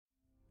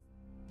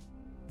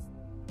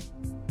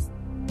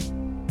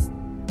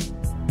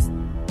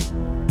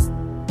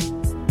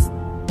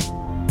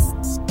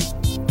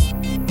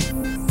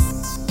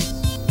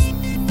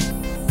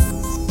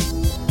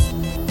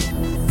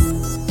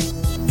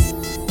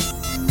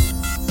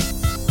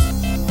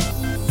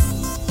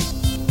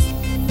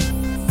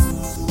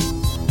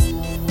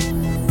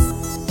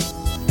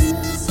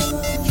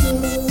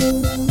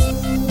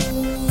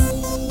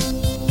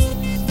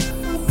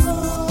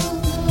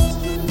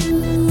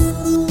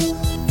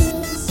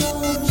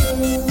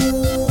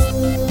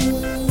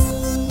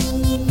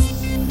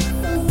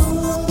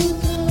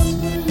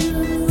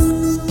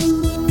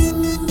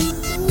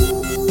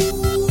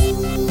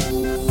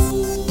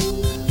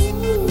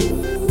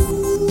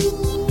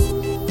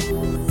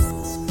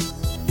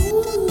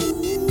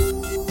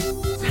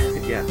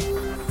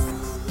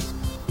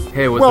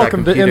Hey, was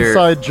Welcome that to computer...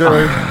 Inside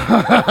Joke.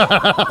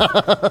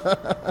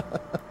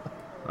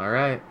 All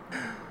right,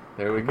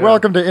 there we go.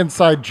 Welcome to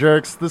Inside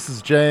Jerks. This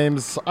is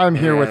James. I'm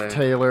here with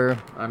Taylor.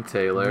 I'm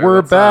Taylor. We're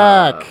What's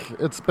back. up?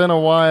 It's been a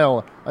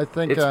while. I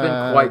think It's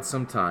been quite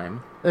some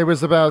time. It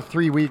was about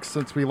 3 weeks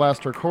since we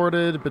last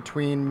recorded,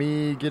 between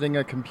me getting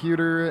a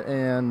computer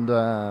and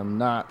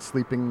not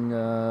sleeping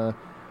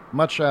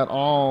much at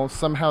all.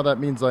 Somehow that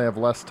means I have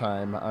less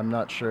time. I'm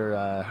not sure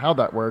how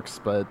that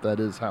works, but that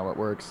is how it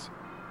works.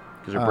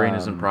 Because your brain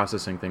isn't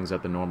processing things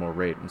at the normal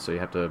rate, and so you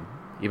have to,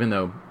 even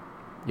though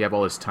you have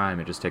all this time,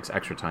 it just takes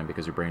extra time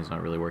because your brain's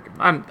not really working.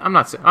 I'm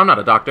not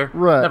a doctor.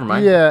 Right. Never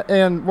mind. Yeah,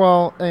 and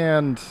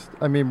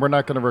I mean, we're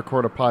not going to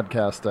record a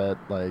podcast at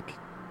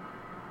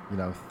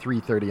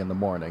 3:30 in the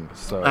morning.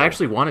 So I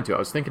actually wanted to. I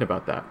was thinking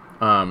about that.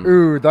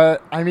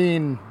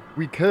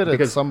 We could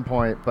at some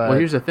point, but well,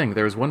 here's the thing.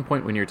 There was one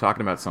point when you were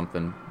talking about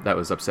something that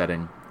was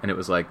upsetting, and it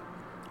was like,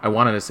 I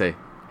wanted to say,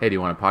 hey, do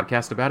you want a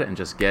podcast about it? And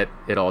just get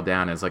it all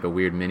down as like a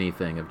weird mini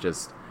thing of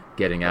just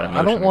getting out of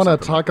motion. I don't want to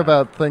talk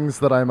about things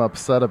that I'm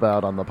upset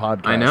about on the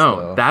podcast. I know.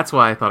 Though. That's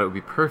why I thought it would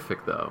be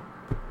perfect, though.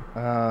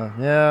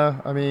 Yeah.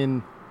 I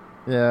mean,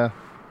 yeah.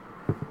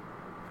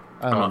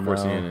 I'm not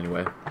forcing you in any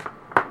way.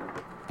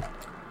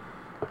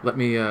 Let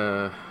me,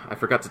 I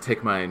forgot to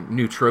take my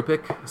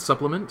nootropic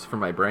supplement for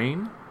my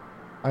brain.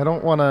 I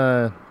don't want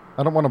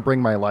to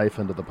bring my life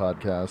into the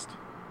podcast.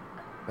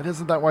 But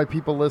isn't that why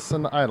people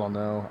listen? I don't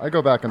know. I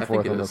go back and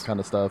forth on this kind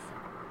of stuff.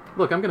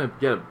 Look, I'm going to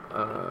get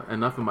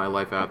enough of my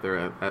life out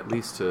there at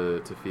least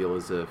to feel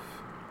as if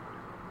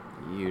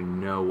you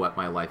know what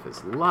my life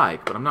is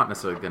like, but I'm not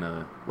necessarily going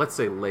to, let's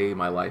say, lay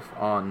my life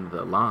on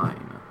the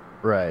line.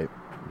 Right.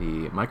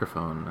 The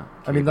microphone cable.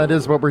 I mean, that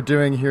is what we're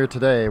doing here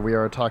today. We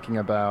are talking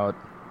about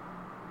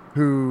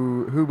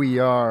who we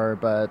are,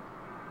 but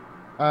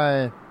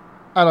I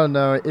don't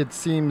know. It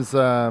seems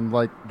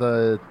like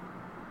the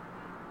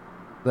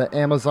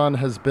Amazon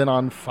has been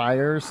on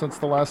fire since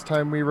the last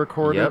time we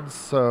recorded. Yep.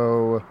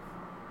 So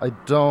I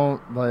don't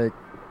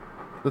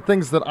the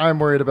things that I'm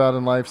worried about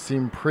in life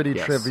seem pretty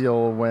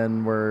trivial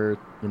when we're,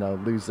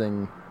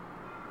 losing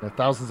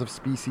thousands of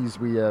species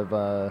we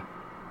have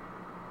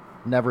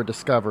never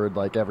discovered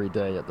every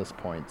day at this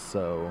point.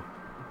 So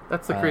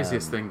that's the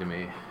craziest thing to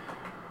me.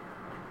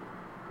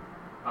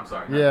 I'm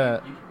sorry. Yeah.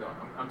 You keep going.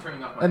 I'm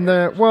turning up my and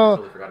air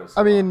conditioner.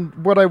 I mean,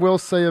 what I will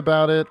say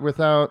about it,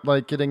 without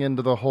getting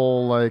into the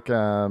whole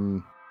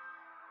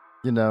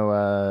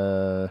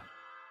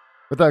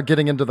without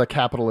getting into the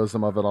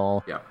capitalism of it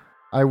all,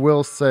 I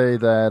will say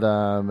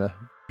that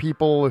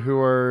people who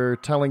are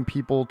telling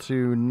people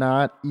to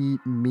not eat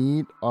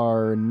meat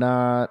are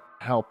not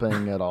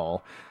helping at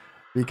all,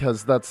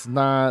 because that's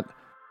not.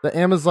 The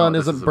Amazon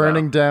isn't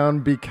burning down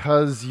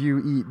because you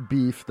eat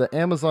beef. The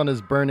Amazon is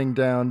burning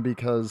down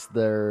because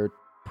their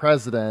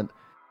president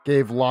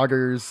gave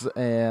loggers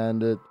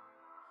and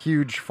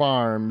huge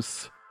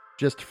farms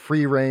just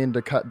free reign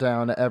to cut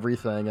down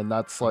everything. And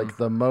that's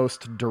the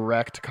most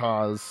direct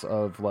cause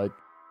of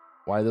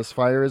why this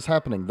fire is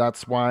happening.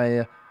 That's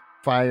why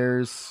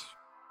fires,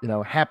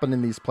 happen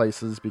in these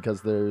places,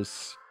 because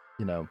there's,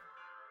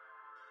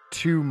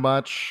 too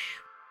much,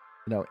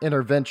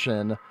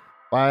 intervention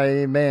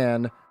by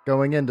man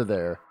going into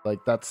there.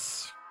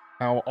 That's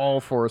how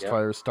all forest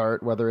fires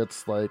start, whether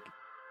it's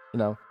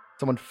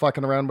someone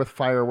fucking around with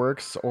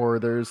fireworks or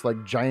there's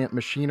giant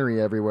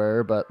machinery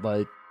everywhere. But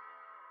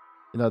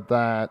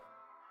that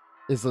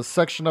is a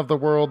section of the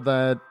world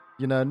that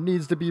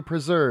needs to be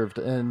preserved,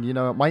 and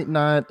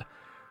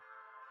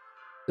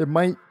it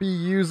might be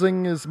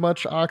using as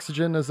much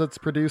oxygen as it's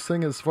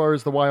producing as far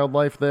as the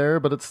wildlife there,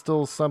 but it's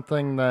still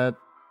something that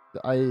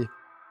I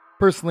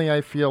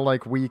feel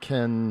like we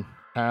can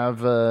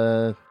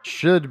have,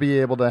 should be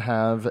able to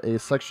have a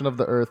section of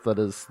the earth that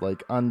is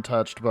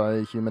untouched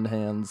by human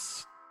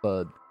hands.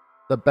 The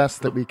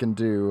best that we can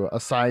do,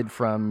 aside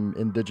from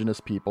indigenous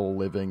people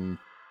living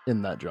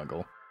in that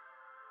jungle.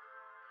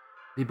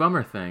 The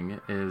bummer thing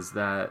is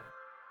that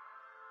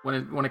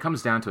when it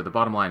comes down to it, the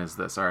bottom line is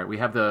this. All right, we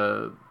have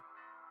the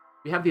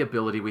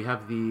ability, we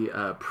have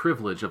the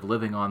privilege of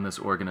living on this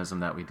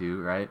organism that we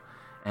do, right?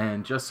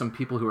 And just some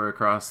people who are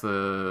across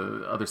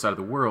the other side of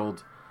the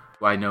world,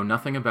 who I know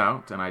nothing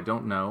about and I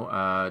don't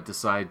know,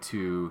 decide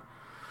to,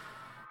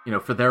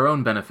 for their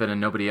own benefit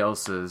and nobody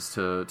else's,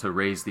 to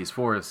raise these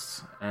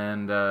forests.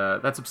 And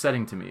that's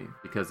upsetting to me,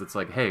 because it's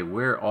hey,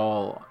 we're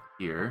all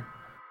here.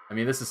 I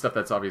mean, this is stuff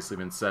that's obviously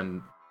been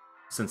said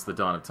since the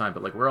dawn of time,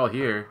 but we're all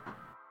here.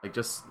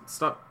 Just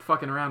stop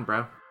fucking around,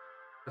 bro.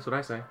 That's what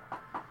I say.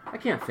 I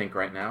can't think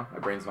right now. My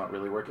brain's not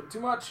really working too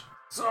much.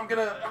 So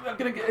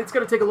it's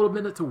gonna take a little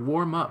minute to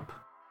warm up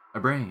my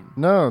brain.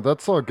 No,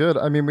 that's all good.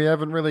 I mean, we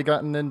haven't really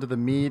gotten into the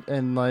meat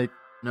and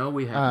No,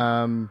 we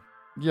haven't.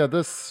 Yeah,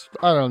 this,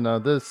 I don't know,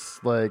 this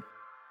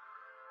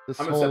this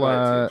I'm whole upset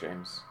by it too,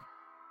 James.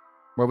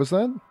 What was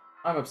that?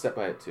 I'm upset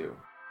by it too.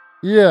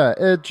 Yeah,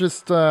 it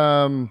just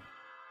I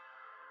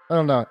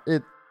don't know.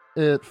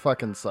 It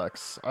fucking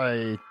sucks.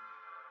 I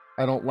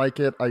don't like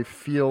it. I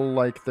feel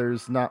like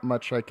there's not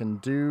much I can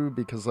do,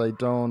 because I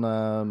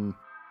don't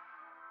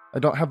I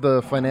don't have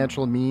the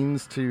financial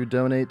means to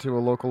donate to a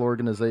local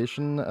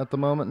organization at the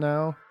moment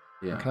now.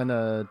 Yeah. I'm kind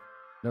of,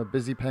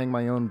 busy paying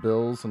my own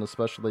bills, and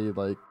especially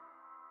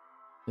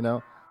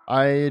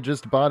I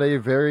just bought a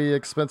very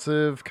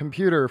expensive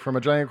computer from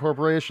a giant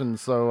corporation,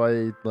 so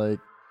I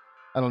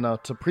don't know,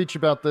 to preach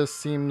about this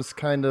seems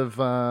kind of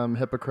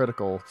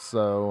hypocritical.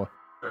 So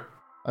sure.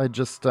 I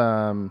just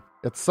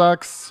it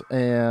sucks,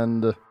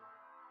 and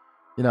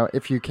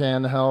if you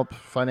can help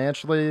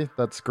financially,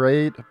 that's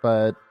great,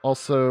 but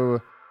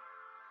also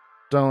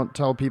don't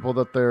tell people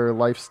that their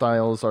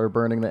lifestyles are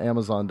burning the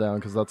Amazon down,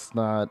 because that's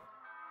not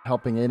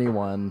helping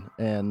anyone.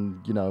 And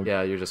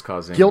yeah, you're just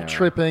causing guilt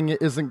tripping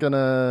isn't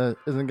gonna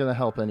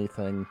help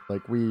anything.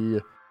 Like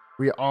we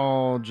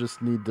all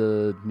just need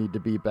to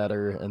be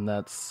better, and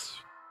that's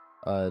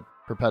a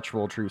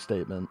perpetual true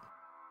statement.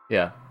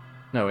 Yeah,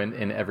 no,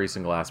 in every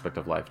single aspect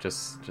of life,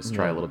 just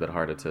try a little bit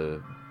harder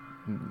to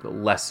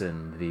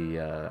lessen the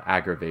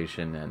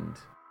aggravation, and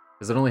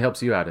because it only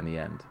helps you out in the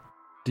end.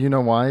 Do you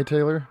know why,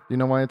 Taylor? Do you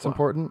know why it's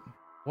important?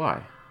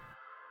 Why?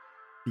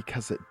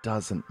 Because it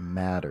doesn't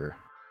matter.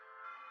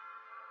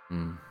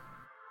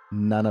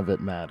 None of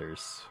it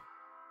matters.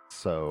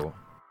 So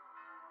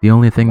the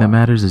only thing that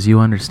matters is you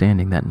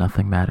understanding that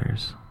nothing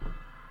matters.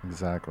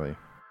 Exactly.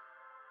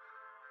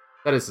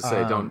 That is to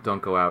say,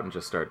 don't go out and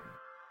just start,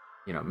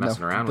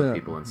 messing around with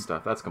people and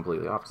stuff. That's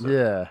completely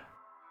opposite.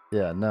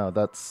 Yeah. No,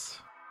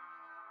 that's.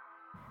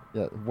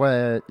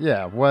 What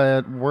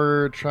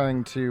we're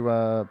trying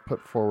to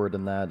put forward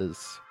in that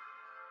is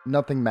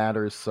nothing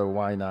matters, so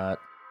why not,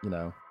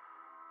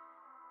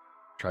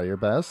 try your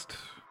best?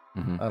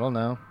 Mm-hmm. I don't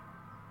know.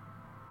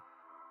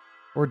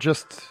 Or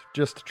just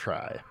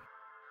try.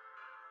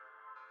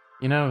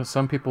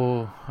 Some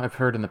people I've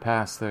heard in the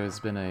past,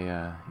 there's been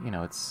a,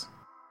 it's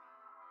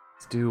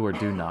do or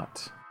do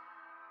not.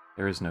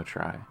 There is no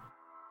try.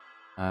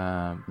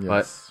 Yes.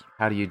 But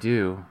how do you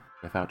do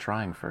without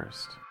trying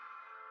first?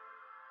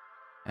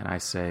 And I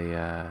say,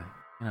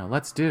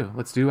 let's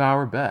do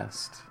our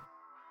best.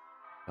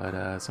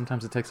 But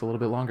sometimes it takes a little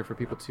bit longer for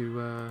people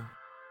to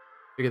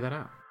figure that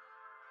out.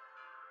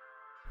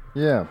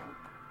 Yeah.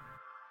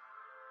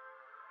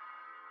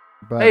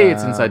 But, hey,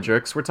 it's Inside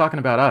Jerks. We're talking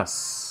about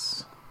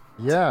us.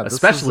 Yeah.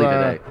 Especially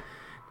today.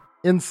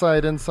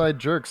 Inside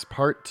Jerks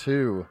Part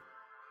 2.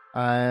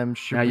 Now,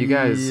 you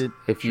guys,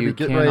 if you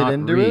cannot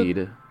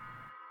read...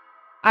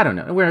 I don't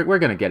know. We're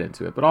going to get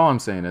into it. But all I'm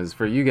saying is,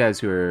 for you guys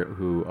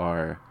who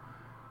are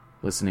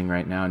listening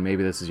right now, and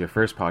maybe this is your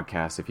first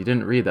podcast, if you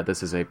didn't read that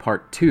this is a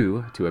part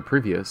 2 to a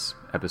previous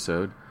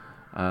episode,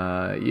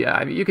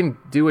 you can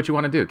do what you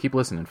want to do. Keep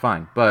listening,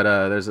 fine. But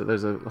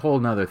there's a whole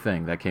nother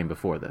thing that came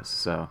before this,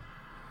 so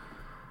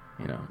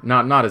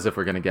not as if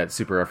we're going to get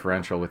super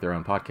referential with their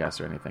own podcast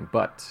or anything,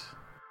 but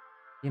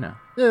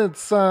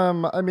it's this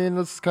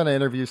is kind of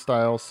interview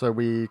style, so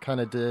we kind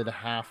of did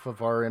half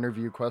of our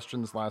interview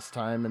questions last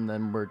time, and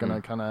then we're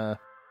gonna kind of.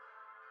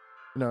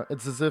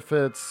 It's as if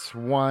it's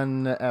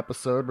one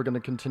episode. We're going to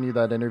continue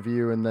that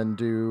interview and then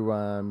do,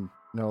 a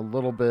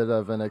little bit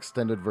of an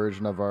extended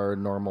version of our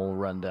normal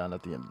rundown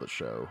at the end of the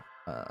show.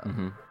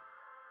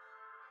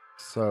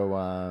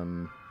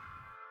 So,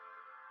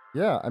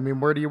 yeah.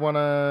 Where do you want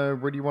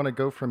to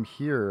go from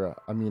here?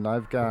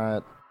 I've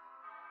got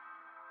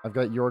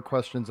your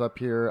questions up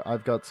here.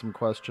 I've got some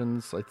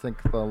questions. I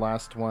think the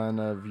last one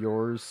of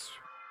yours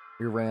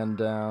we ran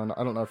down.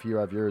 I don't know if you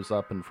have yours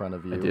up in front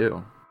of you. I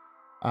do.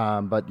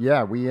 But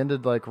yeah, we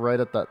ended right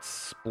at that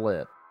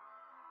split.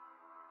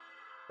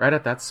 Right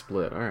at that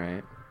split, all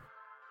right.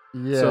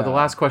 Yeah. So the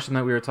last question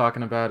that we were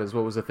talking about is,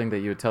 what was the thing that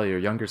you would tell your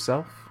younger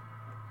self?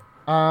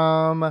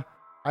 I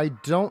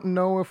don't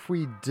know if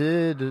we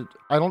did.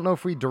 I don't know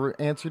if we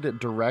answered it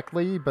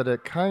directly, but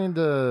it kind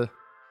of,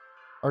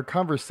 our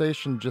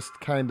conversation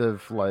just kind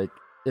of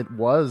it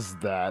was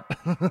that.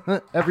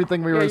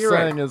 Everything we were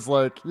saying is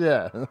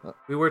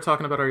we were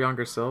talking about our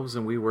younger selves,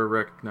 and we were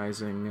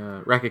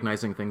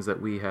recognizing things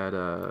that we had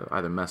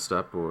either messed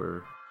up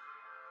or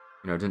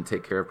didn't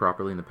take care of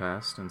properly in the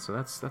past, and so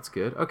that's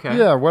good. Okay.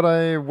 Yeah, what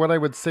I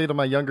would say to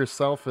my younger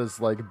self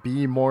is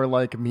be more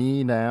like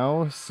me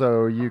now,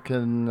 so you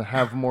can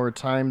have more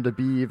time to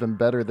be even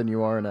better than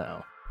you are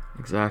now.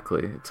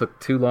 Exactly. It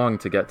took too long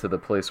to get to the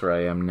place where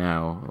I am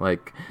now.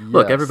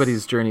 Look,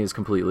 everybody's journey is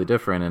completely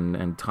different,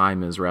 and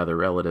time is rather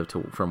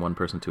relative from one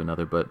person to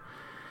another, but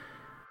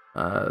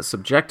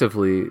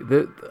subjectively,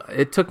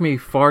 it took me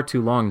far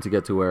too long to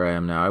get to where I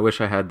am now. I wish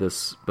I had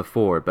this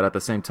before, but at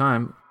the same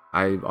time,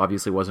 I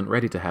obviously wasn't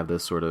ready to have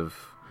this sort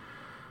of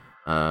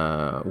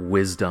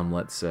wisdom,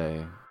 let's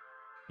say.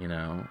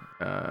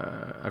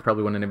 I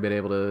probably wouldn't have been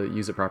able to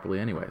use it properly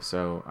anyway.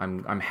 So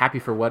I'm happy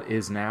for what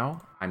is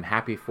now. I'm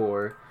happy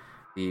for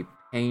the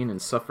pain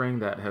and suffering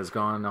that has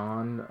gone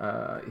on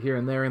here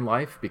and there in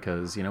life,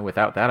 because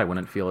without that I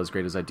wouldn't feel as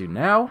great as I do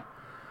now.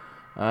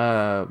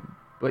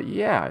 But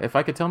yeah, if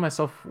I could tell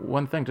myself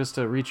one thing, just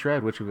to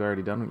retread, which we've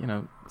already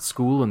done,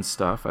 school and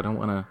stuff. I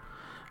want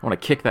to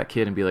kick that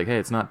kid and be like, hey,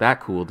 it's not that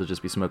cool to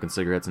just be smoking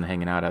cigarettes and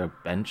hanging out at a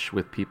bench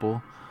with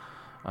people.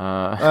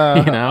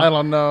 I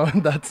don't know.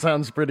 That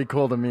sounds pretty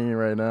cool to me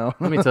right now.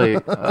 Let me tell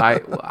you,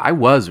 I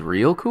was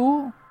real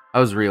cool. I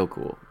was real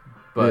cool,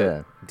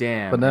 but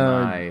damn,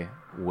 now, am I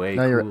way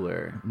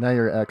cooler. Now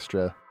you're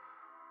extra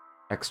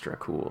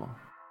cool.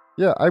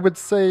 Yeah, I would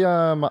say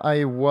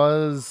I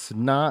was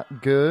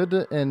not good,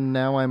 and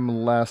now I'm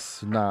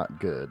less not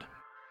good.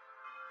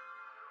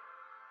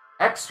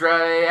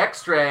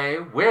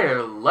 Extra,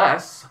 we're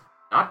less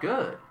not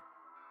good.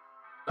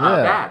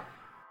 Not bad.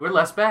 We're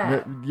less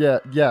bad.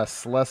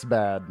 Yes, less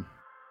bad.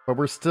 But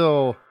we're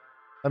still,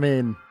 I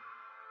mean,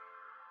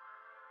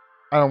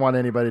 I don't want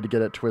anybody to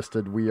get it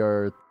twisted. We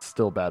are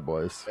still bad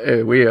boys.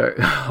 Hey, we are.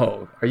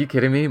 Oh, are you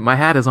kidding me? My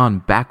hat is on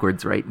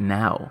backwards right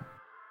now.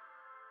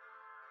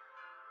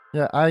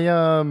 Yeah, I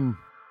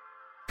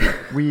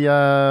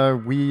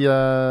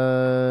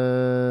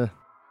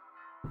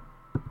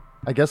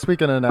guess we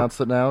can announce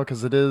it now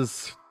because it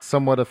is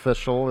somewhat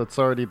official. It's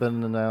already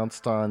been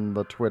announced on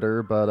the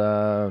Twitter,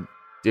 but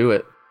do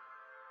it.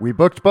 We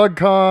booked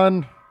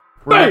BugCon.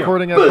 We're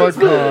recording at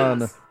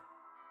BugCon.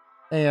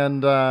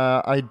 And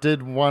I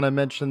did want to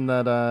mention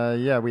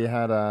that we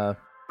had a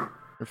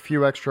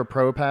few extra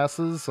pro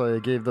passes. I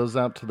gave those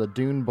out to the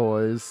Dune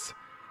Boys.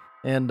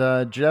 And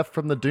Jeff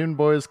from the Dune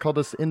Boys called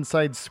us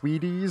Inside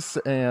Sweeties.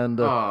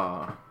 And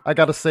I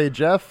got to say,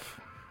 Jeff,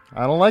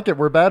 I don't like it.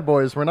 We're bad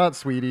boys. We're not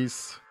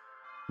sweeties.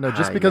 No,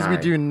 just because we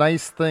do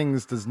nice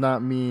things does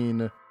not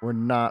mean we're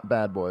not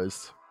bad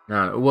boys.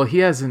 No. Well, he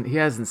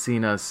hasn't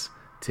seen us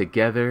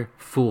together,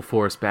 full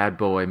force bad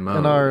boy mode.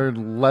 In our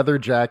leather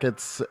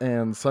jackets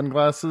and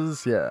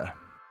sunglasses, yeah.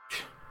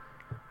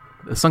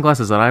 The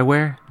sunglasses that I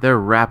wear, they're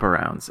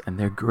wraparounds, and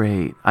they're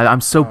great.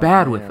 I'm so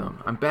bad with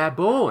them. I'm bad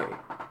boy.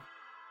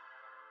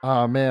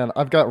 Oh, man,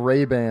 I've got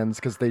Ray-Bans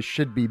because they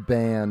should be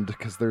banned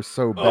because they're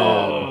so bad.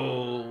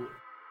 Oh,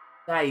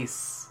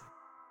 nice.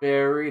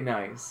 Very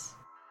nice.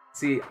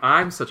 See,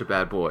 I'm such a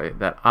bad boy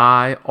that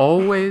I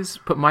always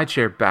put my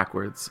chair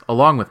backwards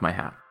along with my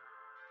hat.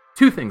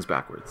 Two things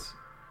backwards.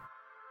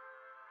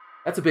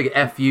 That's a big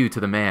F-U to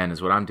the man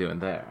is what I'm doing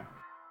there.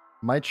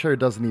 My chair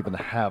doesn't even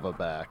have a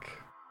back.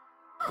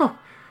 Huh.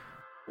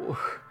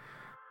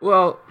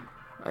 Well,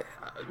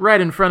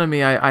 right in front of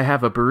me I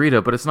have a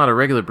burrito, but it's not a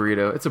regular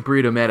burrito. It's a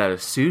burrito made out of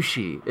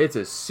sushi. It's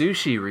a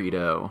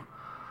sushi-rito.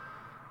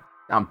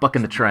 I'm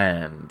bucking the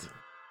trend.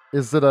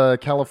 Is it a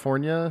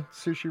California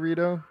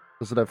sushi-rito?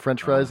 Does it have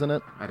French fries in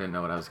it? I didn't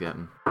know what I was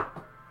getting.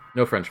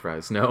 No French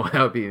fries. No,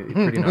 that would be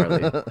pretty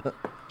gnarly.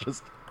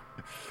 Just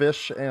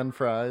fish and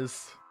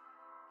fries.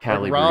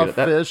 Cali raw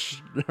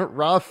burrito.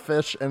 Raw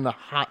fish and the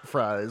hot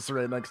fries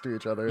right next to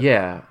each other.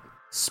 Yeah.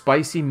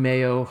 Spicy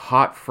mayo,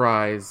 hot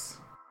fries,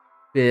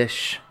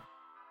 fish,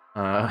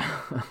 a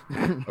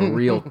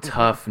real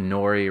tough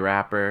nori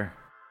wrapper.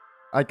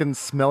 I can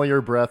smell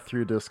your breath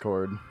through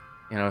Discord.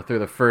 You know, through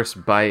the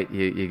first bite,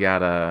 you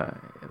got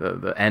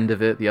the end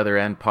of it, the other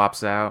end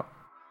pops out.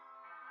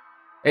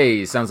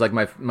 Hey, sounds like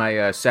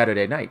my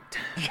Saturday night.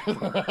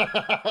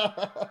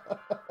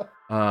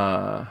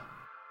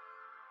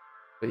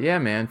 But yeah,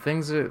 man,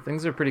 things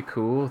are pretty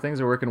cool. Things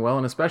are working well,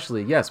 and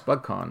especially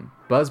BugCon,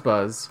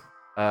 buzz.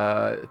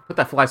 Put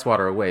that fly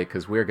swatter away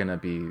because we're in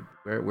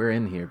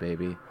here,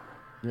 baby.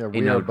 Yeah,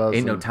 we are buzzing.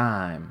 Ain't no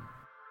time.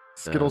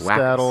 Skittle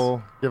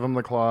Scaddle, give him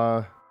the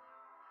claw.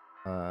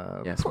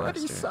 Yes,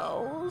 Pretty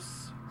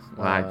sauce.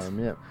 What?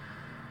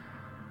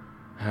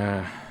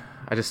 Yeah.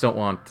 I just don't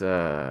want.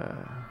 I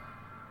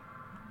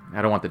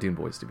don't want the Dune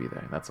Boys to be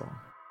there. That's all.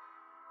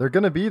 They're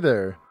gonna be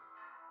there.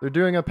 They're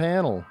doing a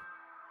panel,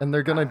 and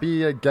they're gonna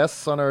be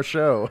guests on our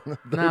show.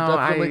 They're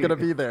definitely gonna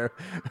be there.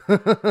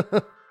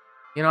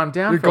 You know, I'm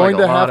down. You're for going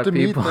like to a have lot to of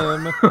meet people.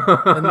 them,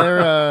 and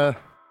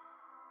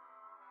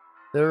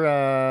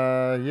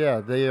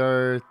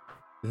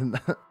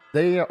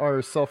they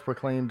are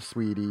self-proclaimed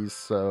sweeties.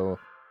 So,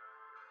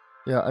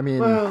 yeah, I mean,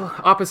 well,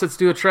 opposites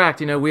do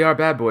attract. You know, we are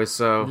bad boys,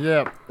 so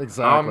yeah,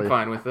 exactly. I'm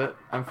fine with it.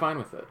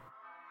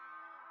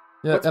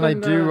 Yeah, and I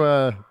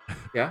do.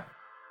 Yeah.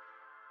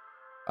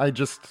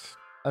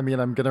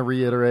 I'm gonna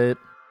reiterate,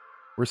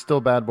 we're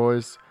still bad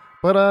boys.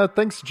 But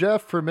thanks,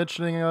 Jeff, for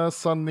mentioning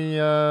us on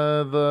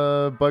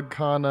the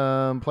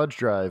BugCon pledge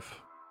drive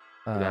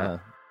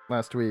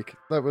last week.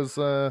 That was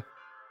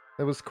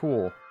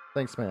cool.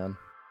 Thanks, man.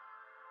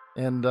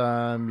 And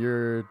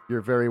you're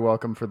very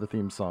welcome for the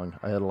theme song.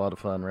 I had a lot of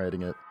fun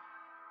writing it.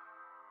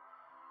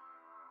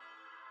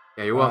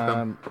 Yeah, you're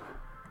welcome.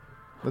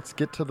 Let's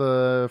get to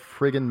the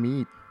friggin'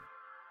 meat.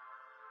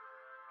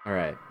 All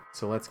right,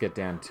 so let's get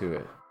down to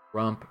it.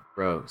 Rump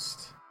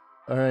roast.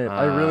 All right,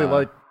 I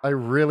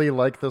really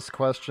like this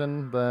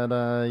question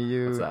that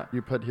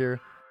you put here.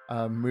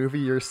 Movie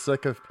you're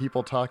sick of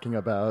people talking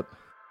about.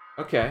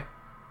 Okay.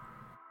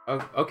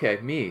 Okay,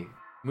 me.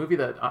 Movie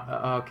that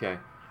okay.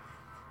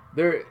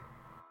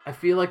 I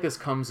feel like this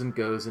comes and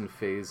goes in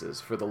phases.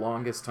 For the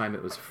longest time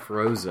it was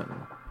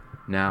Frozen.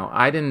 Now,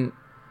 I didn't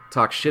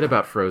talk shit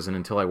about Frozen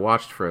until I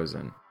watched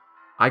Frozen.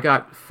 I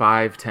got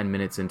 5-10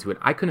 minutes into it.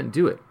 I couldn't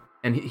do it.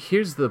 And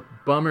here's the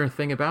bummer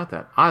thing about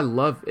that. I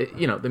love it.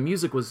 You know, the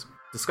music was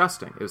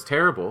disgusting. It was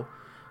terrible.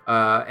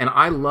 And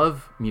I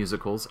love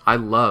musicals. I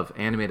love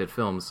animated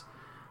films.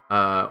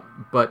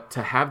 But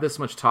to have this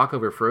much talk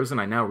over Frozen,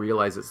 I now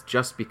realize it's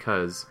just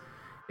because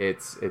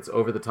it's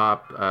over the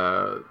top,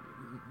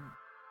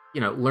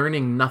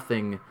 learning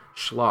nothing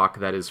schlock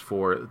that is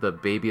for the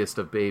babiest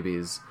of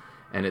babies,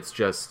 and it's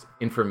just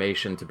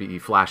information to be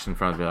flashed in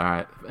front of their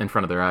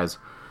eyes.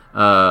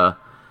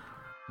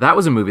 That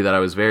was a movie that I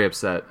was very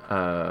upset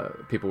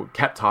people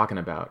kept talking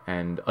about,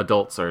 and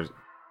adults are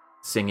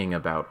singing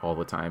about all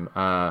the time.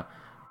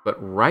 But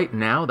right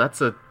now,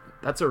 that's a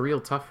real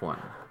tough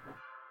one.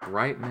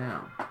 Right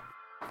now,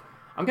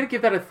 I'm gonna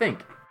give that a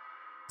think.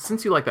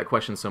 Since you like that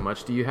question so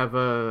much, do you have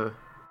a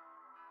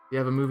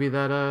movie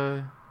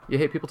that you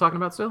hate people talking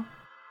about still?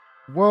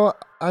 Well,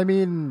 I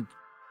mean,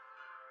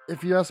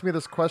 if you asked me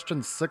this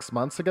question 6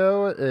 months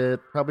ago, it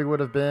probably would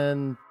have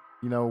been,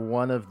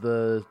 one of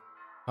the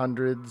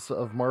hundreds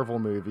of Marvel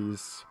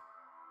movies.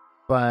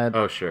 But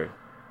oh, sure.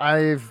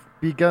 I've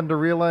begun to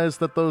realize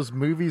that those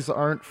movies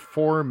aren't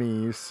for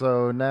me,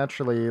 so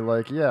naturally,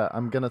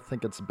 I'm gonna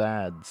think it's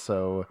bad.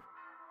 So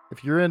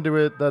if you're into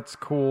it, that's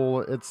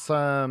cool. It's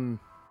I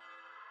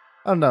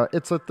don't know.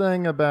 It's a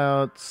thing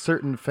about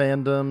certain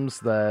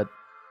fandoms that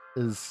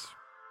is,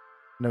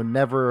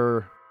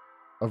 never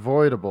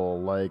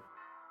avoidable.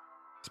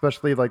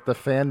 Especially the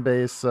fan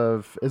base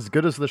of, as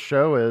good as the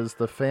show is,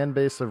 the fan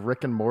base of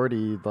Rick and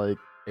Morty,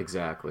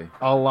 exactly.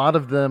 A lot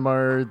of them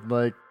are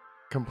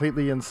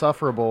completely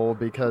insufferable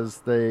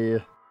because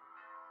they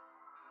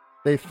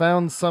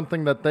found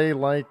something that they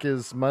like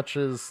as much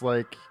as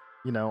I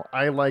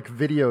like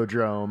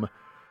Videodrome,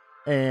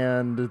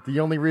 and the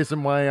only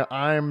reason why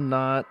I'm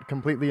not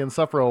completely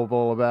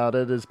insufferable about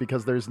it is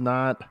because there's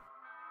not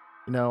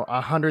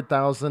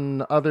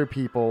 100,000 other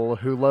people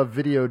who love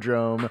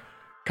Videodrome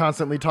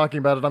constantly talking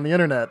about it on the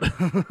internet.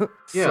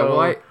 Yeah, so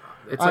well,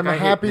 I'm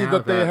happy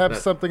that they have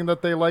something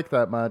that they like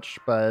that much,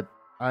 but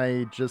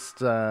I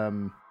just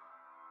when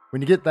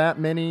you get that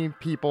many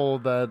people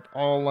that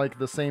all like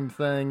the same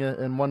thing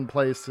in one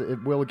place,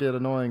 it will get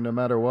annoying no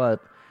matter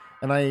what.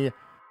 And I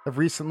have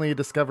recently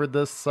discovered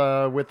this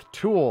with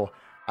Tool.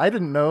 I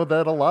didn't know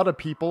that a lot of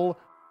people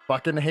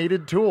fucking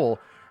hated Tool.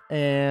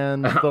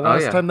 And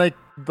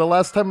the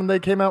last time when they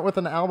came out with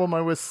an album,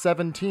 I was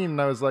 17, and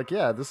I was like,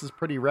 yeah, this is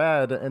pretty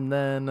rad. And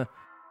then,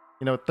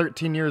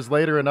 13 years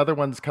later, another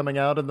one's coming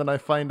out, and then I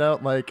find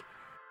out,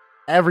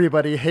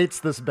 everybody hates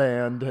this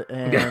band,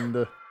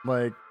 and,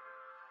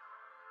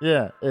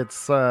 yeah,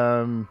 it's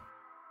funny,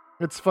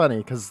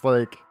 because,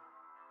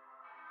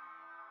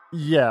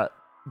 yeah,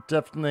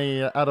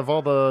 definitely, out of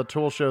all the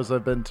Tool shows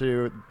I've been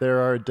to,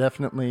 there are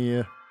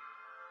definitely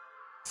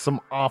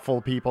some awful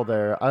people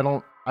there.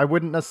 I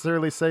wouldn't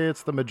necessarily say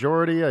it's the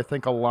majority. I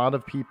think a lot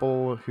of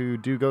people who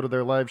do go to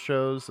their live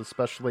shows,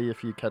 especially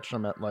if you catch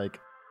them at not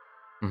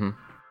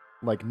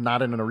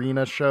in an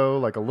arena show,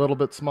 a little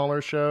bit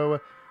smaller show,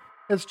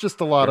 it's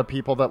just a lot of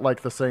people that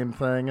like the same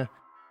thing.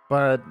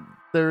 But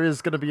there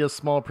is going to be a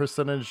small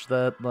percentage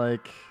that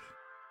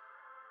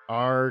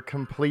are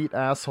complete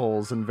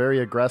assholes and very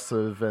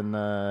aggressive and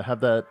have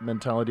that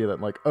mentality that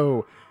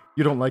oh,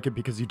 you don't like it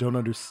because you don't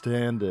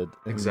understand it.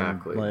 And,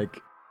 exactly.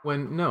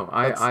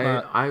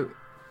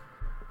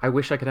 I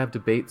wish I could have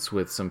debates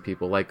with some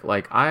people.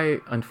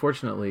 I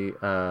unfortunately,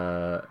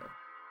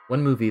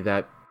 one movie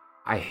that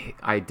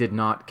I did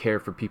not care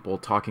for people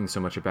talking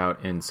so much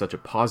about in such a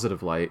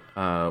positive light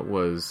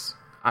was,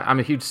 I'm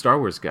a huge Star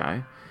Wars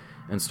guy,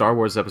 and Star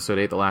Wars Episode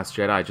 8, The Last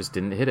Jedi, just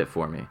didn't hit it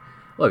for me.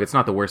 Look, it's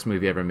not the worst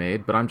movie ever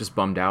made, but I'm just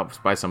bummed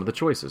out by some of the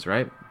choices,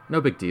 right?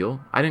 No big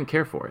deal. I didn't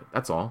care for it.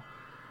 That's all.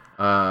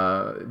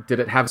 Did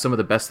it have some of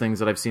the best things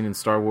that I've seen in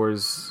Star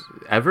Wars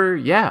ever?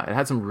 Yeah, it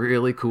had some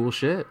really cool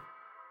shit.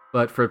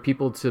 But for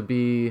people to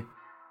be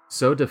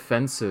so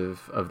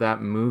defensive of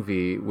that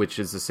movie, which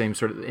is the same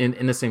sort of,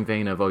 in the same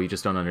vein of, oh, you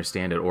just don't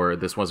understand it, or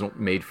this wasn't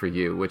made for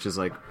you, which is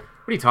what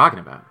are you talking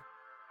about?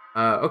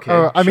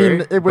 Okay, I sure,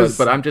 mean, it was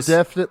but I'm just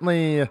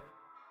definitely,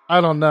 I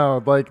don't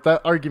know,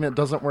 that argument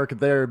doesn't work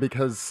there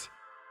because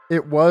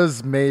it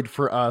was made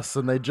for us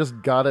and they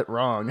just got it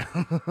wrong.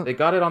 They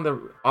got it on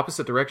the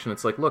opposite direction.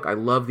 It's look, I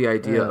love the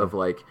idea of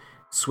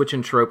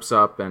switching tropes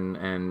up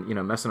and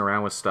messing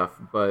around with stuff,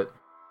 but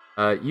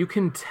you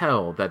can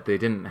tell that they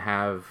didn't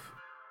have,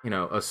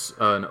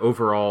 an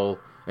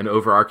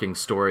overarching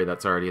story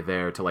that's already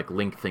there to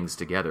link things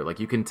together.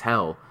 You can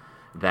tell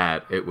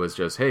that it was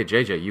just, hey,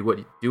 JJ,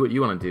 do what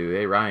you want to do.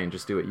 Hey, Ryan,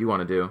 just do what you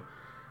want to do,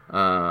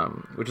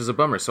 which is a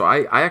bummer. So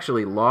I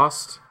actually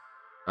lost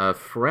a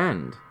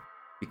friend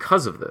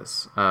because of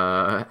this,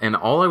 and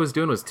all I was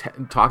doing was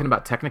talking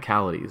about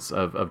technicalities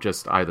of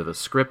just either the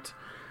script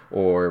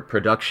or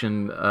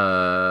production.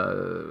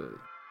 Wow,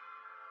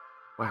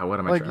 what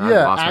am I trying? Yeah,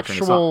 I lost my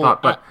train of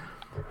thought, but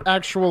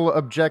actual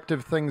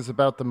objective things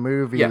about the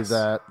movie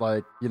that,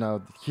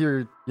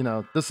 here,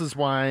 this is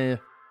why,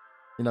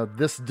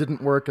 this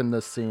didn't work in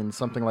this scene,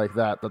 something like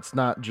that. That's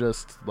not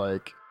just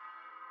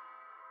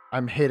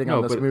I'm hating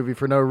on this movie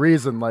for no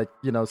reason.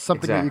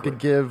 Something that you could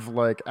give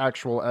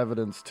actual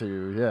evidence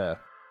to. Yeah.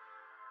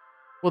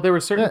 Well, there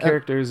were certain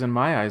characters in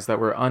my eyes that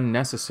were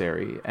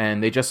unnecessary,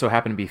 and they just so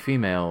happened to be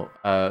female.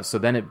 So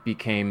then it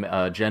became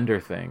a gender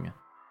thing.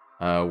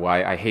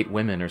 Why I hate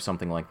women or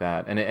something like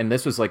that. And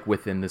this was like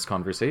within this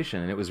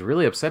conversation, and it was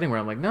really upsetting. Where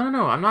I'm like,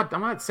 no, I'm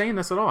not saying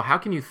this at all. How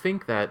can you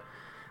think that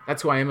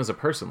that's who I am as a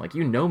person? Like,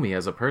 you know me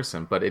as a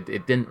person, but it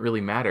didn't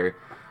really matter.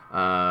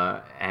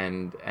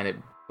 And it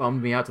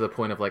bummed me out to the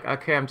point of like,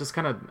 okay, I'm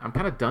kind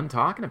of done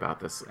talking about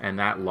this, and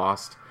that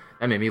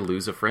made me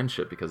lose a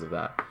friendship because of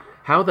that.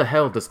 How the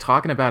hell does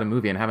talking about a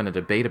movie and having a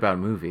debate about a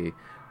movie,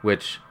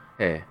 which,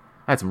 hey,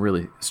 I had some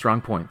really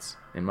strong points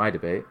in my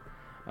debate,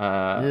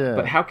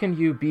 but how can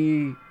you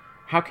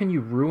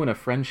ruin a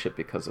friendship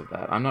because of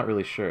that? I'm not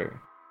really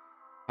sure.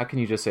 How can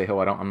you just say, oh,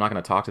 I'm not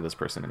going to talk to this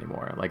person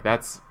anymore? Like,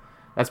 that's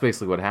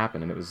basically what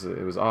happened, and it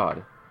was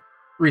odd.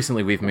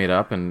 Recently, we've made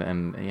up,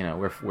 and you know,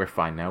 we're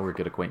fine now. We're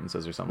good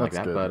acquaintances or something like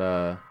that. Good.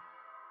 But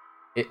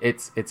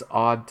it's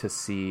odd to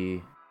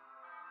see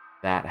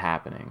that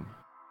happening,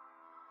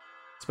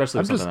 especially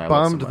with something I love so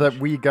much. I'm just bummed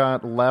that we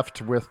got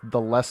left with the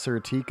lesser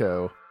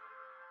Tico.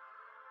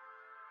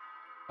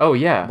 Oh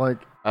yeah, like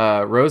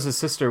Rose's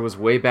sister was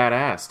way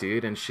badass,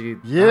 dude, and she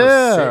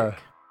was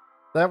sick.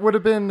 That would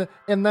have been,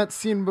 and that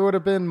scene would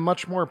have been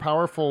much more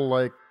powerful.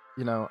 Like,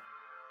 you know,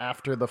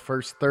 after the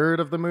first third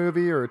of the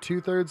movie or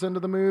 2/3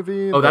 into the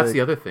movie. Oh, that's the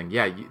other thing.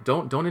 Yeah, you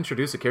don't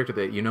introduce a character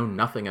that you know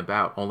nothing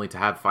about, only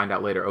to find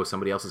out later, oh,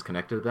 somebody else is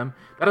connected to them.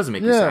 That doesn't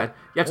make you sad.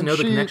 You have to know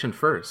the connection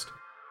first.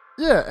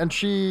 Yeah, and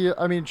she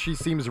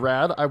seems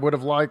rad. I would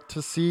have liked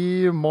to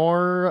see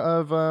more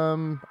of.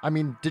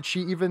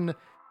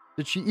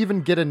 Did she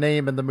even get a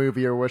name in the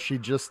movie, or was she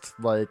just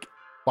like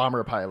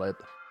bomber pilot?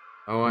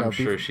 Oh, I'm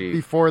sure she.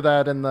 Before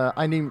that,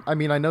 I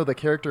know the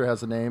character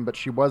has a name, but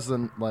she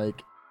wasn't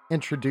like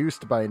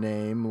introduced by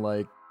name.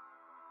 Like,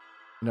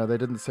 you know, they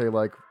didn't say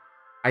like.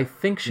 I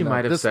think she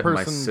might have said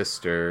my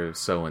sister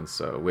so and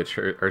so, which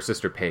her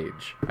sister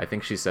Paige. I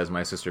think she says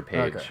my sister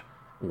Paige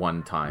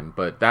one time,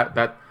 but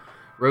that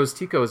Rose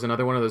Tico is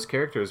another one of those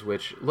characters.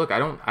 Which, look, I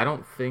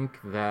don't think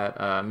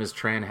that Ms.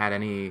 Tran had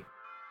any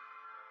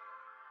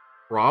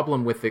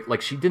problem with it.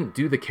 Like, she didn't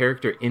do the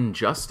character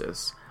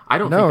injustice. I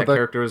don't think that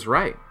character is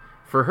right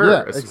for her.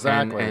 Yeah,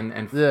 exactly.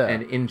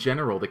 And in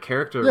general, the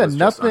character was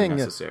just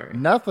unnecessary.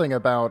 Nothing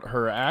about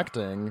her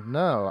acting.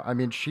 No, I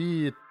mean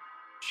she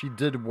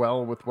did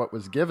well with what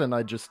was given.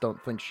 I just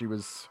don't think she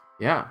was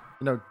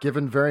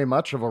given very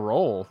much of a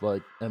role.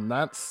 Like, and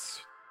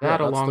that's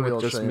along with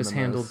just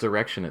mishandled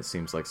direction. It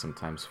seems like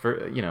sometimes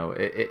for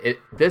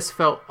this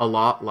felt a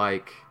lot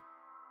like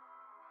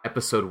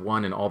Episode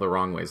 1 in all the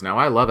wrong ways. Now,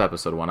 I love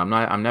Episode 1.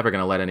 I'm never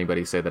going to let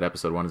anybody say that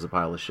Episode 1 is a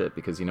pile of shit,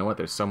 because you know what?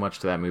 There's so much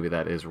to that movie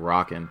that is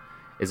rocking.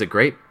 Is it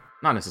great?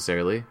 Not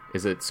necessarily.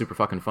 Is it super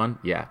fucking fun?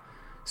 Yeah.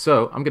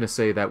 So, I'm going to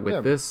say that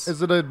with this...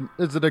 Is it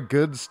a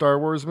good Star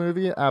Wars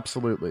movie?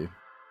 Absolutely.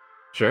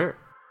 Sure.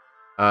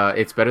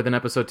 It's better than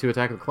Episode 2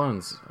 Attack of the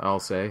Clones, I'll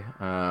say.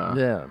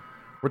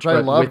 Which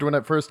I loved when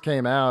it first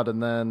came out,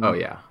 and then... Oh,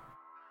 yeah.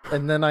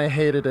 And then I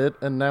hated it,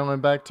 and now I'm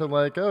back to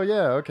like, oh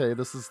yeah, okay,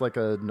 this is like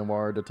a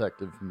noir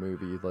detective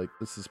movie. Like,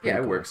 this is pretty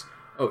cool. It works.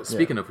 Oh,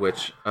 speaking of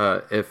which,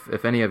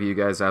 if any of you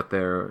guys out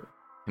there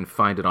can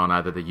find it on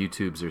either the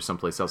YouTubes or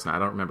someplace else, now I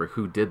don't remember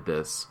who did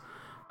this.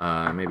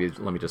 Maybe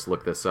let me just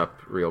look this up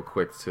real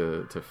quick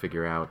to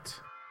figure out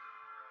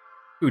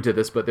who did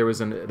this. But there was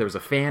a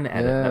fan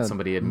edit that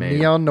somebody had made.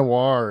 Neon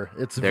Noir.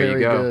 It's there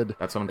very you go. Good.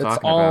 That's what I'm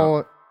talking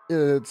about.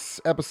 It's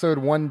episode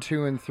 1,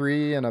 2, and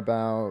 3 in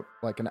about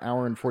like an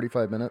hour and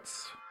 45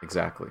 minutes.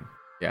 Exactly.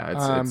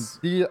 Yeah.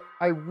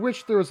 I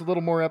wish there was a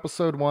little more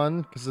episode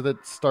 1, because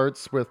it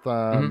starts with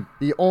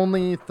the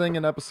only thing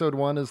in episode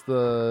 1 is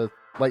the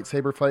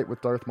lightsaber fight with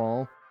Darth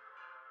Maul.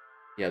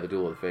 Yeah, the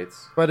Duel of the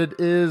Fates. But it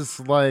is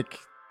like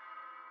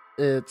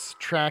it's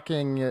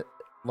tracking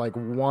like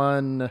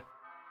one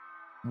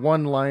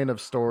line of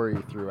story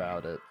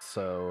throughout it.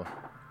 So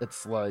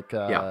it's like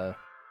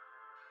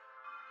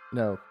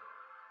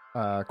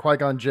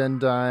Qui-Gon Jinn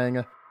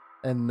dying,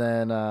 and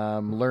then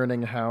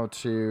learning how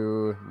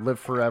to live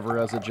forever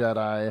as a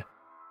Jedi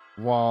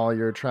while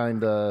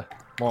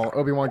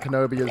Obi-Wan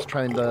Kenobi is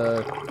trying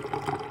to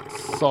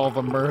solve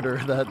a murder.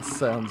 That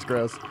sounds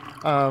gross.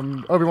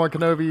 Obi-Wan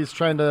Kenobi is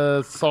trying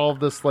to solve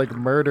this like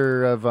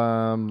murder of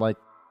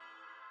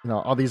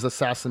all these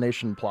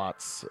assassination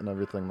plots and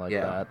everything like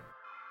that.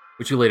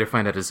 Which you later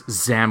find out is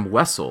Zam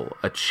Wesell,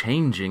 a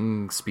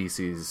changing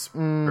species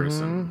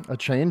person. A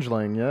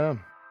changeling, yeah.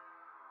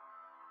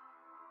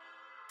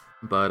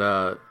 But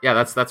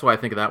that's why I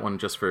think of that one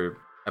just for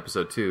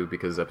episode 2,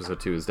 because episode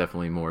 2 is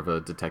definitely more of a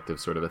detective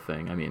sort of a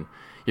thing. I mean,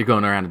 you're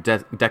going around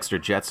Dexter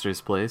Jettster's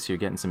place, you're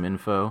getting some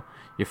info,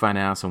 you're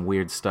finding out some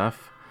weird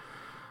stuff,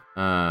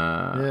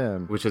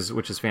 which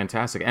is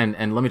fantastic.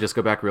 And let me just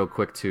go back real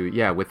quick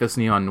to with this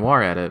Neon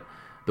Noir edit,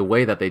 the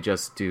way that they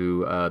just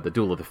do the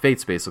Duel of the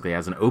Fates basically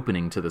as an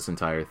opening to this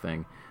entire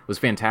thing was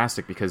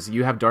fantastic, because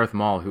you have Darth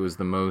Maul, who is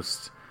the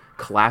most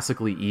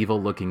classically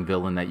evil-looking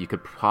villain that you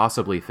could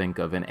possibly think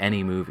of in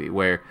any movie,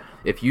 where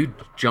if you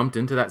jumped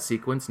into that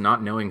sequence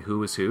not knowing who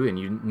was who and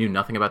you knew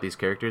nothing about these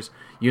characters,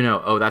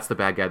 oh, that's the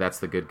bad guy, that's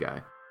the good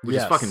guy. Which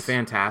is fucking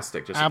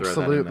fantastic. Just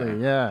absolutely, to throw that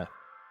in there.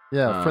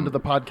 Yeah. Friend of the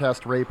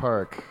podcast, Ray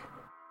Park.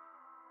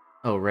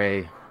 Oh,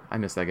 Ray. I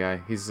miss that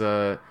guy. He's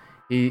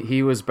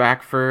he was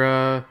back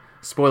for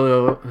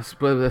spoiler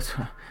this.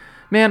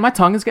 Man, my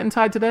tongue is getting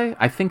tied today.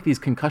 I think these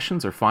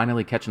concussions are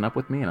finally catching up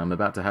with me, and I'm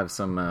about to have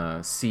some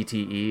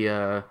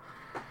CTE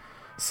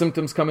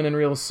symptoms coming in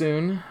real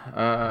soon.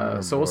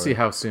 So we'll see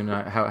how soon,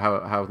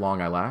 how long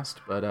I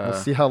last. But we'll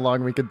see how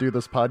long we could do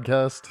this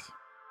podcast.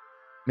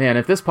 Man,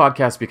 if this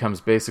podcast becomes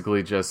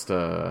basically just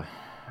a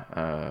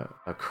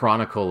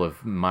chronicle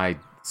of my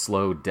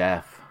slow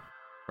death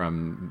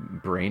from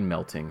brain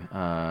melting,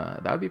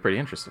 that would be pretty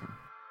interesting.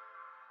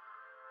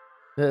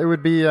 It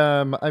would be,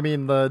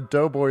 the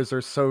Doughboys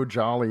are so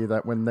jolly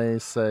that when they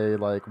say,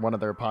 like, one of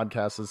their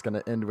podcasts is going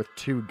to end with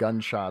 2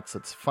 gunshots,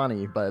 it's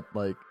funny, but,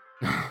 like,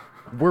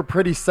 we're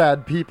pretty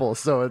sad people,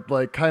 so it,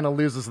 like, kind of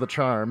loses the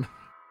charm.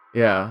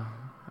 Yeah.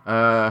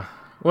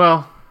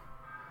 Well...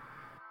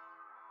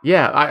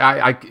 Yeah,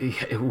 I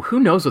who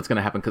knows what's going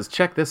to happen, because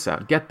check this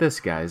out. Get this,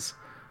 guys.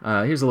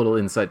 Here's a little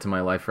insight to my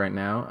life right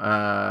now.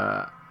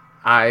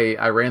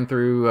 I ran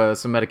through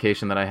some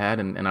medication that I had,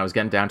 and I was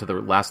getting down to the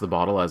last of the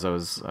bottle, as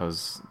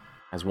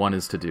as one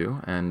is to do,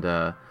 and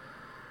I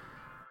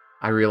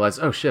realized,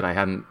 oh shit, I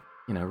hadn't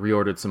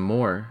reordered some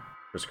more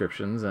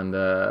prescriptions, and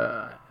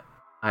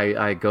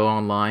I go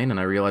online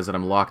and I realize that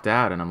I'm locked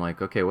out, and I'm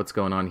like, okay, what's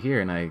going on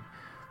here? And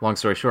long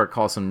story short,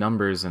 call some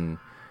numbers, and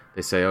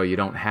they say, oh, you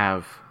don't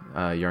have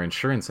your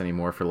insurance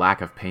anymore for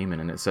lack of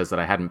payment, and it says that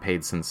I hadn't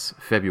paid since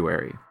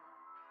February.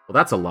 Well,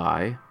 that's a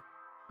lie.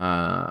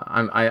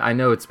 I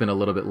know it's been a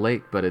little bit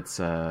late, but it's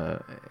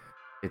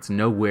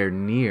nowhere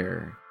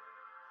near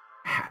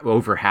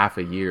over half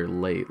a year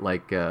late.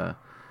 Like,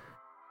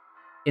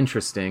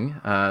 interesting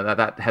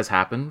that has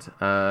happened,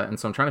 and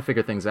so I'm trying to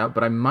figure things out.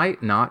 But I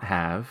might not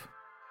have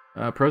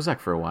Prozac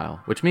for a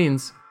while, which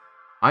means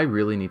I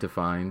really need to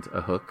find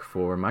a hook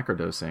for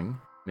microdosing,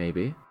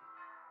 maybe.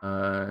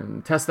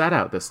 Test that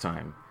out this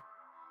time.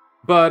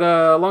 But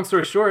long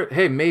story short,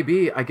 hey,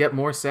 maybe I get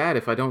more sad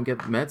if I don't get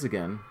meds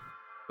again.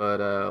 But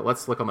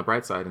let's look on the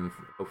bright side, and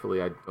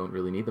hopefully I don't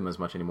really need them as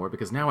much anymore,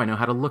 because now I know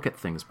how to look at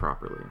things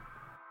properly.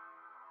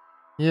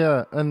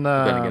 Yeah, and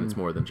then again, it's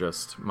more than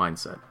just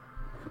mindset.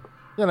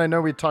 Yeah, and I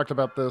know we talked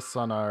about this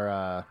on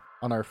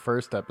our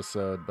first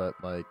episode, but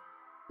like,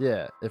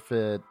 yeah,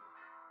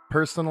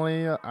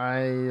 personally,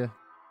 I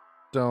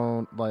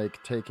don't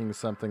like taking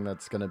something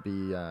that's going to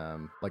be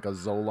like a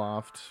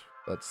Zoloft.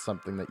 That's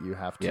something that you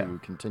have to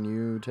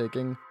continue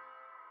taking.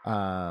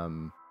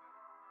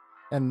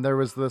 And there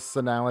was this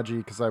analogy,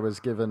 because I was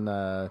given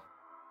an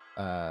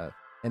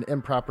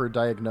improper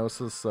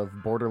diagnosis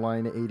of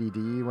borderline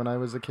ADD when I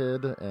was a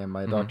kid, and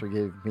my doctor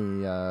gave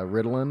me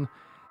Ritalin,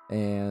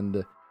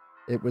 and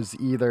it was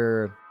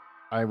either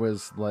I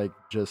was like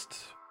just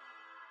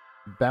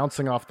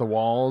bouncing off the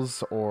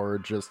walls or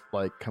just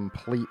like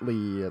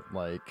completely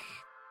like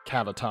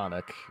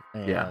catatonic,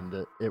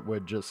 and it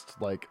would just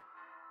like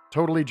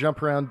totally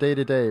jump around day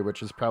to day,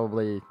 which is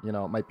probably,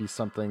 it might be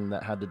something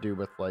that had to do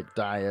with like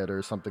diet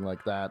or something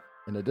like that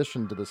in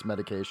addition to this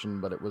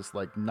medication, but it was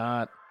like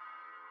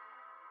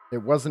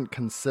it wasn't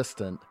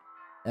consistent.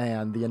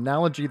 And the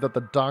analogy that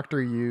the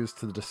doctor used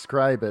to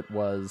describe it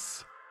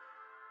was,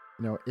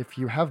 if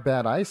you have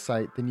bad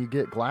eyesight, then you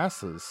get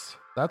glasses.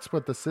 That's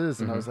what this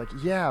is. And I was like,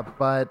 yeah,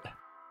 but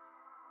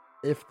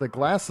if the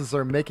glasses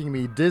are making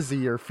me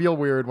dizzy or feel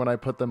weird when I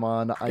put them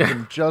on, I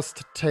can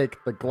just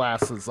take the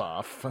glasses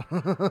off.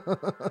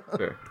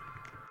 Sure.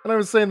 And I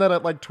was saying that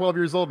at like 12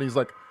 years old, and he's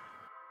like,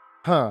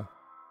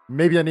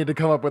 maybe I need to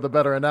come up with a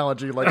better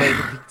analogy. Like, I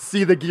could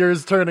see the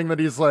gears turning, that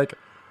he's like,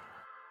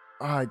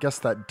 I guess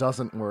that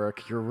doesn't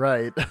work. You're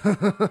right.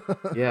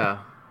 Yeah.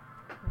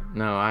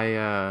 No,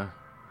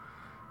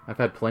 I've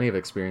had plenty of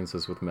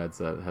experiences with meds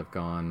that have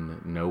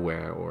gone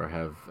nowhere, or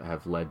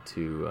have led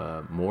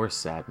to more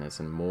sadness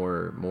and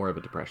more of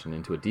a depression,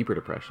 into a deeper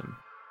depression.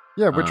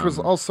 Yeah, which was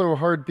also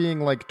hard,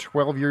 being like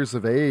 12 years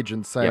of age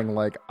and saying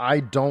like,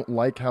 I don't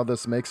like how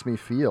this makes me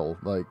feel.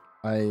 Like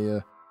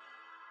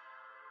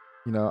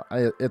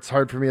it's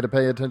hard for me to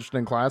pay attention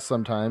in class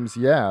sometimes.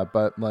 Yeah,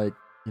 but like,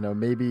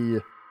 maybe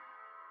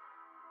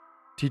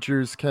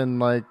teachers can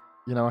like,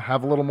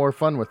 have a little more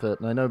fun with it.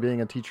 And I know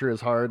being a teacher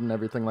is hard and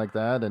everything like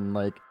that. And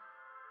like,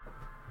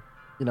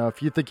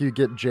 if you think you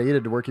get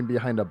jaded working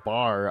behind a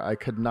bar, I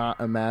could not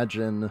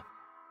imagine,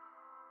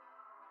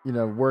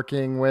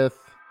 working with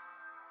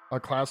a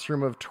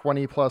classroom of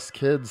 20 plus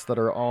kids that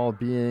are all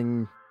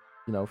being,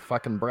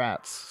 fucking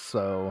brats.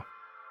 So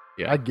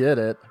I get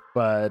it,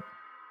 but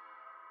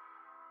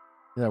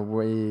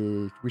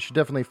we should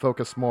definitely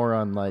focus more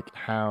on like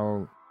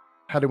how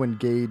to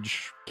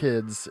engage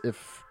kids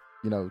if,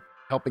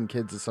 helping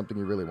kids is something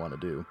you really want to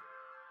do.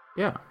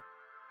 Yeah.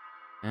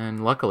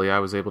 And luckily I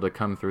was able to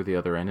come through the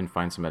other end and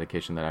find some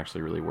medication that actually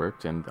really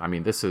worked. And I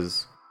mean, this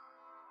is,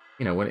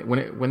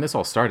 when this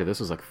all started, this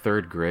was like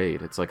third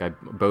grade. It's like I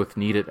both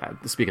needed.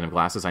 Speaking of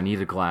glasses, I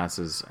needed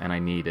glasses, and I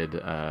needed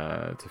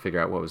to figure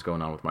out what was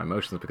going on with my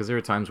emotions, because there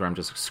are times where I'm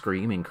just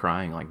screaming,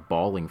 crying, like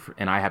bawling,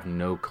 and I have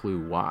no clue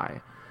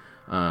why.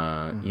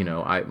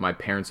 My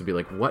parents would be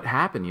like, "What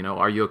happened?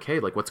 Are you okay?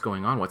 Like, what's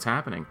going on? What's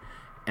happening?"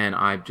 And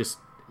I just,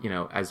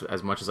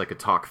 as much as I could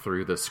talk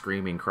through the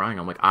screaming, crying,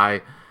 I'm like,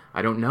 I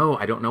don't know.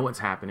 I don't know what's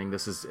happening.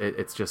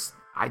 It's just,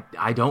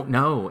 I don't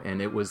know.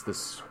 And it was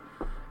this.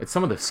 It's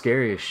some of the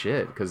scariest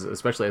shit, because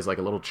especially as like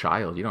a little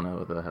child, you don't know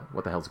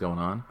what the hell's going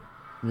on.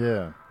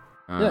 Yeah.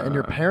 And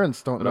your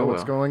parents don't know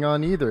what's going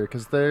on either,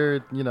 because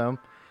they're, the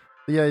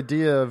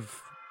idea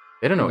of...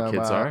 They don't know what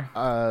kids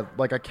are.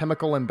 Like a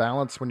chemical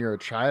imbalance when you're a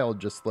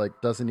child just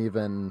like doesn't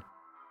even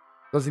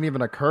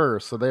occur.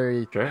 So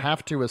they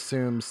have to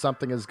assume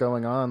something is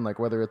going on, like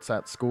whether it's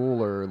at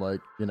school or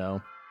like,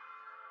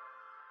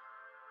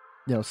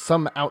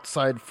 some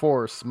outside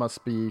force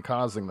must be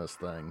causing this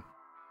thing.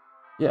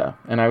 Yeah,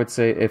 and I would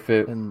say if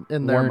it in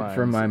weren't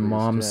from my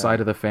mom's side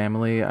of the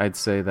family, I'd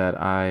say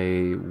that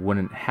I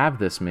wouldn't have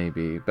this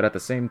maybe. But at the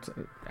same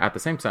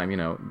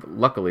time,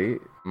 luckily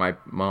my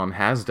mom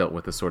has dealt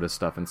with this sort of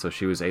stuff, and so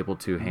she was able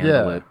to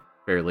handle it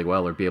fairly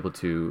well, or be able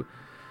to,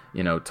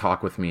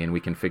 talk with me, and we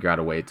can figure out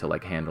a way to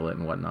like handle it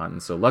and whatnot.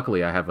 And so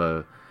luckily I have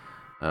a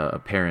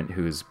parent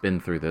who's been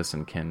through this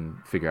and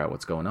can figure out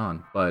what's going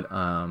on. But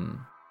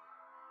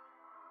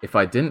if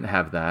I didn't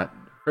have that,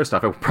 first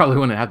off, I probably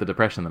wouldn't have the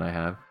depression that I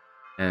have.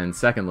 And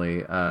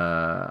secondly,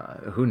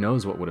 who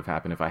knows what would have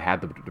happened if I had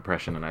the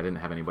depression and I didn't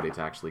have anybody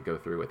to actually go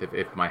through with.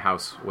 If my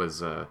house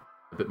was a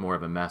bit more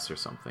of a mess or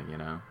something,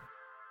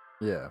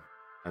 Yeah.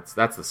 That's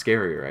the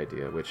scarier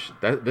idea,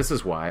 this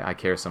is why I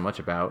care so much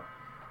about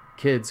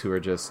kids who are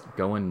just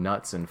going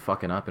nuts and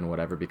fucking up and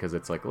whatever, because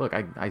it's like, look,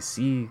 I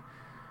see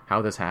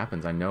how this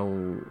happens. I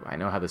know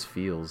how this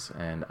feels,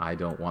 and I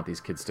don't want these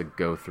kids to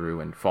go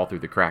through and fall through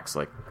the cracks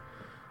like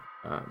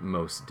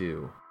most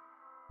do.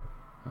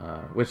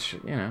 Which,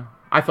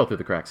 I fell through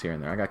the cracks here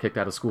and there. I got kicked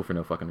out of school for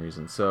no fucking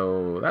reason.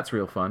 So that's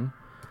real fun.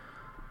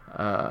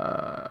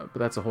 But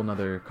that's a whole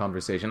nother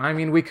conversation. I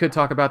mean, we could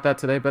talk about that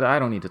today, but I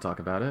don't need to talk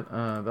about it.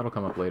 That'll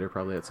come up later,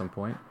 probably at some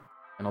point.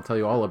 And I'll tell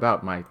you all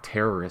about my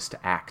terrorist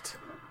act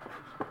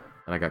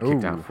that I got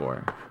kicked out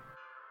for.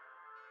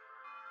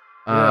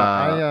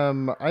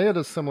 I had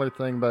a similar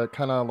thing, but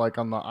kind of like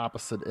on the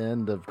opposite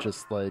end of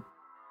just like,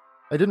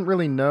 I didn't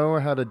really know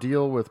how to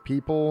deal with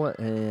people,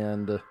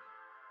 and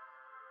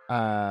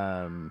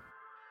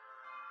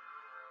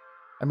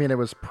I mean, it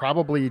was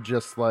probably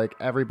just like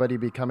everybody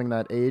becoming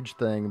that age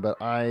thing, but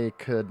I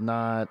couldn't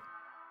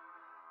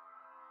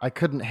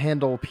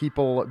handle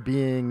people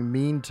being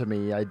mean to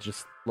me. I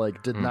just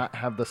like did not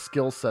have the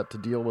skill set to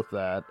deal with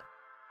that.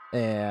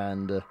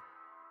 And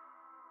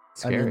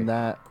Scary. I mean,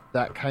 that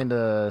kind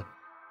of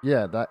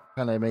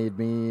made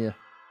me,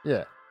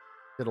 get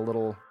a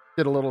little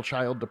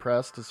child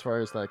depressed as far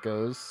as that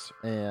goes.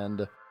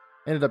 And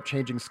ended up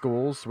changing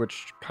schools,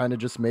 which kind of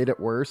just made it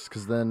worse,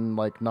 because then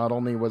like not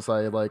only was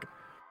I like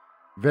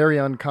very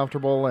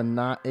uncomfortable and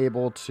not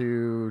able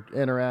to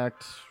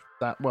interact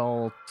that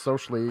well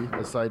socially,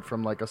 aside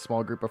from like a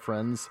small group of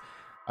friends,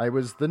 I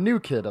was the new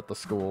kid at the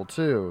school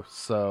too.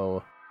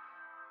 So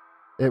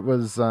it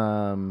was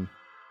it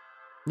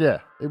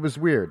was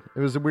weird. It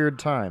was a weird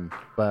time,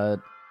 but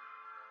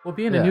well,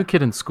 being a new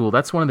kid in school,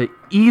 that's one of the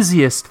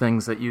easiest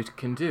things that you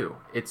can do.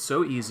 It's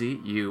so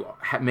easy. You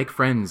make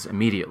friends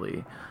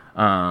immediately.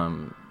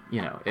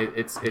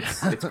 It's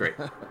great.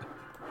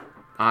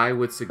 I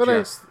would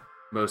suggest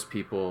most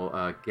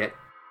people get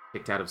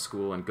kicked out of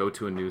school and go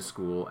to a new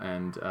school,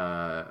 and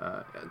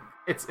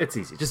it's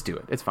easy. Just do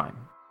it. It's fine.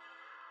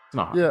 It's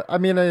not hard. Yeah, I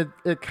mean,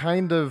 it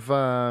kind of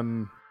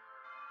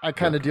I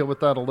kind of deal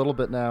with that a little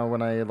bit now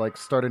when I like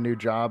start a new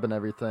job and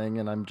everything,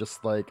 and I'm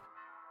just like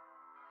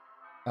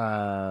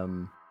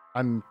I'm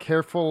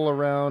careful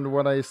around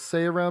what I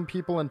say around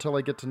people until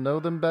I get to know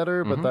them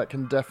better, but that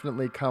can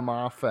definitely come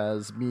off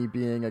as me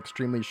being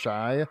extremely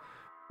shy.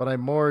 But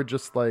I'm more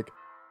just like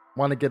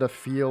want to get a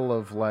feel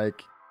of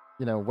like,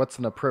 what's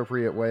an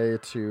appropriate way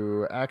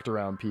to act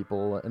around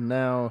people. And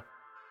now,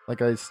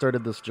 like, I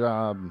started this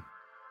job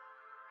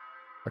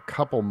a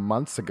couple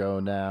months ago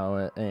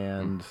now,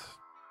 and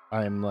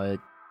I'm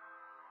like,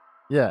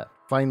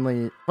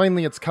 finally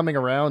it's coming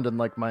around, and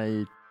like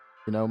my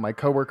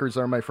coworkers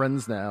are my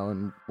friends now.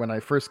 And when I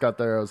first got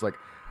there, I was like,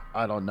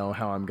 I don't know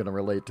how I'm going to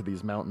relate to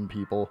these mountain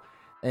people.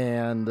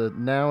 And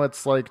now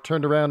it's like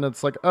turned around and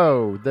it's like,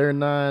 oh, they're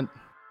not,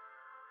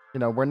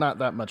 we're not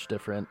that much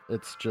different.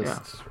 It's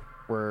just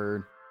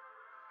we're,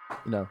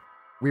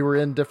 we were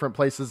in different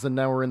places and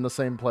now we're in the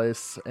same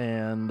place.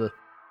 And,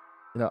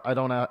 I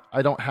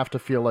don't have to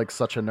feel like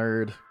such a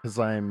nerd, because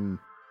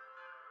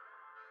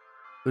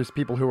there's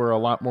people who are a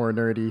lot more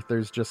nerdy.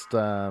 There's just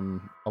a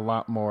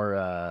lot more,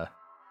 I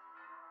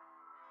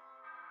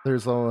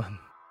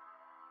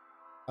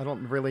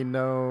don't really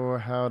know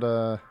how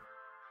to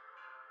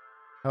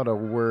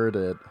word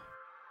it.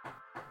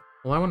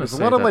 Well, I want to say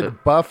there's a lot of like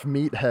it... buff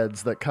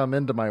meatheads that come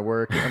into my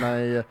work,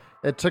 and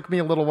it took me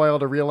a little while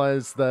to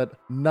realize that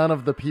none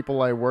of the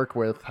people I work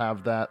with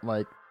have that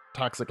like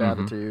toxic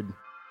attitude.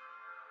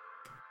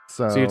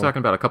 So you're talking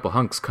about a couple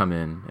hunks come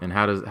in, and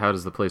how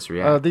does the place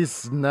react?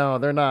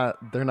 They're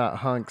not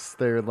hunks.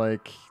 They're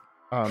like,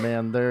 oh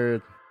man,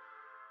 they're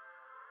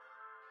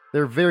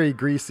very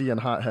greasy and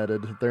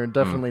hot-headed. They're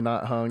definitely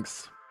not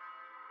hunks.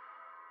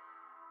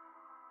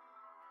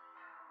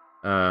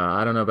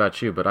 I don't know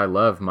about you, but I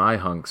love my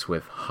hunks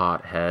with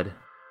hot head.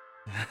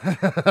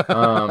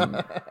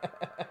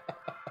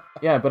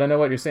 Yeah, but I know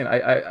what you're saying.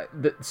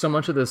 So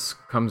much of this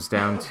comes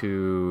down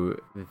to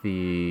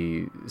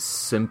the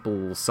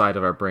simple side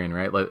of our brain,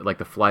 right? Like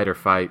the flight or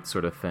fight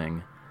sort of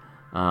thing.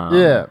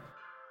 Yeah.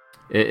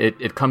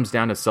 It comes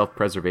down to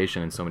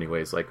self-preservation in so many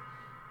ways. Like,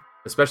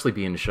 especially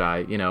being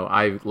shy. You know,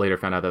 I later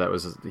found out that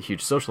was a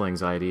huge social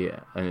anxiety,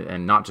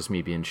 and not just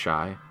me being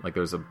shy. Like,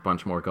 there's a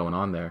bunch more going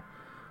on there.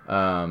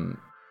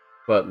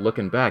 But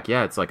looking back,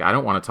 yeah, it's like I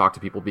don't want to talk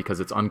to people because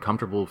it's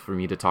uncomfortable for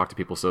me to talk to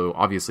people, so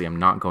obviously I'm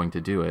not going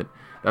to do it.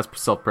 That's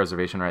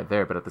self-preservation right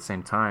there, but at the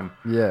same time,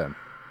 yeah,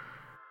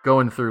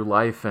 going through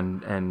life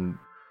and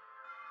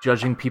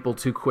judging people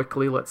too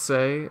quickly, let's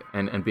say,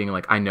 and being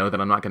like, I know that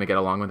I'm not going to get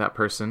along with that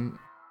person,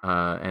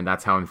 and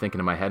that's how I'm thinking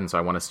in my head, and so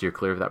I want to steer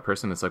clear of that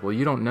person. It's like, well,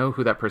 you don't know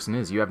who that person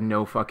is. You have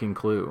no fucking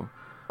clue.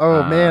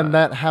 Oh, man,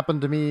 that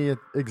happened to me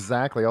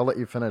exactly. I'll let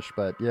you finish,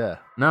 but yeah.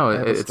 No, I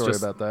have a it's story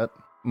just... about that.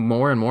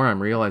 More and more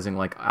I'm realizing,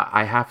 like,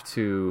 I have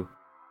to...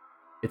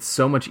 It's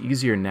so much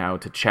easier now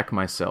to check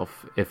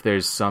myself if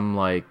there's some,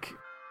 like,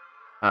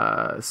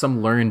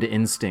 some learned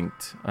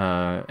instinct,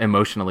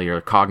 emotionally or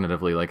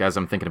cognitively, like, as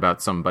I'm thinking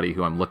about somebody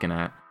who I'm looking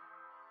at.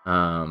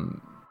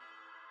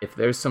 If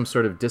there's some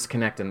sort of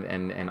disconnect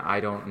and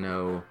I don't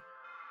know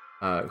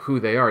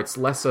who they are, it's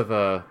less of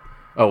a...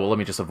 oh, well, let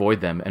me just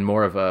avoid them, and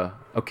more of a,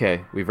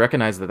 okay, we've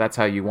recognized that that's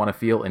how you want to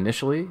feel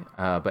initially,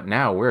 but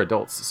now we're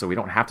adults, so we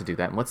don't have to do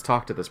that, and let's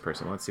talk to this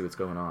person, let's see what's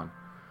going on.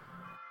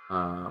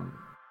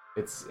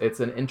 It's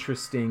an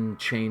interesting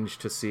change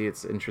to see,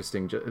 it's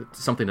interesting,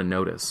 something to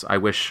notice. I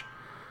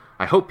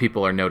hope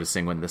people are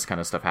noticing when this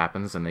kind of stuff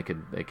happens, and they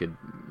could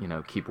you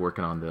know, keep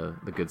working on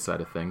the good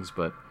side of things,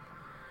 but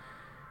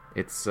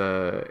it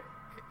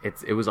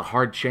was a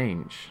hard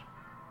change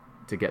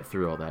to get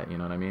through all that, you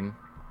know what I mean?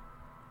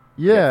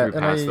 Yeah, and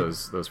past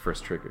those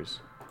first triggers.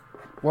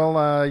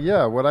 Well,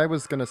 yeah. What I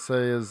was gonna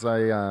say is,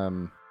 I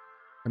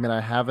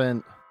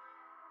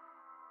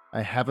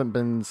haven't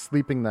been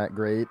sleeping that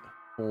great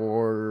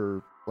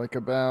for like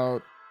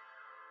about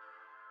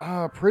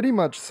pretty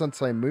much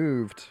since I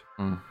moved.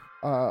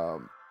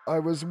 I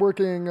was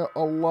working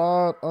a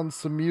lot on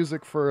some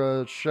music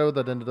for a show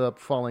that ended up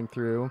falling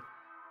through.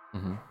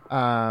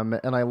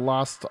 And I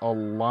lost a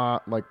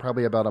lot, like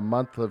probably about a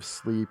month of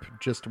sleep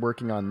just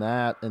working on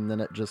that, and then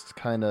it just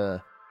kind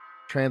of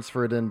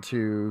transferred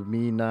into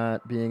me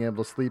not being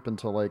able to sleep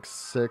until like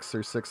 6 or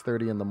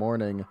 6:30 in the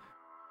morning,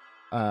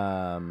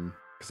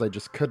 because I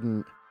just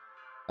couldn't.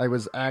 I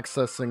was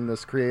accessing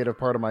this creative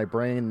part of my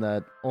brain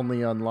that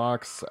only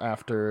unlocks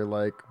after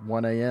like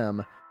 1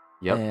 a.m.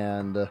 Yep.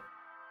 And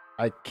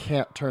I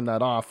can't turn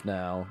that off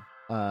now,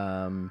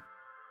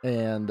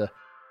 and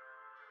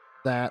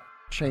that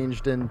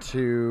changed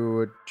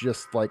into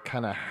just like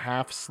kind of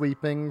half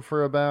sleeping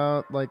for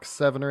about like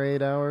 7 or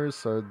 8 hours.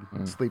 So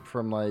I'd sleep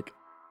from like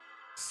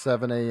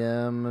 7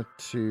 a.m.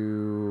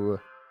 to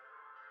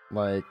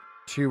like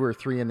 2 or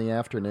 3 in the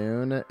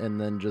afternoon,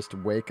 and then just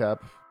wake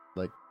up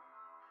like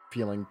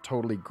feeling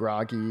totally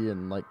groggy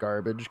and like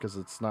garbage, because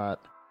it's not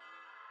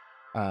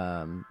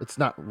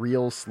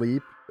real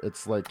sleep.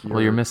 It's like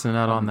you're missing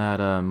out on that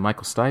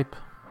Michael Stipe.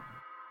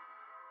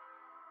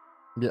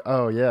 Yeah.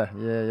 Oh, yeah.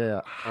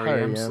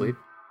 REM sleep.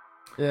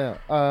 Yeah.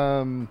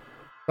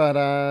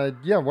 But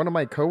yeah, one of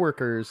my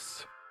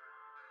coworkers,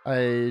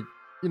 I,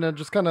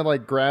 just kind of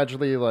like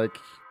gradually like,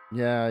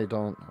 yeah,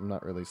 I'm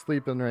not really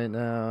sleeping right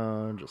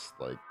now. Just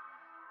like,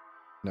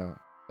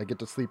 I get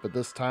to sleep at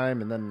this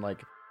time. And then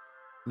like,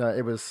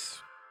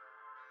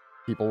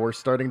 people were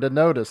starting to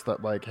notice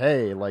that like,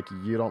 hey, like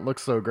you don't look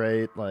so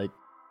great. Like,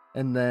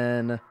 and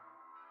then,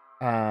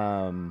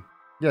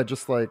 yeah,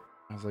 just like,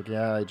 I was like,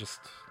 yeah, I just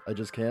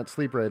can't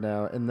sleep right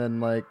now. And then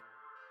like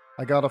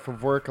I got off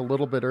of work a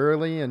little bit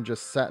early and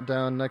just sat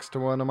down next to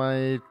one of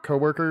my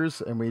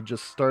coworkers, and we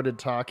just started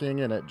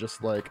talking, and it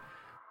just like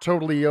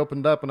totally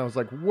opened up, and I was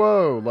like,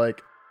 whoa,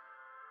 like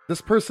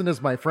this person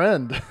is my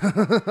friend.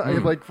 I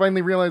like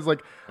finally realized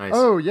like, nice.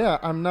 Oh yeah,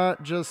 I'm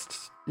not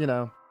just,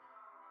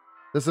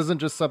 this isn't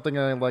just something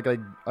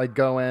I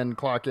go in,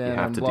 clock in,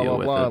 and blah, blah,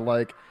 blah.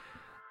 Like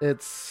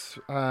it's,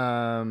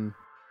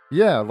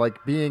 yeah,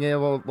 like being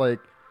able, like,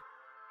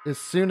 as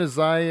soon as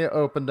I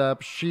opened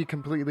up, she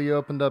completely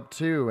opened up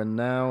too. And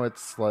now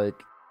it's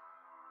like,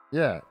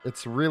 yeah,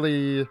 it's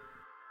really,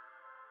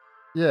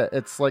 yeah,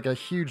 it's like a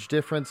huge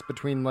difference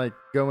between like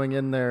going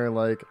in there,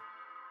 like,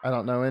 I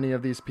don't know any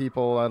of these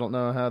people, I don't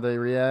know how they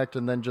react,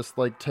 and then just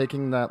like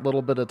taking that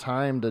little bit of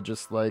time to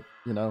just like,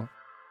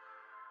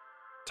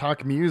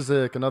 talk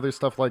music and other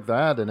stuff like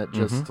that. And it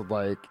just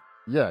like,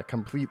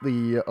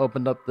 completely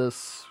opened up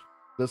this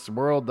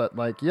world that,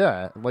 like,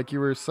 like you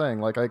were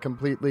saying, like, I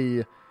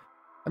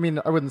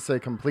wouldn't say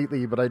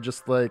completely, but I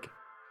just, like,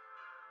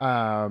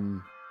 I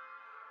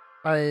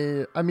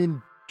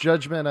mean,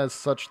 judgment as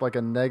such, like,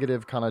 a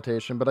negative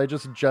connotation, but I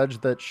just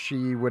judged that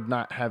she would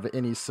not have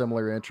any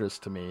similar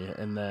interest to me,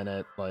 and then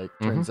it, like,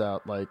 turns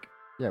out, like,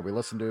 we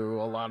listen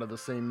to a lot of the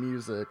same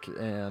music,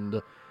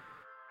 and,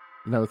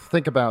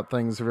 think about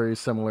things very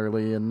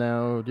similarly, and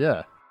now,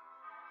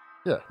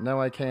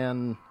 now I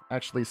can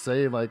actually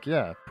say, like,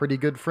 pretty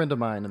good friend of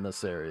mine in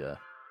this area.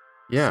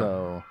 Yeah.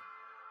 So,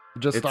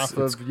 just off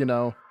of,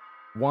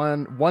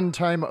 one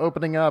time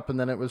opening up, and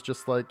then it was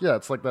just like,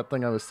 it's like that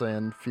thing I was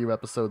saying a few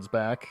episodes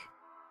back.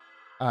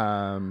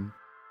 You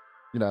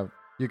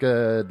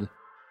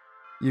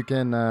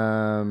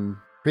can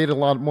create a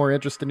lot more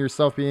interest in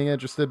yourself being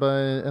interested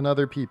in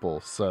other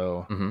people.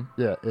 So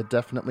it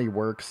definitely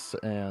works,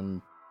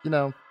 and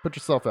put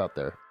yourself out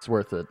there. It's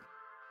worth it.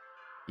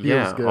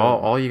 Feels good.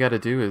 All you got to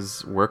do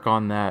is work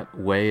on that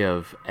way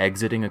of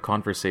exiting a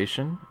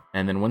conversation,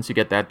 and then once you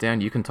get that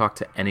down, you can talk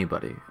to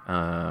anybody.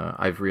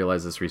 I've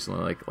realized this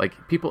recently.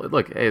 Like people,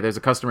 look, hey, there's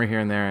a customer here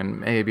and there,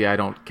 and maybe I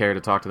don't care to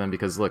talk to them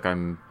because, look,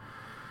 I'm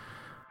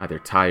either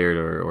tired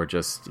or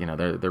just,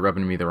 they're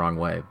rubbing me the wrong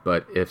way.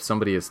 But if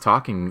somebody is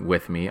talking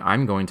with me,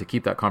 I'm going to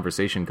keep that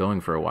conversation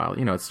going for a while.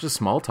 It's just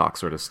small talk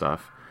sort of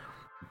stuff.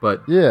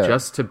 But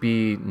just to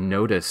be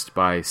noticed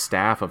by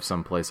staff of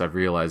someplace, I've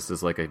realized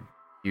is like a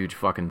huge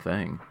fucking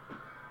thing.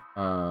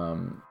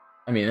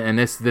 And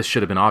this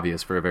should have been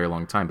obvious for a very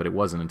long time, but it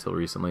wasn't until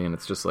recently. And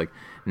it's just like,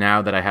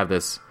 now that I have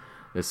this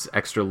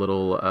extra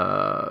little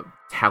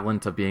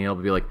talent of being able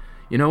to be like,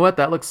 you know what,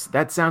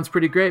 that sounds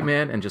pretty great,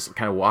 man, and just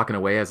kind of walking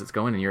away as it's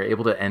going, and you're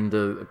able to end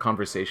a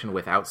conversation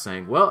without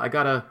saying, well, I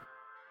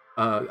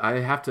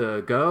have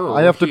to go.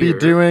 I have to be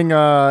doing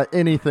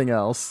anything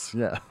else.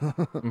 Yeah.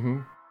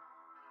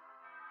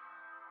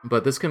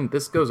 But this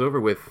goes over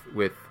with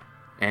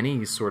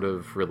any sort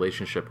of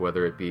relationship,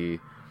 whether it be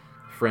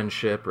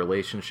friendship,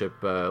 relationship,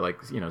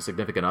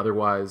 significant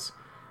otherwise.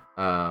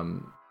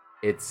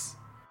 It's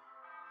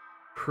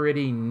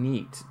pretty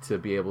neat to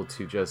be able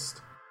to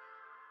just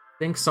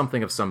think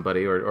something of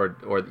somebody, or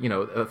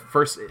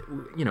first,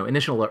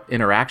 initial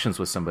interactions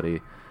with somebody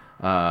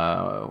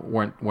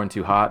weren't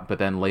too hot, but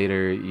then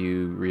later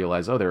you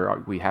realize,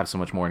 we have so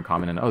much more in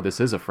common, and this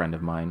is a friend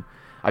of mine.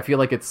 I feel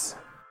like it's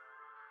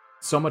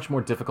so much more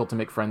difficult to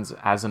make friends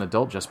as an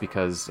adult, just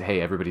because, hey,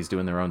 everybody's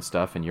doing their own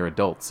stuff and you're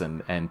adults,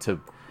 and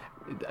to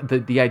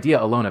the idea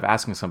alone of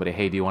asking somebody,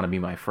 hey, do you want to be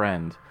my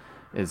friend,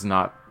 is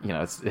not,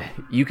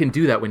 you can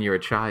do that when you're a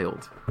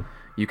child.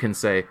 You can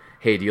say,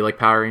 hey, do you like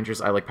Power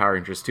Rangers? I like Power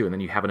Rangers too, and then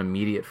you have an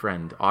immediate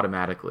friend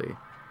automatically.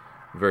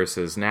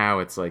 Versus now,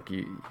 it's like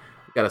you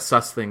got to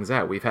suss things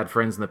out. We've had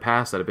friends in the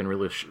past that have been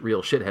real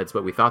shitheads,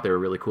 but we thought they were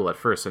really cool at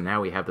first, and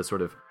now we have this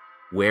sort of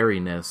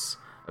wariness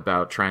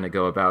about trying to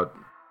go about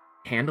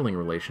handling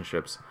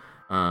relationships,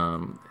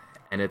 and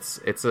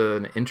it's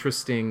an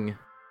interesting.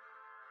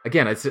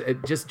 Again, it's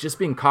just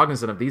being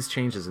cognizant of these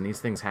changes and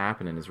these things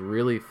happening is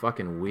really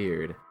fucking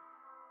weird,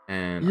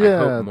 and I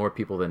hope more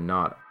people than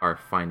not are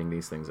finding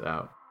these things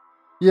out.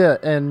 Yeah,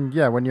 and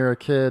when you're a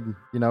kid,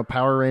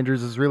 Power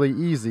Rangers is really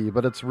easy,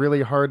 but it's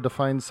really hard to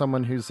find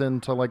someone who's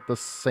into like the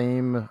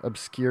same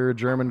obscure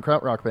German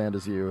krautrock band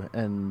as you,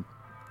 and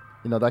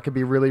that could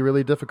be really,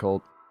 really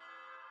difficult.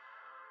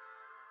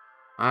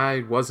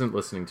 I wasn't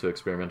listening to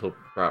experimental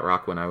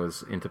krautrock when I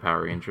was into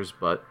Power Rangers,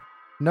 but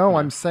no,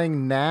 I'm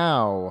saying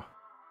now.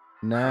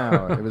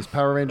 It was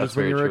Power Rangers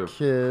when you were a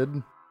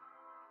kid.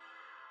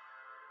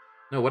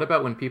 No, what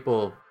about when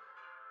people,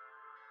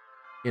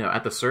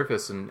 at the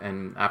surface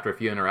and after a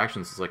few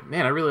interactions, it's like,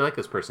 man, I really like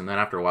this person. Then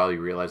after a while,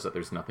 you realize that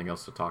there's nothing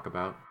else to talk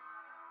about,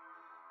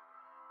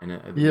 and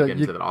you get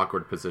into that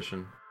awkward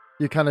position.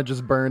 You kind of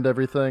just burned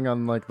everything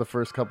on like the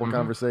first couple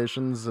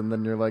conversations, and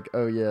then you're like,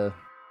 oh yeah,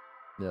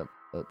 yep,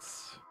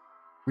 that's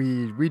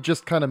we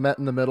just kind of met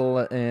in the middle,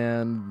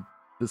 and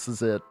this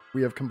is it.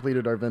 We have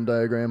completed our Venn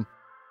diagram.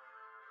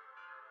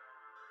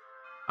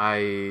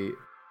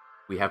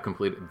 We have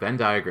completed Venn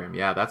diagram.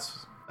 Yeah,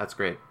 that's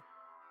great.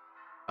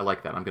 I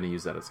like that. I'm going to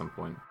use that at some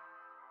point.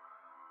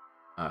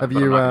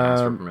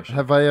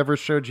 Have I ever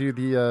showed you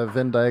the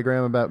Venn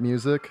diagram about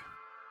music?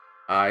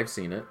 I've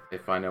seen it.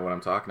 If I know what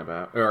I'm talking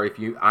about, or if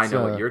I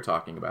know what you're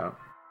talking about.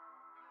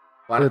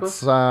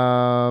 Platypus?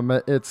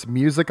 It's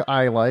music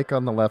I like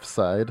on the left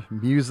side,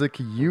 music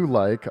you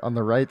like on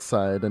the right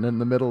side, and in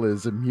the middle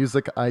is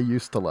music I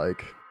used to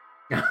like.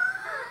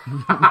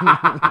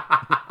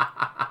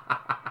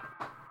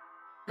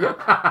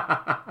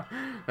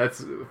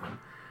 That's,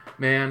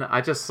 man, I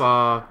just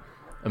saw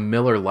a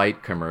Miller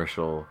Lite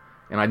commercial,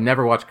 and I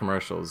never watch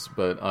commercials,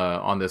 but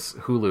on this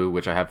Hulu,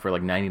 which I have for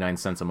like 99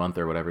 cents a month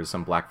or whatever,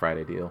 some Black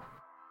Friday deal,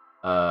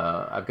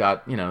 I've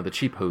got, the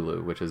cheap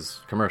Hulu, which is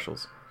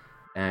commercials,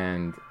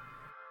 and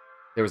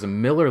there was a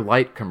Miller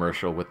Lite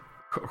commercial with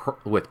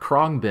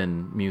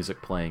Khruangbin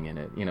music playing in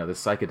it,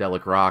 this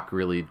psychedelic rock,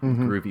 really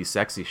groovy,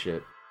 sexy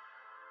shit.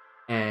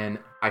 And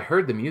I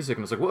heard the music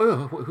and was like,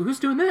 whoa, who's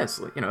doing this?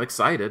 Like,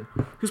 excited.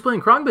 Who's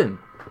playing Khruangbin?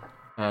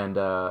 And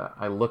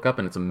I look up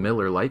and it's a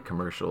Miller Lite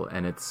commercial,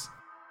 and it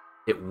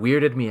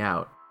weirded me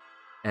out.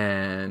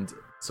 And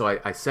so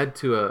I said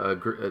to a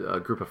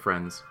group of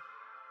friends,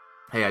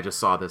 hey, I just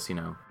saw this,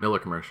 Miller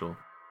commercial.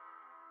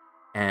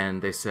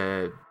 And they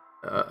said,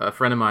 a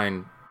friend of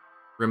mine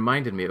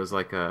reminded me, it was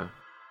like,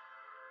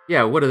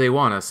 yeah, what do they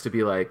want us to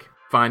be like,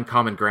 find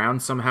common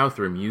ground somehow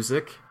through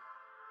music?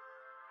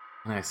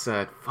 And I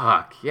said,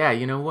 fuck, yeah,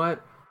 you know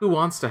what? Who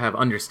wants to have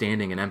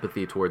understanding and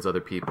empathy towards other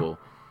people?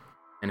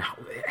 And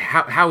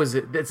how is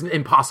it? It's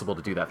impossible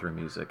to do that through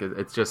music.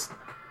 It's just,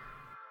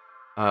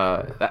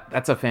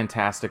 that's a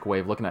fantastic way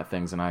of looking at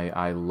things. And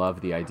I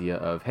love the idea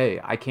of, hey,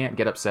 I can't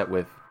get upset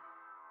with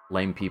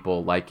lame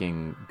people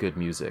liking good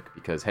music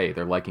because, hey,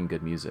 they're liking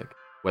good music.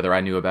 Whether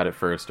I knew about it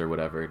first or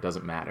whatever, it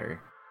doesn't matter.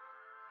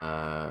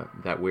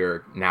 That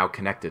we're now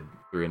connected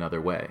through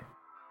another way.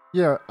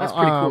 Yeah, that's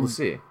pretty cool to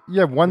see.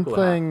 Yeah, one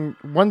thing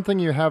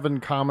you have in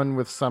common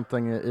with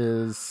something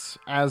is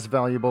as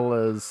valuable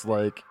as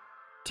like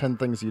 10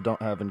 things you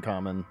don't have in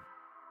common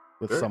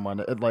with someone.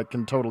 It like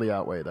can totally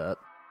outweigh that.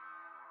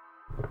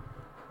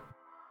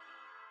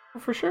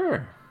 Well, for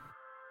sure,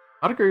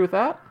 I'd agree with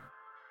that.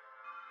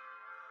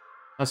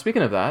 Now,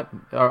 speaking of that,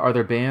 are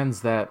there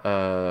bands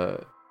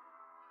that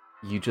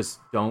you just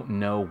don't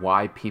know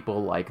why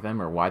people like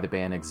them or why the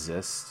band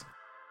exists?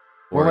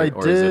 Or, well,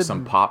 or is there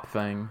some pop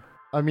thing?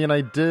 I mean,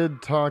 I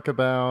did talk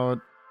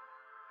about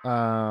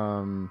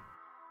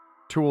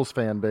Tool's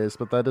fan base,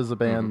 but that is a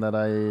band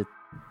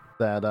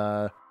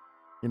that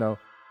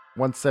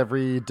once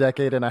every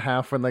decade and a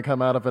half when they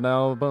come out of an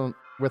album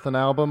with an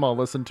album, I'll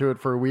listen to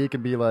it for a week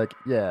and be like,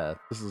 yeah,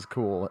 this is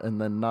cool,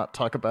 and then not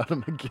talk about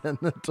them again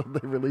until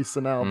they release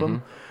an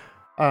album.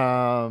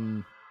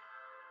 But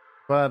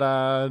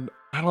I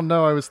don't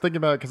know. I was thinking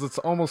about it because it's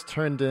almost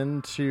turned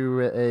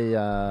into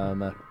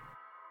a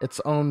its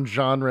own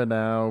genre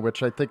now,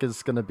 which I think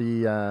is going to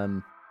be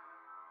I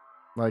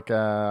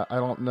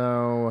don't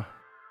know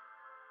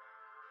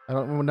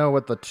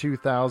what the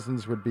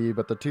 2000s would be,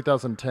 but the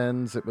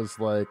 2010s it was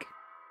like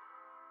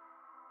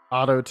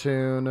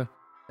auto-tune,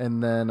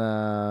 and then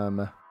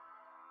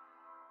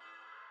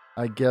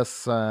I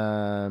guess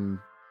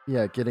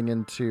getting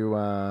into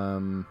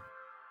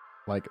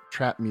like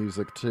trap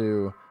music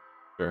too.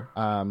 Sure.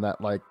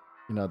 That like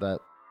that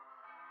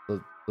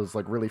those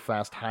like really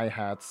fast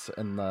hi-hats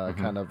and the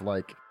kind of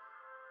like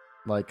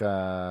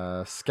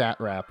scat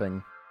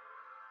rapping.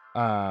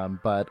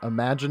 But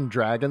Imagine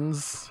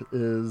Dragons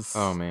is,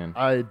 oh man,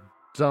 I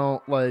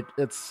don't like,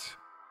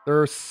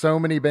 there are so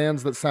many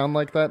bands that sound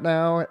like that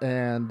now,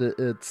 and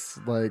it's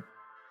like,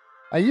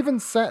 I even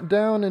sat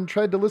down and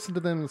tried to listen to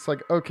them. It's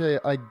like, okay,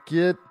 I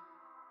get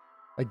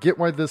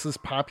why this is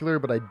popular,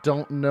 but I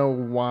don't know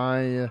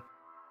why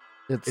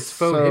it's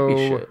faux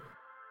hippie shit.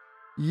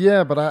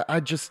 Yeah, but I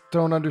just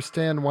don't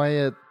understand why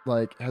it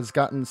like has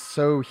gotten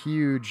so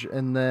huge.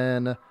 And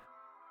then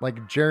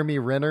like Jeremy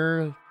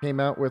Renner came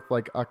out with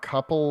like a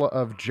couple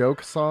of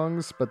joke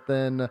songs, but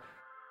then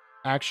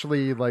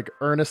actually like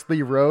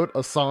earnestly wrote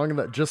a song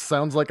that just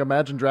sounds like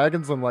Imagine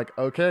Dragons. I'm like,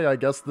 okay, I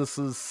guess this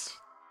is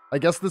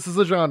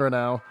a genre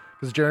now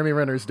because Jeremy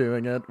Renner's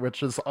doing it,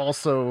 which is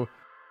also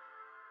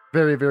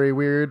very, very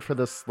weird for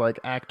this like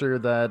actor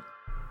that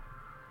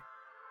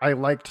I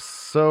liked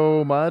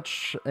so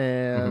much,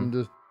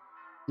 and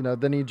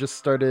then he just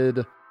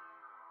started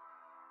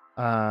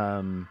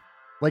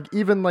like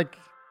even like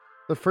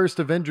the first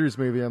Avengers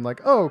movie, I'm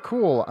like, oh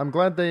cool, I'm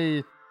glad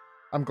they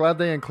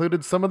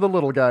included some of the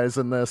little guys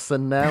in this,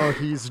 and now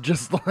he's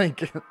just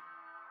like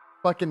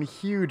fucking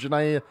huge, and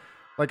I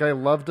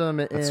loved him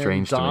in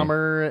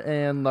Dahmer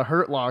and The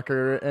Hurt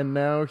Locker, and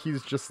now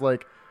he's just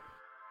like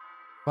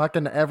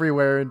fucking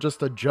everywhere and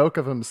just a joke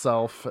of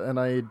himself, and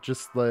I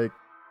just like,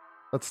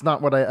 that's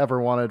not what I ever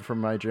wanted from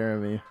my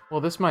Jeremy.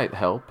 Well, this might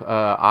help.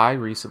 I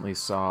recently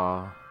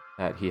saw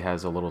that he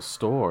has a little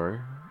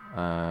store.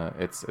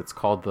 It's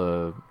called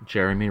the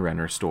Jeremy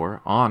Renner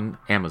Store on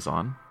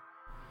Amazon.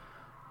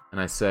 And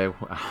I say,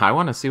 I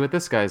want to see what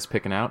this guy's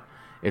picking out.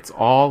 It's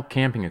all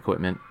camping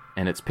equipment,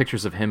 and it's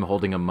pictures of him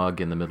holding a mug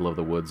in the middle of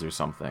the woods or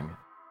something.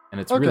 And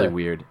it's really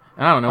weird.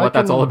 And I don't know what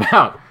that's all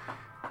about.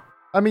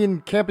 I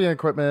mean, camping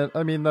equipment,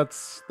 I mean,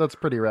 that's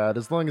pretty rad.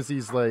 As long as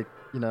he's like,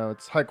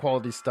 it's high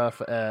quality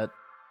stuff at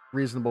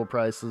reasonable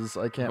prices.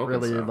 I can't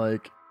really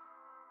like,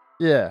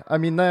 yeah, I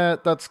mean,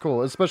 that's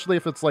cool. Especially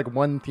if it's like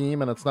one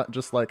theme and it's not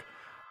just like,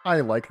 I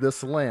like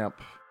this lamp,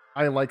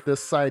 I like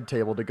this side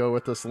table to go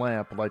with this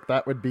lamp. Like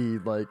that would be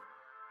like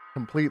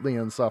completely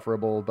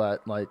insufferable,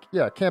 but like,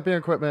 yeah, camping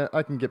equipment,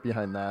 I can get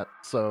behind that.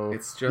 So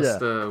it's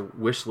just a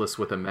wish list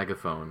with a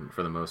megaphone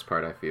for the most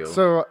part, I feel.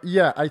 So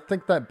yeah, I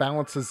think that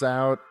balances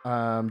out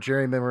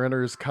Jeremy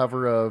Renner's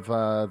cover of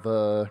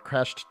the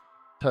Crash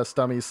Test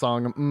Dummies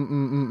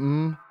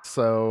song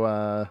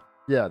So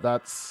yeah,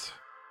 that's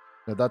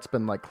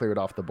been like cleared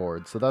off the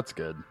board, so that's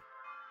good.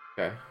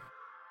 Okay.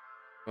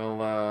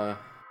 Well,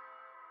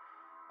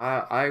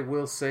 I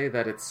will say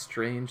that it's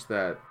strange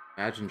that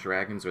Imagine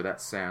Dragons or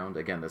that sound,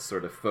 again, this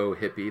sort of faux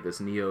hippie, this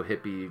neo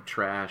hippie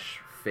trash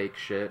fake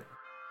shit.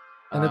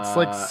 And it's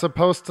like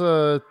supposed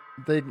to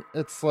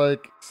it's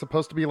like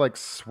supposed to be like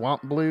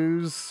swamp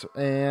blues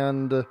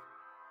and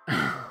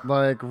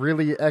like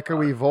really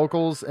echoey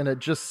vocals, and it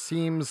just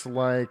seems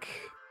like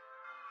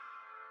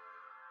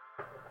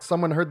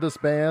someone heard this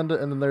band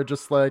and then they're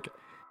just like,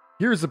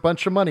 here's a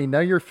bunch of money, now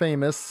you're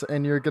famous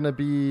and you're gonna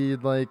be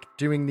like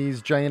doing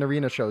these giant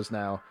arena shows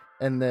now.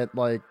 And that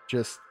like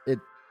just it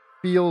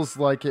feels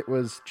like it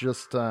was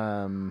just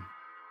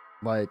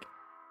like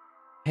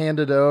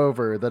handed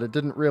over, that it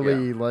didn't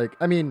really like,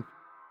 I mean,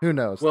 who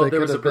knows? Well,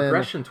 there was a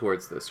progression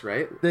towards this,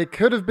 right? They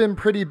could have been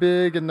pretty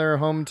big in their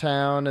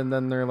hometown, and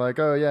then they're like,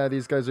 oh yeah,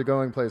 these guys are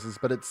going places.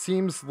 But it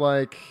seems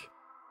like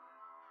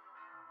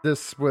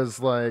this was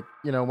like,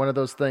 you know, one of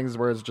those things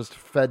where it's just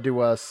fed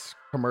to us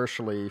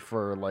commercially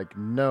for like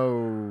no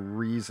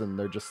reason.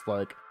 They're just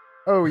like,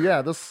 oh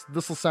yeah, this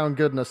will sound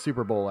good in a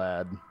Super Bowl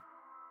ad.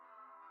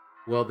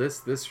 Well,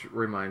 this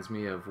reminds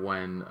me of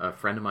when a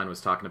friend of mine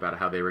was talking about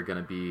how they were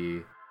going to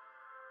be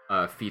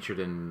featured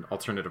in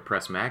Alternative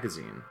Press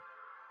magazine.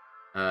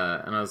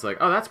 And I was like,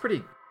 oh, it's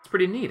pretty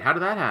neat. How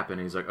did that happen?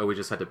 And he's like, oh, we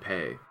just had to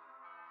pay.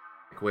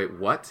 Like, wait,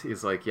 what?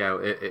 He's like, yeah,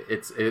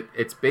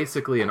 it's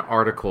basically an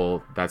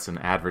article that's an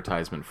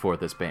advertisement for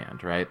this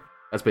band, right?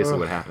 That's basically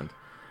what happened.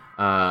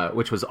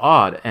 Which was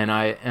odd, and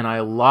I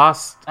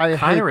lost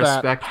kind of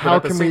respect. How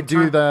can we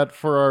do that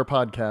for our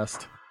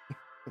podcast?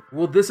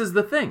 Well, this is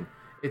the thing.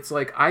 It's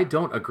like, I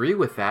don't agree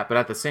with that, but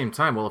at the same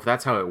time, well, if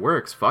that's how it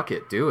works, fuck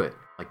it, do it.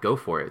 Like, go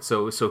for it.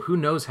 So who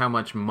knows how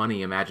much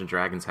money Imagine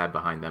Dragons had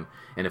behind them,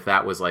 and if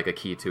that was like a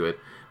key to it.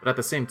 But at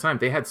the same time,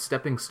 they had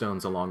stepping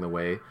stones along the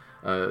way,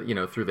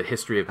 through the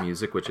history of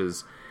music, which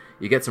is,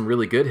 you get some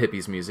really good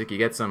hippies music, you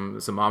get some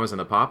Mamas and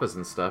the Papas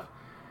and stuff,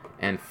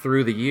 and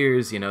through the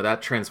years,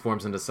 that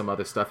transforms into some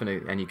other stuff,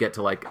 and you get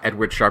to like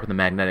Edward Sharpe and the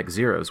Magnetic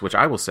Zeros, which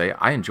I will say,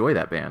 I enjoy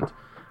that band.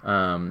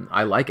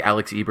 I like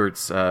Alex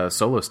Ebert's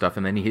solo stuff,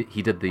 and then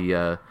he did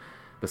the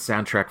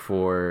soundtrack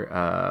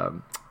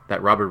for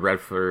that Robert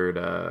Redford,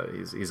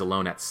 he's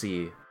Alone at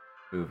Sea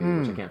movie,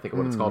 which I can't think of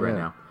what it's called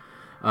right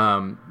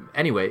now.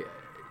 Anyway,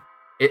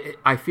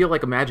 I feel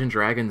like Imagine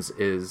Dragons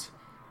is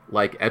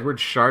like Edward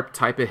Sharpe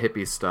type of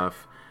hippie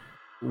stuff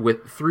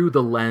through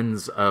the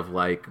lens of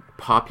like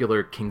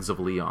popular Kings of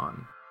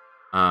Leon.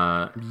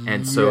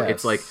 And so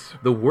it's like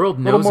the world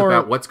knows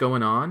about what's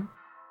going on.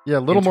 Yeah, a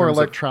little more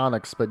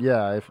electronics, but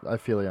yeah, I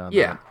feel you on that.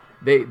 Yeah,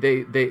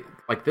 they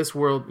like this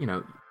world,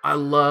 I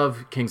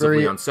love Kings of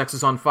Leon. Sex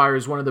is on Fire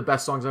is one of the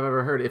best songs I've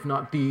ever heard, if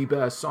not the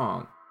best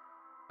song.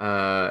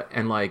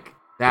 And like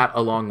that,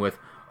 along with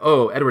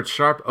Edward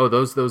Sharpe.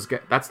 Those guys,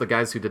 that's the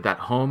guys who did that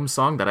Home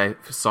song that I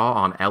saw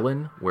on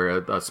Ellen, where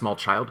a small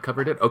child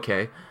covered it.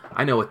 Okay,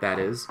 I know what that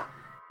is.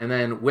 And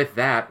then with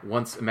that,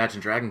 once Imagine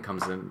Dragon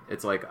comes in,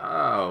 it's like,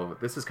 oh,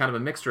 this is kind of a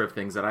mixture of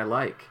things that I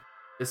like.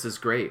 This is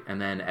great.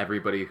 And then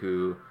everybody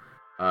who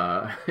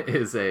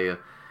is a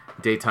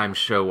daytime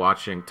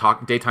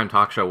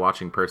talk show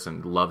watching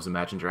person loves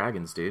Imagine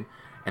Dragons, dude.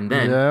 And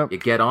then you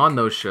get on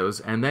those shows,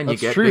 and then you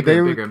get bigger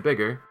and bigger and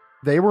bigger.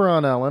 They were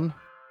on Ellen.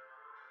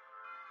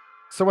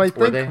 So I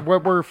think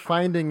what we're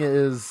finding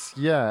is,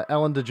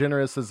 Ellen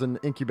DeGeneres is an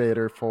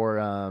incubator for,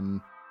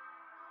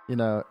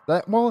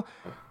 that. Well,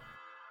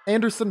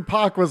 Anderson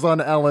 .Paak was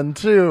on Ellen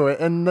too,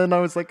 and then I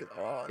was like,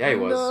 oh, yeah, he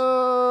was.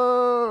 No.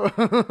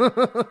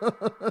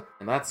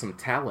 And that's some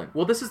talent.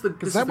 Well, this is the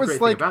great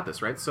thing about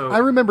this, right? So I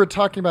remember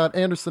talking about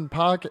Anderson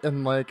 .Paak,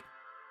 and like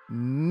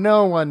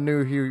no one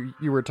knew who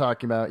you were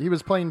talking about. He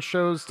was playing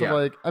shows to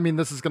like. I mean,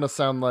 this is gonna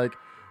sound like,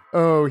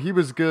 oh, he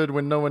was good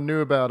when no one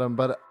knew about him,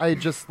 but I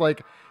just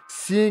like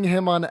seeing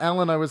him on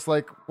Ellen. I was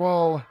like,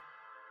 well,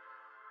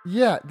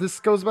 yeah,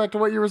 this goes back to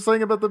what you were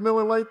saying about the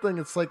Miller Lite thing.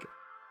 It's like,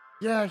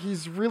 yeah,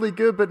 he's really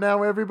good, but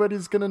now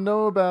everybody's going to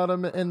know about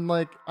him. And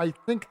like, I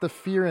think the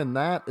fear in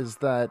that is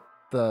that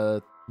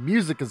the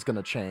music is going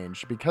to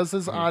change because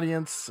his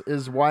audience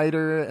is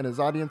wider and his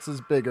audience is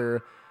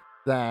bigger,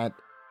 that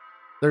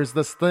there's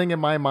this thing in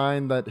my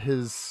mind that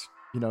his,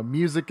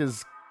 music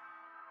is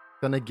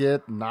going to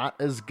get not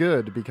as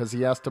good because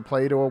he has to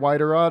play to a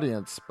wider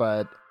audience.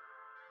 But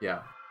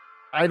yeah,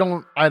 I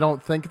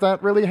don't think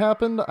that really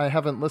happened. I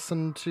haven't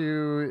listened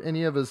to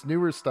any of his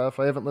newer stuff.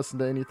 I haven't listened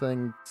to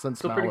anything since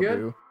Still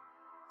Malibu.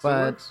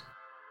 But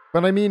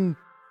I mean,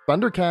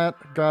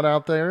 Thundercat got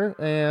out there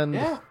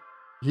and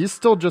he's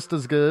still just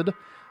as good.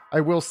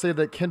 I will say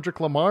that Kendrick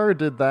Lamar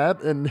did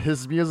that and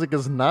his music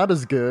is not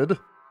as good.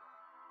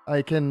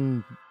 I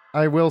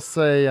will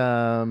say,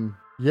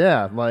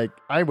 like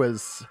I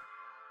was,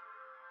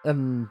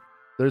 and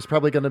there's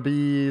probably going to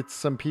be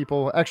some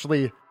people,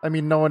 actually, I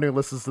mean, no one who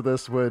listens to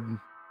this would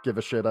give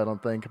a shit, I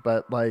don't think,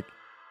 but like,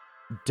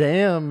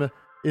 Damn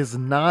is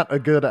not a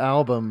good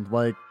album.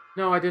 Like,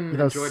 no, I didn't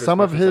enjoy it. Some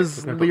of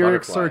his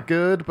lyrics are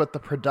good, but the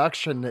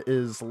production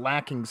is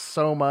lacking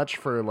so much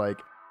for like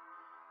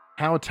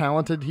how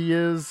talented he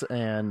is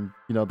and,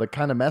 the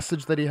kind of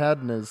message that he had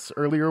in his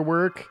earlier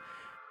work,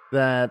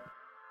 that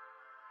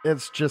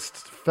it's just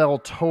fell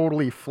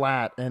totally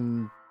flat.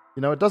 And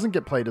it doesn't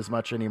get played as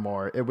much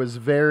anymore. It was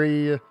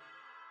very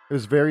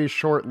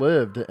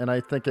short-lived, and I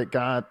think it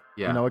got,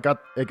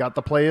 it got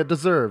the play it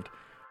deserved.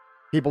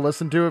 People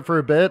listened to it for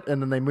a bit,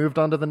 and then they moved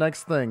on to the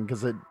next thing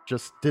because it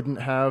just didn't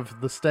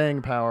have the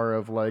staying power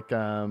of like,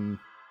 To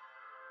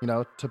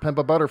Pimp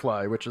a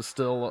Butterfly, which is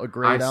still a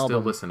great album. I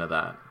still listen to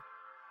that.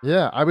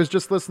 Yeah, I was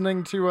just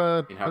listening to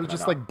I was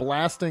just like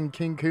blasting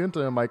King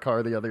Kunta in my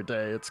car the other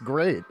day. It's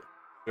great.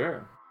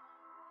 Sure.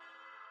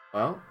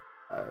 Well,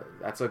 I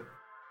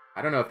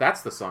don't know if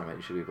that's the song that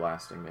you should be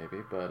blasting, maybe,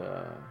 but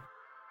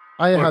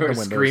I had the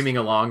windows screaming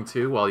along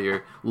to while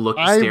you're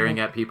staring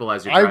at people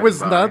as you're driving I was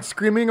by. not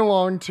screaming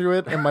along to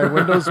it, and my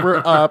windows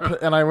were up,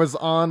 and I was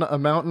on a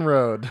mountain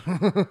road.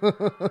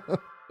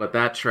 But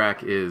that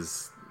track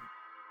is,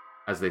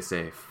 as they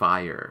say,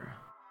 fire.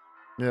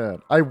 Yeah,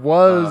 I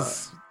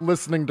was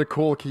listening to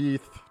Kool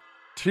Keith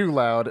too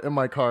loud in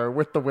my car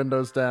with the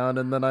windows down,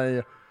 and then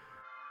it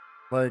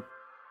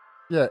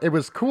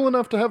was cool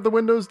enough to have the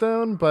windows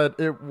down, but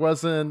it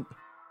wasn't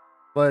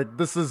like,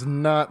 this is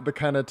not the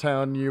kind of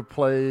town you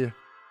play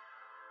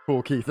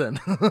Kool Keith in.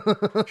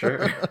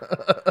 Sure.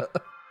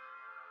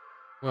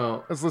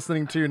 Well, I was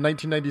listening to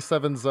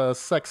 1997's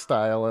Sex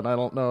Style, and I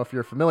don't know if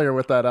you're familiar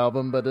with that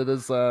album, but it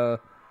is, we'll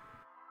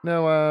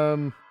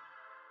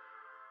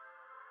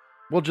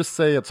just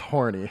say it's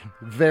horny.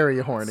 Very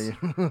horny.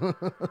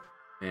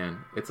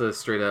 Man, it's a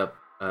straight up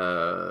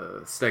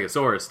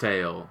Stegosaurus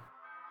tale.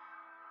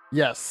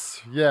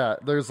 Yes, yeah.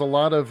 There's a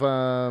lot of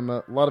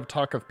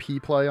talk of P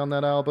play on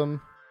that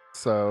album.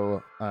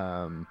 So,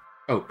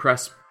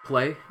 press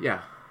play,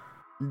 yeah.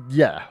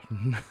 Yeah.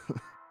 A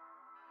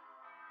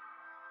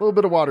little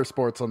bit of water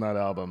sports on that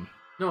album.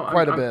 No,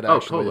 quite a bit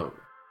actually. Polo.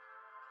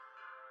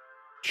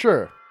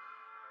 Sure.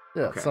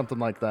 Yeah, okay. Something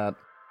like that.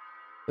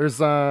 There's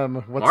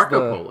what's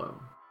Marco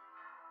Polo.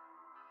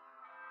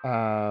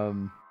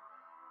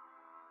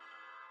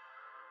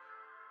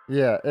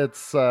 Yeah,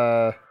 it's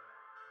if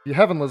you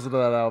haven't listened to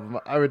that album,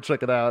 I would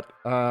check it out.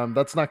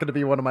 That's not going to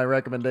be one of my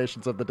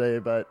recommendations of the day,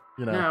 but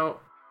now,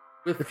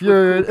 if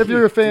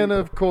you're a fan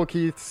of Kool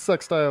Keith's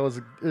Sex Style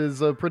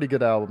is a pretty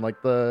good album.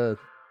 Like the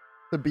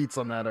beats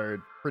on that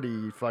are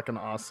pretty fucking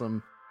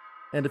awesome.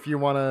 And if you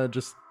want to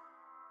just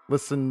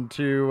listen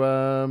to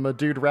a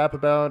dude rap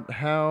about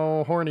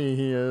how horny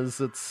he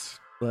is, it's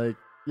like,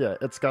 yeah,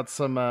 it's got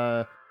some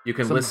you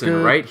can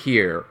listen right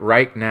here,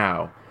 right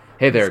now.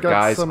 Hey there,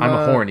 guys, I'm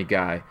a horny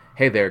guy.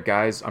 Hey there,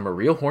 guys, I'm a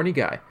real horny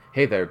guy.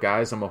 Hey there,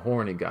 guys, I'm a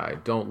horny guy.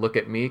 Don't look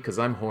at me, because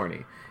I'm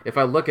horny. If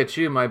I look at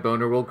you, my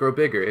boner will grow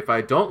bigger. If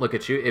I don't look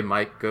at you, it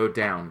might go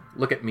down.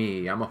 Look at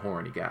me, I'm a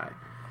horny guy.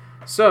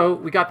 So,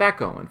 we got that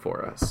going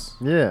for us.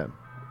 Yeah.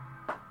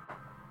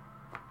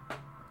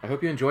 I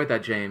hope you enjoyed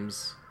that,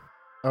 James.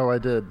 Oh, I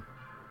did.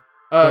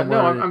 I'm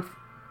going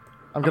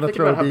to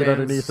throw a beat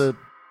underneath it.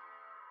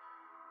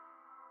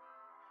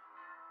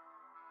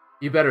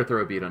 You better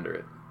throw a beat under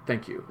it.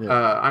 Thank you.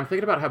 Yeah. I'm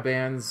thinking about how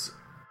bands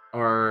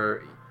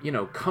are,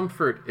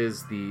 comfort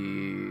is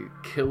the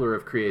killer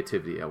of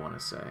creativity, I want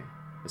to say.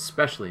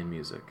 Especially in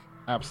music.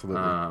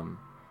 Absolutely.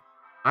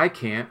 I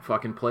can't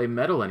fucking play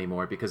metal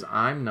anymore because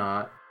I'm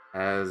not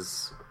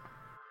as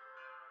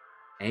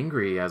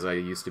angry as I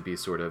used to be,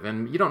 sort of.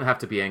 And you don't have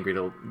to be angry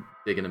to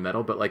dig into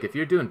metal, but like if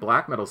you're doing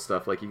black metal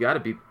stuff, like you got to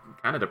be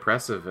kind of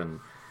depressive and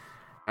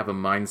have a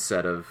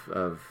mindset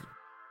of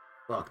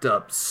fucked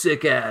up,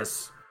 sick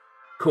ass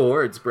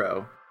chords,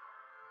 bro.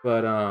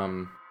 But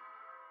I'm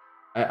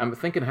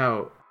thinking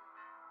how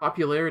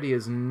popularity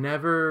is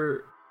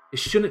never, it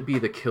shouldn't be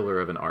the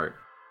killer of an art.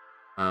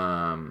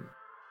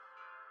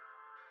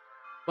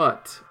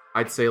 But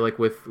I'd say like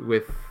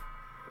without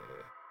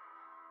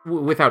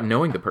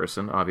knowing the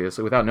person,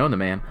 obviously, without knowing the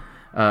man,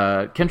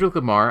 Kendrick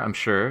Lamar, I'm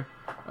sure,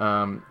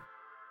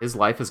 his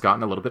life has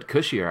gotten a little bit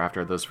cushier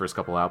after those first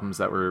couple albums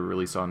that were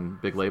released on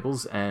big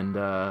labels, and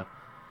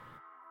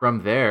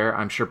from there,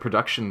 I'm sure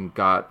production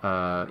got,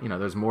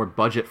 there's more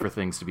budget for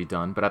things to be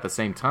done, but at the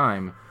same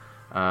time,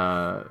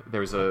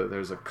 there's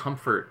a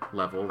comfort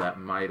level that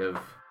might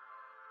have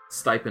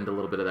stipend a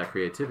little bit of that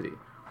creativity.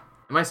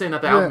 Am I saying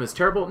that the album is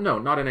terrible? No,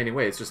 not in any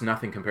way. It's just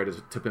nothing compared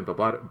to Pimp a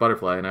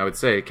Butterfly. And I would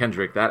say,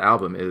 Kendrick, that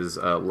album is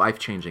a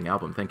life-changing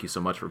album. Thank you so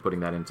much for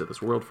putting that into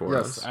this world for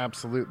us. Yes,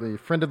 absolutely.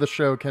 Friend of the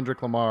show,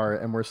 Kendrick Lamar,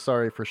 and we're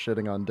sorry for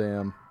shitting on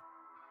Damn.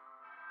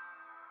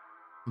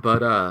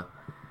 But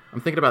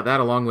I'm thinking about that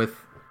along with,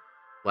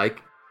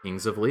 like,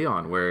 Kings of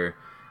Leon, where,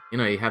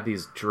 you have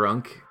these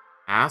drunk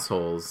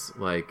assholes,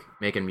 like,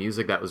 making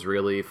music that was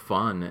really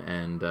fun,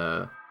 and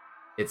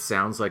it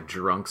sounds like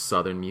drunk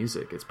Southern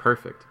music. It's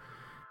perfect.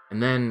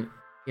 And then,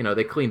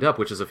 they cleaned up,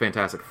 which is a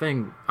fantastic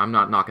thing. I'm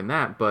not knocking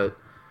that, but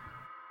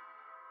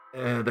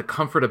the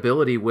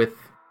comfortability with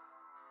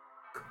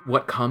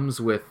what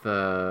comes with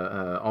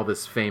all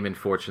this fame and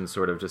fortune,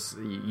 sort of just,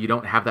 you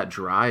don't have that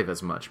drive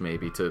as much,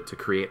 maybe, to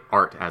create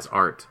art, as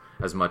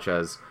much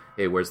as,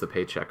 hey, where's the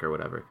paycheck or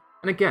whatever.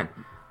 And again,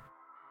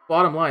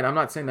 bottom line, I'm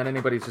not saying that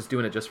anybody's just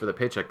doing it just for the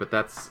paycheck, but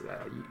that's,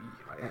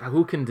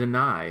 who can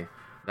deny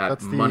that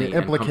that's money the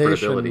and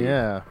comfortability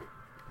yeah.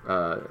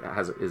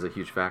 is a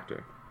huge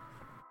factor.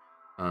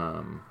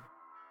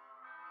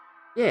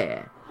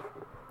 Yeah.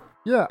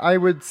 Yeah, I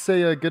would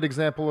say a good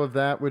example of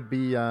that would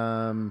be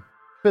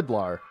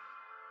Fiddlar.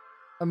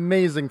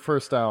 Amazing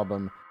first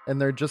album, and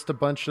they're just a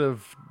bunch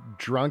of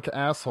drunk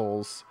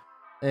assholes.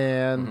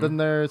 And then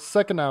their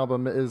second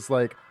album is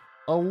like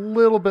a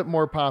little bit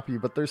more poppy,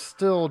 but they're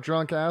still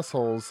drunk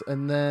assholes.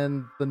 And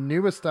then the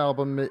newest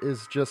album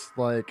is just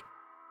like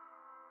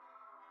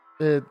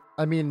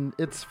I mean,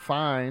 it's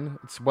fine.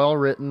 It's well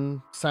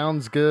written,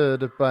 sounds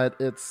good, but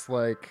it's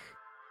like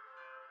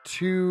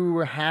too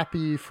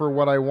happy for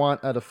what I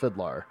want at a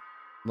Fiddler.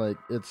 Like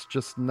it's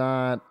just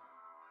not.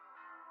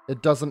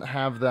 It doesn't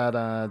have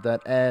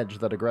that edge,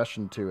 that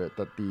aggression to it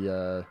that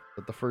the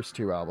first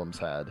two albums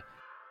had,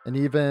 and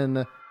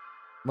even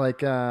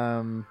like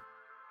yeah,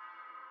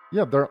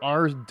 there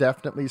are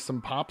definitely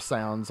some pop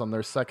sounds on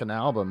their second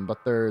album,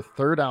 but their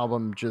third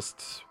album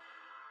just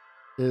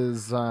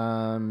is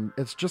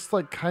it's just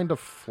like kind of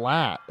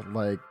flat.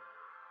 Like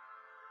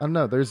I don't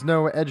know, there's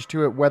no edge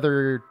to it,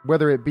 whether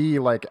it be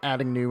like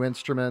adding new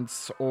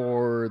instruments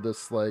or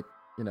this like,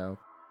 you know,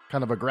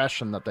 kind of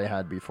aggression that they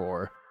had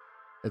before.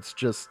 It's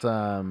just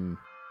I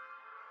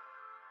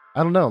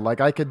don't know, like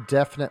I could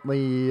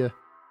definitely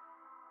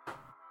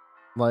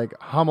like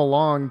hum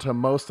along to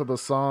most of the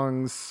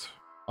songs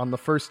on the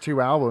first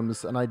two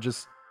albums, and I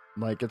just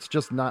like it's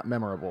just not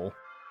memorable.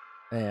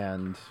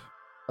 And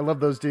I love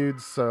those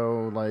dudes,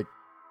 so like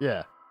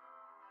yeah.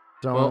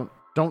 Don't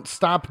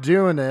stop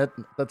doing it.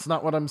 That's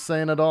not what I'm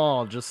saying at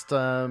all. Just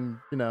you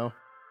know,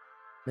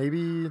 maybe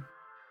you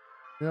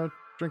know,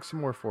 drink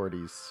some more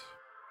 40s.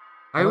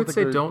 I would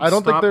say don't. I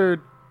don't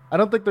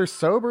think they're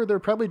sober. They're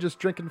probably just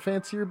drinking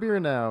fancier beer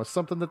now.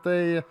 Something that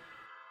they,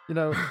 you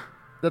know,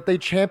 that they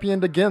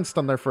championed against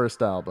on their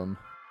first album.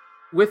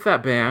 With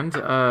that band,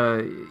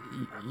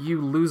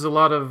 you lose a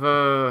lot of.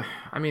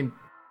 I mean,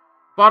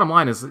 bottom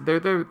line is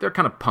they're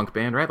kind of punk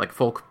band, right? Like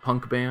folk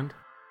punk band.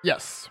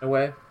 Yes. In a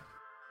way.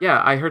 Yeah,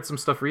 I heard some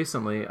stuff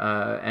recently,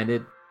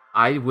 and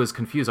I was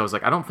confused. I was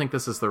like, I don't think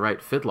this is the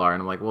right Fiddler,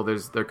 and I'm like, well,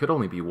 there could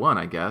only be one,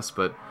 I guess.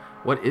 But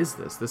what is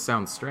this? This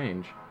sounds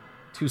strange.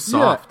 Too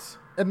soft.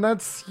 Yeah, and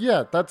that's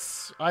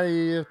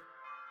I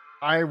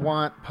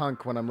want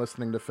punk when I'm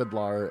listening to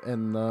Fiddler,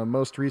 and the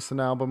most recent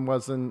album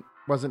wasn't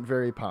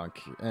very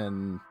punk,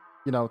 and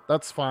you know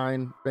that's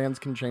fine. Bands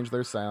can change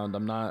their sound.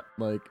 I'm not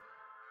like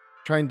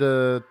trying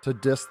to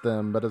diss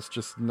them, but it's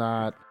just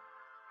not,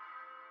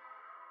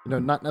 you know,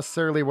 not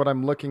necessarily what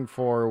I'm looking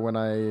for when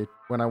I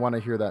want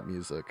to hear that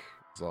music.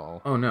 Is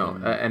all. Oh no,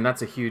 and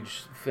that's a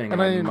huge thing.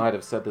 And I might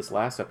have said this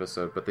last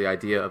episode, but the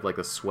idea of like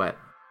a sweat.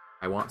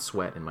 I want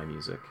sweat in my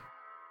music.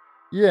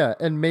 Yeah,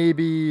 and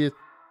maybe,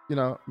 you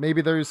know,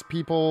 maybe there's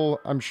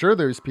people, I'm sure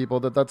there's people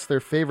that's their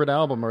favorite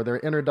album or their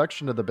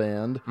introduction to the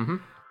band. Mm-hmm.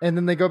 And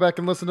then they go back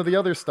and listen to the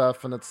other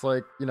stuff, and it's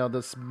like, you know,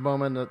 this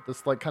moment,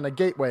 this like kind of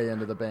gateway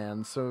into the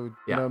band. So,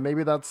 you know,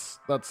 maybe that's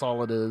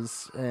all it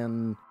is.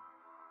 And,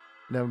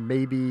 you know,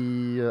 maybe,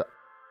 you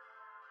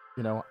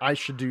know, I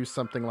should do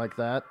something like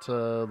that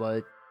to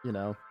like, you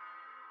know,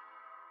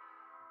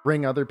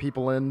 bring other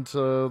people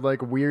into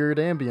like weird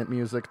ambient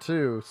music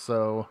too.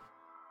 So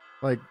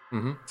like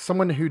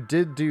someone who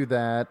did do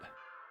that,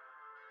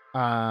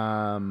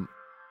 like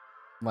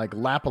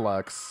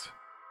Lapalux,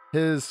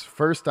 his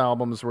first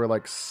albums were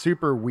like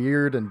super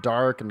weird and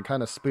dark and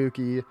kind of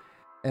spooky,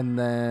 and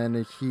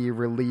then he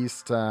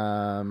released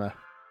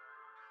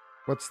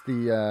what's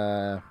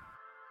the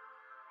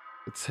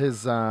it's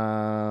his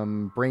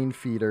Brain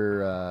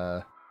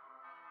Feeder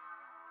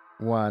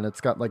one. It's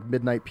got like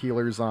Midnight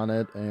Peelers on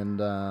it,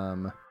 and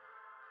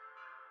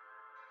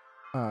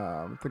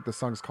I think the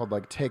song's called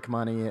like Take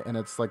Money, and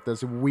it's like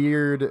this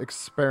weird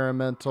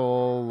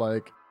experimental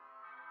like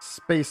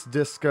space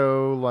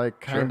disco, like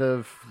kind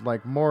of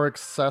like more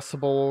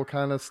accessible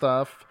kind of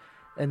stuff.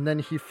 And then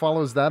he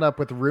follows that up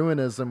with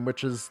Ruinism,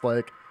 which is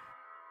like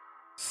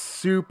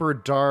super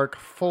dark,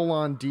 full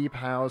on deep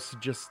house,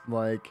 just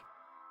like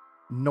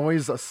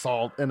noise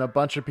assault, and a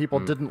bunch of people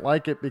didn't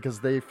like it because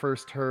they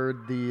first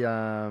heard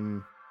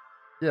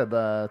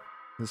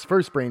his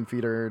first Brain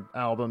Feeder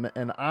album,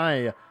 and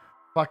I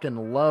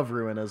fucking love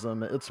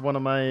Ruinism. It's one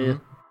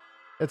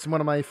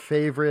of my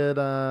favorite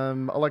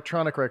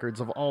electronic records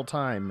of all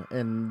time,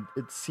 and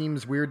it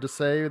seems weird to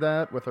say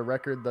that with a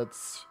record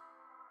that's,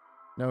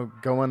 you know,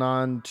 going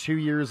on 2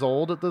 years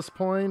old at this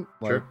point.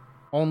 Like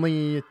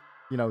only,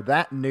 you know,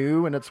 that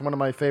new, and it's one of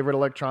my favorite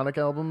electronic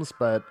albums,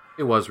 but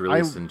it was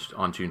released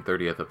on June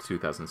 30th of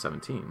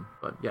 2017,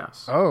 but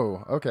yes.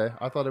 Oh, okay.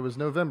 I thought it was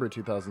November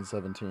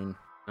 2017.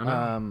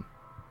 No.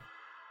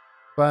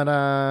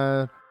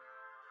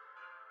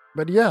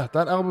 But yeah,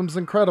 that album's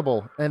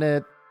incredible, and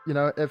it, you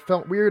know, it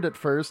felt weird at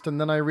first, and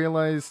then I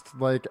realized,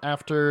 like,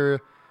 after,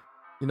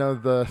 you know,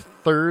 the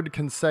third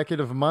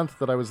consecutive month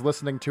that I was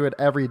listening to it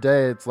every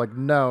day, it's like,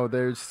 no,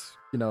 there's,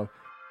 you know,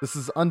 this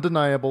is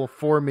undeniable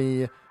for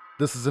me.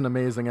 This is an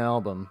amazing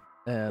album.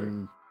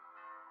 And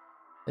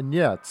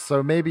yeah,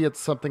 so maybe it's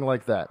something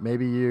like that.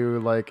 Maybe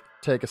you like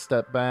take a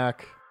step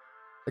back,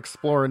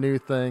 explore new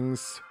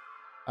things,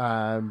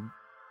 you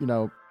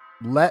know,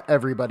 let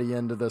everybody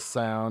into this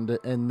sound,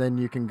 and then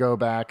you can go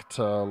back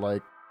to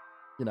like,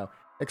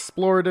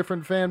 explore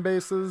different fan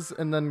bases,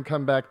 and then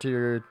come back to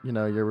your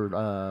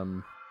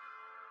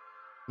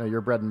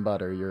your bread and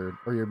butter,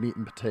 your meat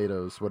and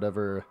potatoes,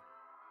 whatever,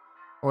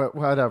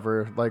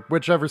 like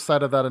whichever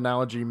side of that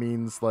analogy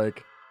means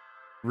like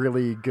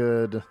really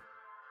good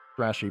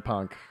thrashy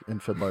punk in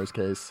Fiddler's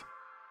case.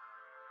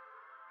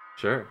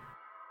 Sure.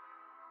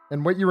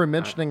 And what you were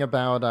mentioning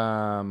about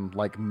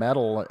like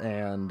metal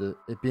and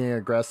it being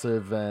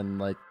aggressive and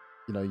like,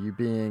 you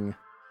being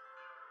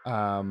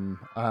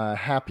a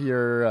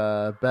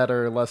happier,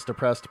 better, less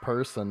depressed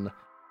person.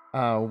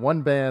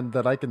 One band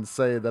that I can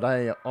say that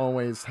I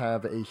always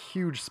have a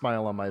huge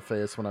smile on my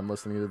face when I'm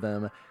listening to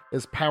them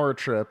is Power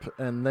Trip,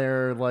 and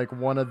they're like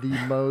one of the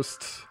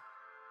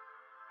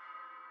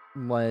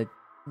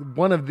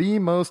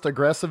most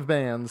aggressive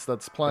bands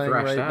that's playing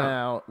right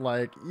now.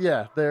 Like,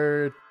 yeah,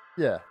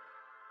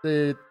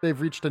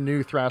 they've reached a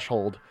new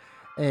threshold,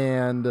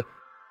 and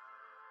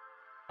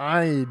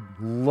I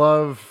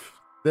love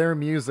their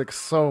music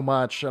so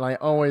much, and I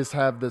always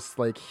have this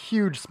like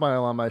huge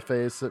smile on my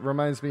face. It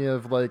reminds me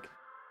of like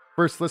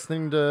first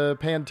listening to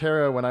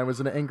Pantera when I was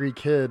an angry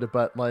kid,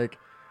 but like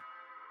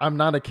I'm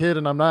not a kid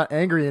and I'm not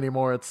angry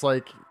anymore. It's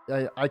like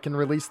I can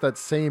release that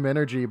same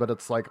energy, but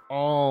it's like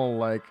all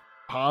like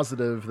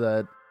positive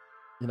that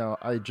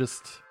I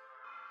just,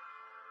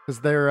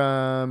 because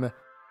they're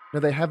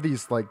they have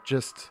these like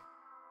just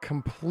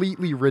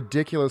completely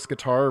ridiculous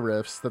guitar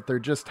riffs that they're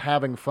just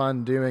having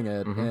fun doing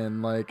it.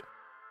 And like,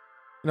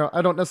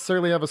 I don't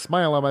necessarily have a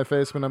smile on my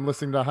face when I'm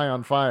listening to High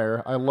on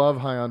Fire. I love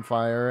High on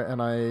Fire,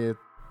 and I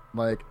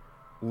like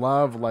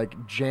love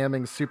like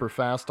jamming super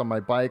fast on my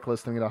bike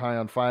listening to High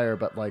on Fire,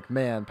 but like,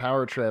 man,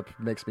 Power Trip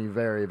makes me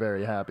very,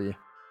 very happy.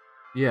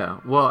 Yeah,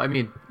 well, I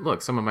mean,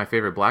 look, some of my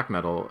favorite black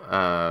metal,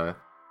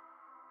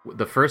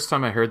 the first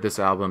time I heard this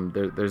album,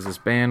 there's this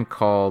band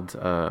called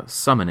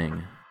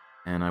Summoning,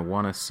 and I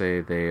want to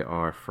say they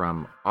are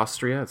from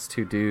Austria. It's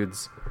two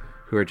dudes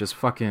who are just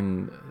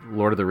fucking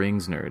Lord of the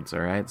Rings nerds, all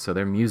right? So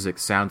their music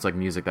sounds like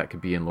music that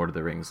could be in Lord of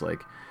the Rings,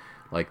 like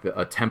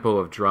a tempo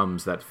of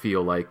drums that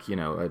feel like,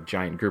 a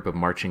giant group of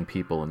marching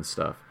people and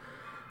stuff.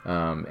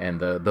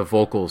 And the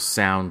vocals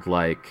sound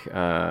like...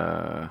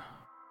 oh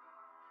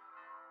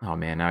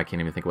man, now I can't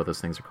even think what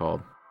those things are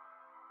called.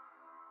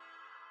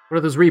 What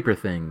are those Reaper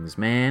things,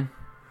 man?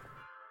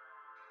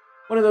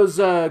 One of those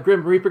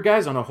Grim Reaper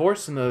guys on a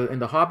horse in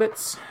the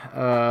Hobbits.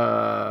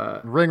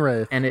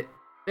 Ringwraith. And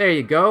there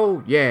you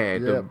go. Yeah, yep.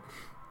 The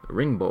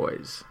Ring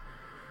Boys.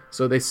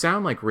 So they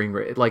sound like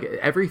Ringwraith. Like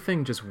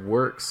everything just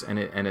works, and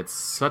it's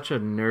such a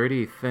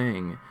nerdy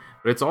thing,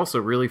 but it's also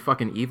really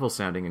fucking evil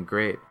sounding and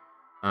great.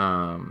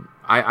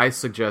 I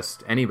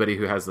suggest anybody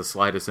who has the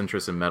slightest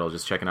interest in metal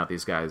just checking out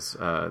these guys.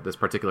 This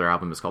particular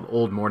album is called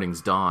Old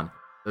Morning's Dawn.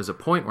 There's a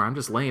point where I'm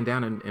just laying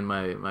down in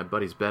my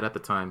buddy's bed at the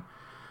time,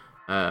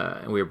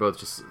 and we were both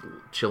just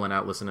chilling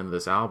out listening to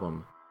this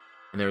album,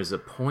 and there was a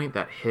point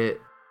that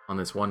hit on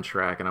this one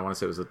track, and I want to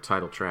say it was the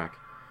title track,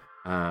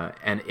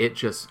 and it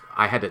just,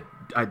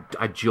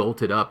 I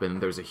jolted up,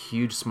 and there's a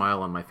huge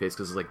smile on my face,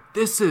 because it's like,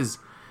 this is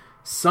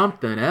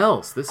something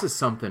else. This is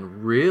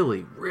something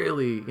really,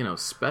 really,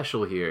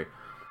 special here.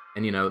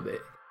 And,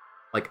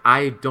 like,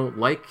 I don't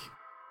like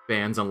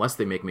bands unless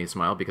they make me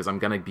smile, because I'm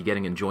going to be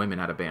getting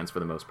enjoyment out of bands for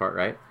the most part,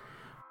 right?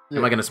 Yeah.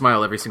 Am I going to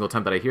smile every single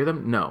time that I hear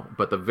them? No.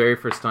 But the very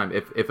first time,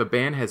 if a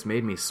band has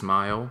made me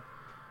smile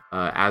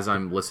as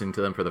I'm listening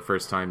to them for the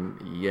first time,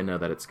 you know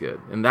that it's good.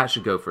 And that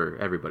should go for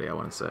everybody, I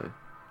want to say.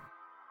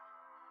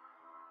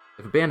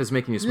 If a band is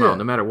making you smile,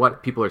 no matter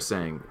what people are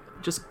saying,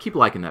 just keep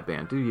liking that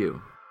band. Do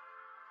you?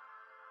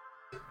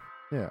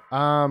 Yeah.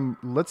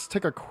 Let's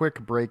take a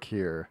quick break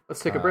here.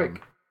 Let's take a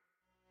break.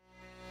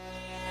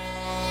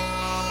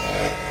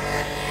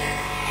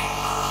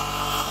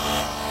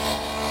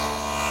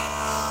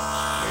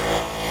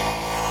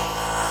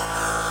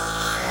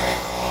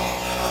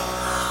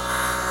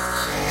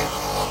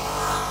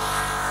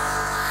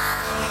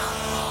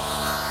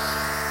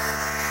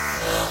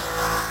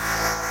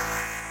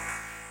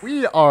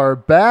 We are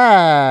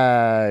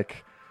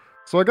back.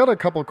 So I got a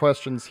couple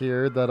questions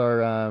here that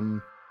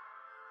are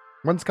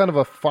one's kind of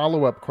a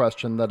follow-up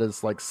question that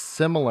is like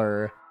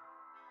similar,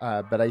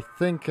 but I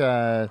think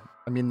they're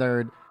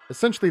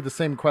essentially the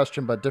same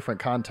question but different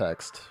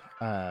context.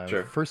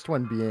 Sure. First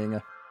one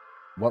being,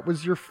 what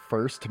was your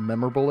first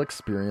memorable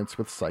experience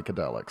with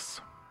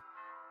psychedelics?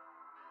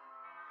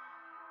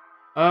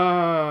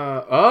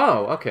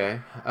 Okay.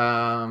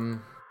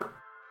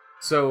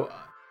 So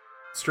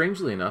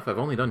strangely enough, I've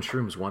only done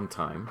shrooms one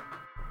time.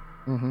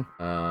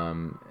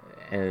 Mm-hmm.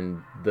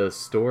 And the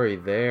story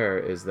there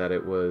is that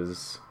it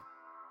was...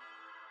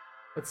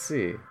 Let's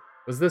see.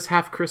 Was this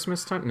half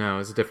Christmas time? No, it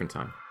was a different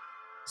time.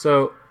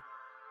 So,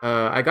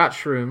 I got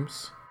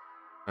shrooms.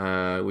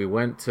 We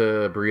went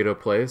to a burrito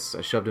place.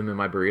 I shoved them in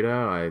my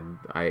burrito.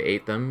 I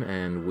ate them,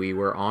 and we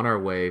were on our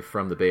way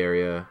from the Bay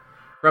Area,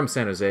 from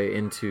San Jose,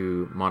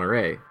 into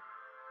Monterey.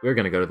 We were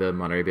going to go to the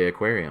Monterey Bay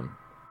Aquarium.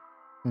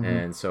 Mm-hmm.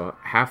 And so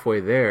halfway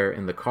there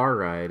in the car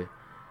ride,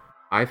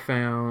 I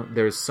found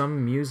there's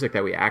some music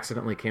that we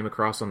accidentally came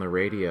across on the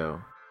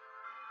radio,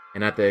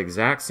 and at the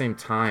exact same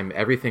time,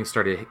 everything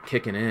started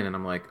kicking in, and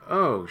I'm like,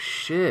 "Oh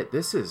shit,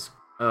 this is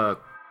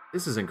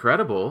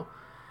incredible."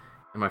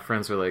 And my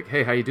friends were like,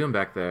 "Hey, how you doing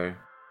back there?"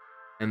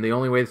 And the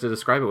only way to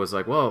describe it was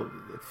like, "Well,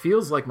 it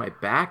feels like my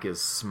back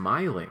is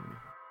smiling."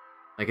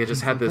 Like it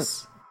just had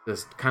this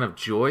kind of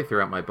joy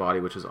throughout my body,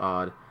 which is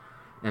odd.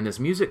 And this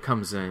music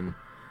comes in,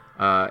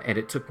 and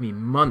it took me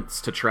months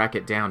to track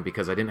it down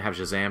because I didn't have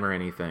Shazam or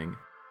anything.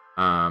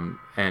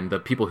 And the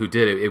people who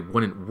did it, it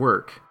wouldn't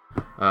work.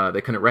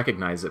 They couldn't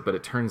recognize it, but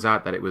it turns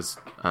out that it was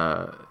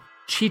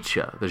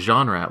chicha. The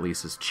genre, at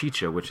least, is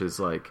chicha, which is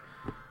like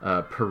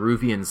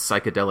Peruvian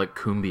psychedelic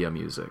cumbia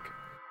music.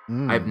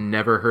 I've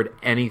never heard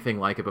anything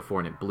like it before,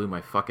 and it blew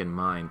my fucking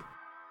mind.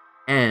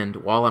 And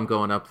while I'm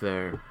going up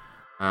there,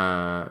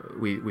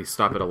 we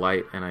stop at a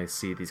light, and I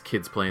see these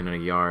kids playing in a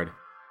yard.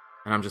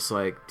 And I'm just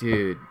like,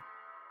 dude,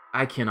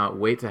 I cannot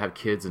wait to have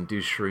kids and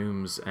do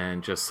shrooms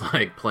and just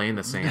like play in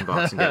the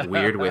sandbox and get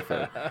weird with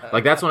it.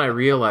 Like that's when I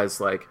realized,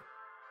 like,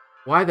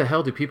 why the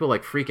hell do people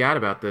like freak out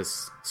about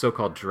this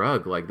so-called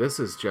drug? Like this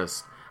is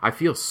just, I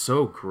feel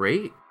so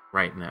great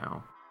right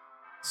now.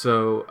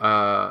 So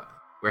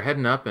we're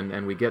heading up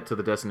and we get to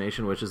the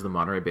destination, which is the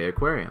Monterey Bay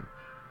Aquarium.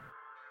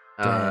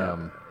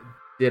 Damn.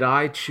 Did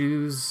I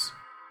choose...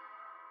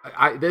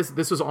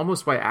 This was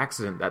almost by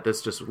accident that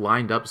this just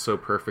lined up so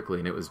perfectly,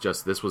 and it was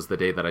just, this was the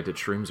day that I did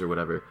shrooms or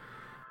whatever.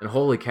 And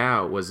holy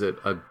cow, was it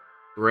a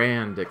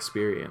grand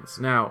experience.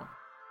 Now,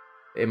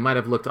 it might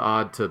have looked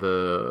odd to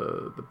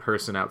the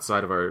person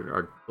outside of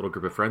our little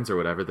group of friends or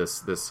whatever,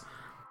 this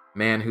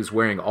man who's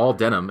wearing all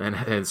denim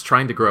and is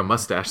trying to grow a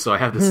mustache, so I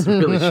have this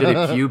really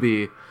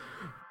shitty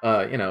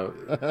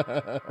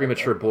puby,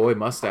 premature boy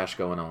mustache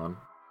going on.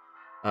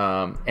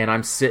 And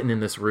I'm sitting in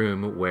this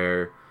room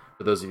where,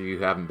 for those of you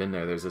who haven't been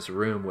there, there's this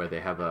room where they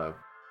have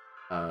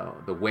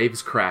the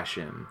waves crash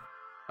in.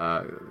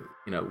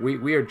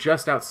 We are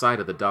just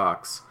outside of the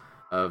docks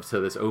to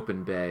this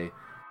open bay,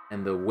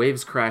 and the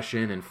waves crash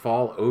in and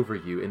fall over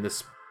you. In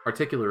this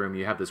particular room,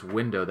 you have this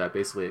window that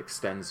basically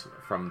extends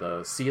from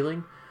the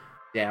ceiling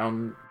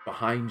down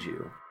behind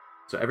you.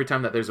 So every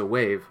time that there's a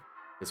wave,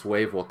 this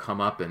wave will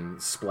come up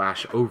and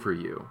splash over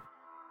you.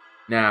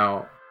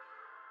 Now,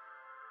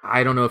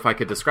 I don't know if I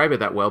could describe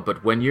it that well,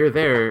 but when you're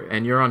there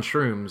and you're on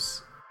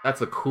shrooms, that's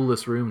the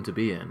coolest room to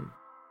be in.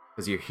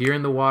 Because you're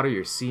hearing the water,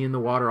 you're seeing the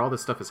water, all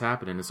this stuff is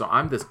happening. And so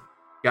I'm this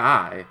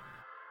guy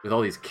with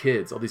all these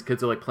kids. All these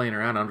kids are like playing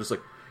around, and I'm just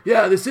like,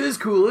 yeah, this is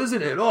cool,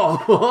 isn't it?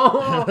 Oh,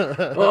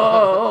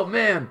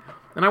 man.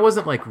 And I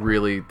wasn't like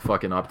really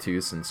fucking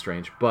obtuse and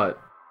strange,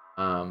 but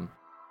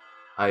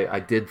I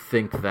did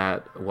think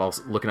that while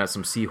looking at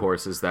some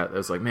seahorses that I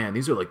was like, man,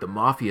 these are like the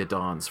mafia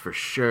dons for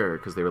sure,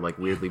 because they were like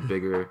weirdly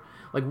bigger.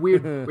 Like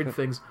weird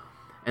things,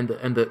 and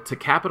to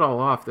cap it all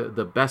off,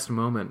 the best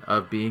moment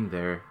of being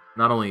there,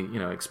 not only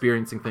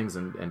experiencing things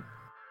and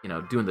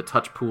doing the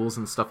touch pools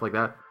and stuff like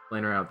that,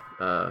 playing around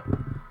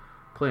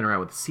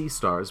with sea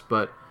stars,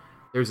 but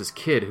there's this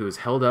kid who is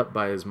held up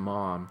by his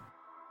mom.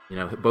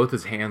 Both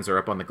his hands are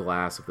up on the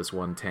glass of this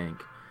one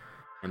tank,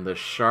 and the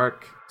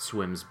shark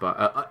swims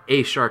by.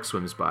 A shark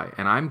swims by,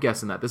 and I'm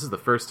guessing that this is the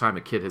first time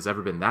a kid has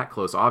ever been that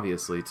close,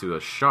 obviously, to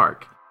a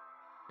shark.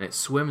 And it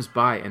swims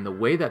by, and the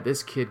way that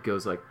this kid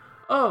goes like,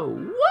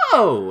 oh,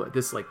 whoa!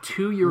 This like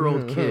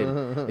 2-year-old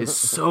kid is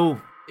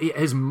so...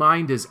 His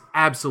mind is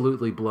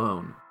absolutely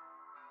blown.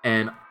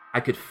 And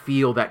I could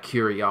feel that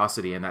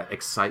curiosity and that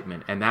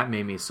excitement, and that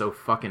made me so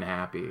fucking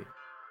happy.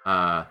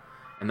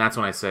 And that's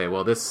when I say,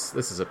 well, this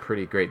is a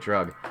pretty great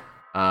drug.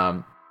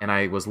 And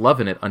I was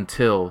loving it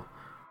until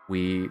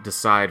we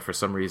decide for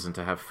some reason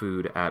to have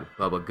food at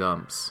Bubba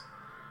Gump's.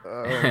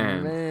 Oh,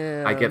 and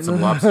man. I get some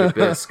lobster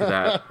bisque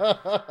that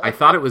I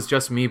thought it was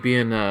just me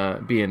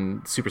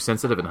being super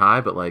sensitive and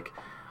high, but like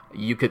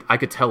I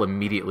could tell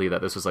immediately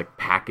that this was like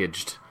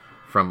packaged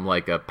from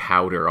like a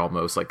powder,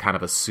 almost like kind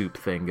of a soup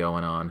thing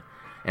going on.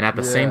 And at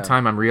the same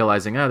time, I'm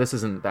realizing, this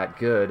isn't that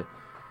good.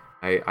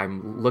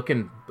 I'm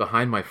looking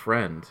behind my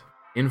friend.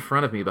 In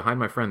front of me, behind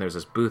my friend, there's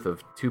this booth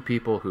of 2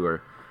 people who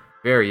are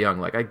very young.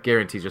 Like I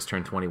guarantee just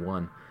turned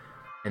 21.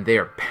 And they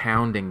are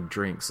pounding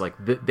drinks. Like,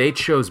 they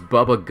chose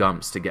Bubba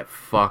Gump's to get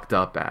fucked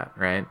up at,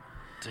 right?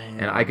 Damn.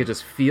 And I could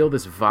just feel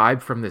this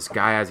vibe from this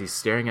guy as he's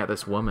staring at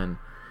this woman.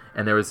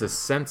 And there was this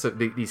sense of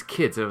these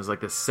kids. It was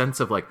like this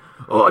sense of like,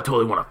 oh, I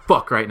totally want to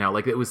fuck right now.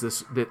 Like, it was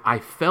this, that I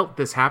felt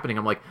this happening.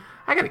 I'm like,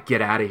 I gotta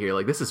get out of here.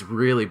 Like, this is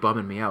really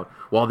bumming me out.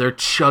 While they're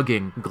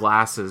chugging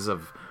glasses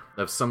of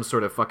some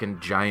sort of fucking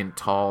giant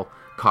tall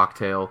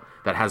cocktail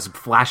that has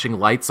flashing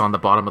lights on the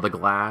bottom of the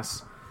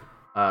glass.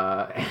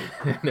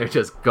 They're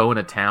just going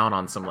to town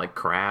on some like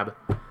crab.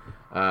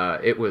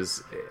 It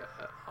was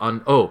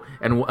I'm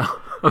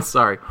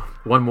sorry.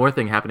 One more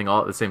thing happening all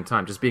at the same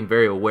time. Just being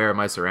very aware of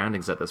my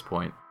surroundings at this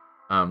point.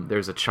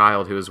 There's a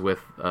child who was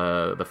with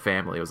the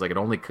family. It was like an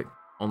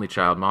only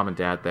child, mom and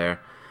dad there,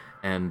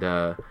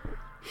 and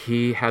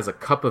he has a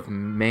cup of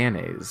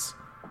mayonnaise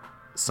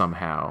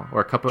somehow,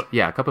 or a cup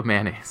of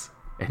mayonnaise,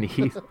 and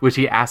which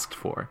he asked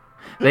for.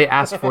 They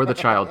asked for the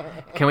child,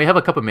 "Can we have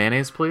a cup of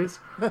mayonnaise, please?"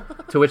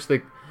 To which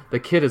the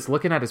kid is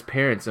looking at his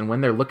parents, and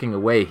when they're looking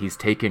away, he's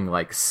taking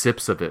like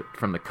sips of it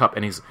from the cup.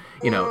 And he's,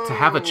 to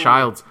have a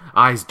child's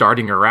eyes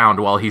darting around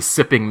while he's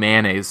sipping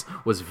mayonnaise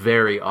was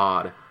very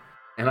odd.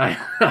 And I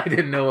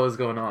didn't know what was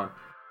going on.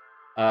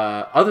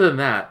 Other than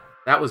that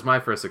was my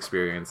first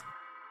experience.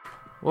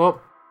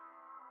 Well,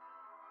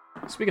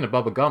 speaking of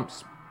Bubba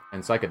Gumps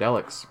and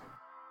psychedelics,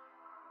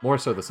 more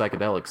so the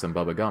psychedelics than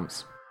Bubba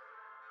Gumps,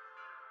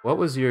 what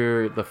was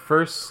the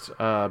first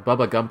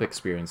Bubba Gump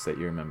experience that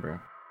you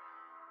remember?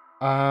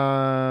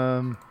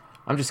 I'm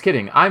just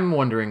kidding. I'm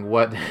wondering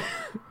what...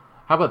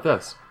 How about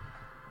this?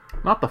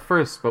 Not the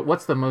first, but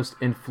what's the most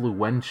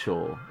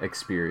influential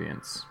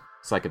experience,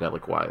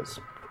 psychedelic-wise?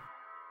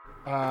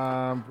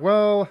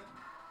 Well,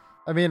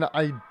 I mean,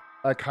 I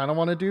kind of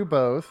want to do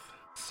both.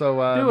 So,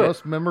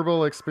 most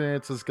memorable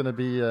experience is going to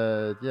be,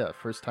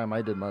 first time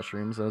I did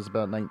mushrooms. I was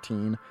about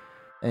 19.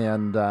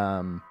 And,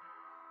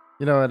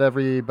 at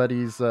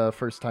everybody's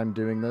first time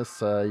doing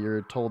this,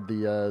 you're told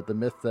the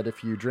myth that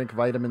if you drink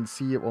vitamin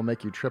C, it will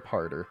make you trip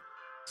harder.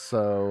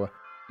 So,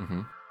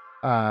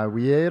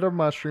 we ate our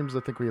mushrooms.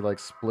 I think we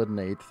split an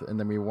eighth, and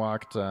then we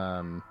walked.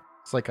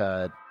 It's like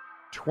a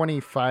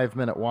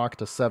 25-minute walk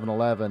to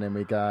 7-Eleven, and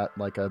we got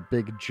a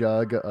big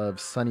jug of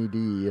Sunny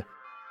D,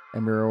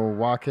 and we were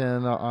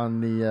walking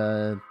on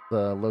the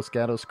Los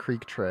Gatos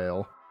Creek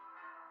Trail,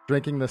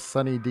 drinking the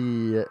Sunny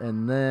D,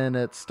 and then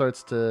it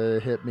starts to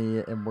hit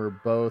me, and we're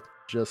both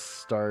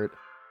just start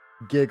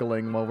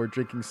giggling while we're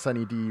drinking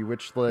Sunny D,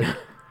 which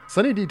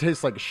Sunny D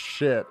tastes like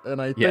shit, and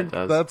I think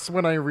that's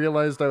when I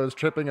realized I was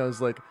tripping. I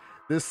was like,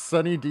 this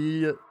Sunny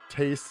D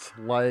tastes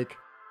like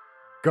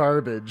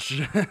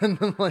garbage. And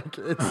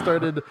it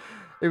started,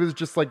 it was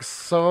just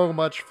so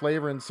much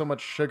flavor and so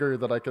much sugar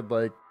that I could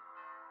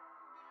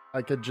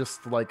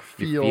just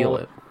feel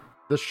it.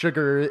 The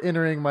sugar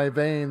entering my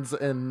veins,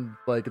 and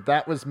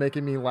that was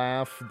making me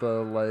laugh.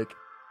 The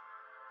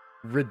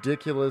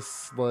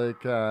ridiculous they're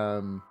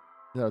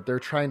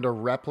trying to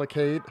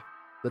replicate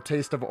the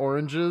taste of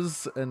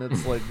oranges, and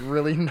it's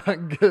really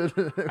not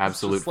good.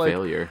 Absolute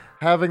failure.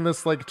 Having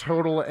this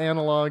total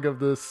analog of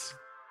this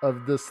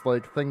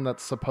thing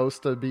that's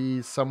supposed to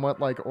be somewhat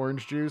like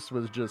orange juice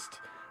was just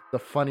the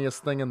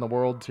funniest thing in the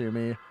world to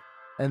me.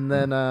 And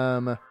then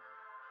I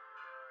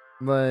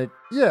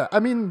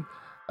mean,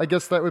 I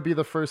guess that would be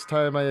the first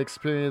time I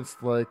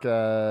experienced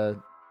the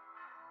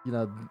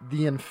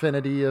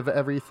infinity of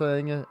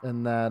everything,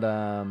 and that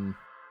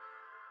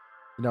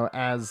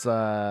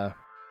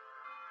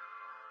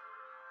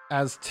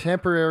as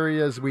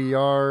temporary as we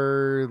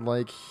are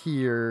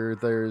here,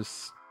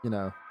 there's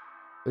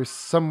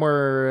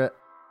somewhere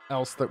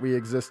else that we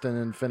exist in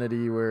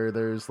infinity where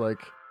there's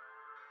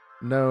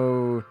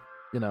no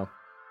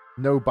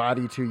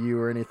body to you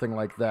or anything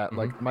like that.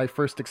 My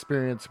first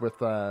experience with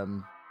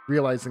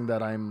realizing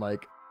that I'm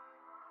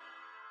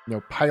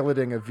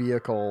piloting a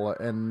vehicle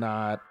and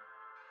not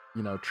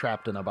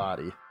trapped in a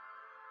body,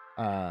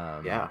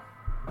 and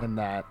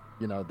that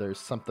there's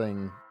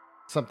something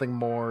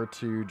more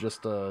to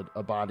just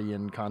a body,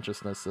 and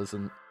consciousness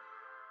isn't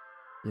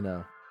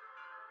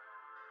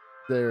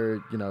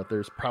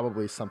there's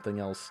probably something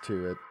else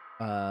to it.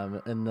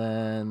 And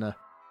then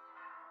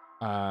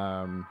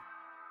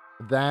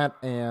that,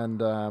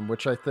 and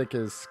which I think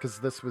is because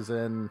this was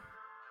in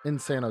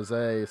San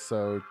Jose,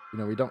 so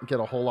we don't get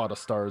a whole lot of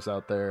stars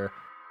out there,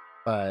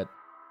 but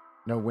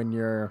when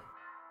you're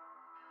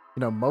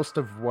most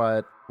of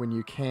when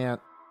you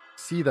can't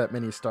see that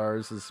many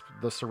stars is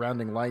the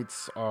surrounding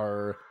lights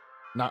are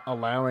not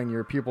allowing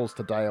your pupils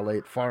to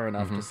dilate far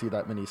enough to see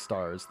that many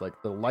stars.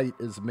 The light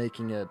is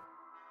making it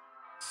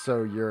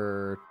so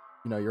your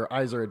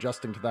eyes are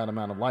adjusting to that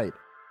amount of light.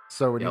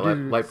 So when you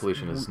do, light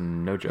pollution is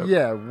no joke.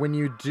 Yeah, when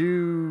you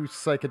do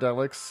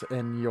psychedelics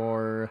and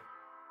your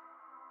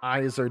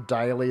eyes are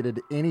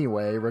dilated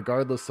anyway,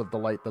 regardless of the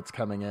light that's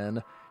coming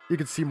in, you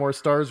can see more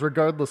stars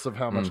regardless of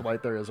how much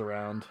light there is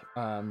around.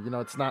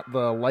 It's not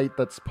the light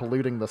that's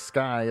polluting the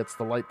sky, it's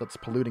the light that's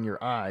polluting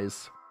your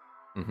eyes.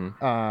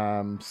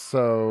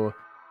 So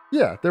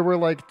yeah, there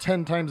were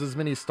 10 times as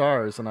many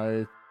stars, and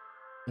I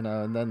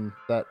and then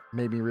that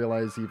made me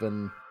realize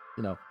even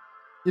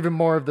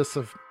more of this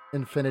of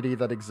infinity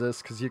that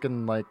exists, because you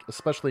can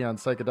especially on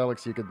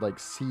psychedelics, you could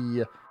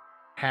see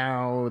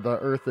how the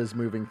earth is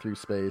moving through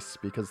space,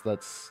 because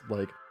that's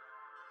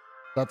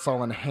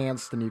all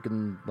enhanced, and you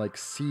can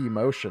see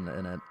motion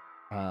in it,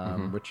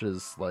 which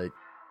is so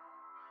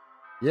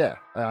yeah,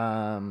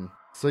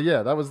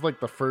 that was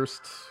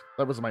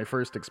that was my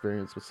first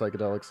experience with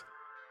psychedelics.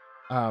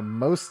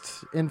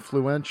 Most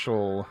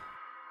influential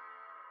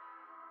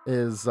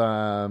is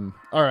all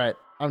right,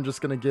 I'm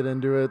just gonna get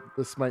into it.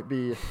 This might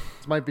be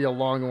a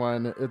long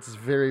one. It's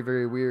very,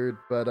 very weird,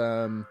 but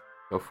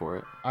go for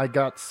it. I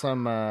got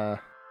some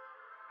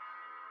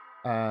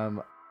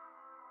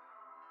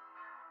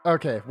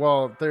okay,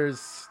 well,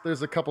 there's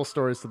a couple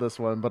stories to this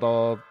one, but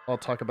I'll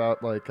talk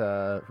about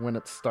when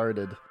it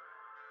started.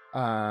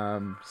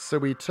 So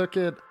we took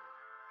it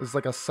was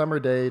a summer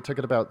day, took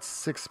it about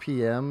 6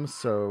 p.m.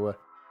 So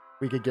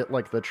we could get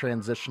like the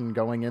transition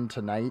going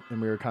into night,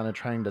 and we were kind of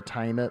trying to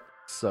time it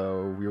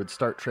so we would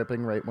start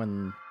tripping right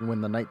when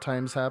the night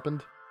times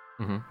happened.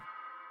 Mm-hmm.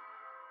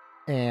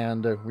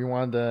 And we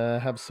wanted to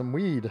have some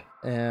weed,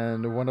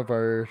 and one of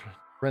our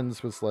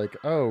friends was like,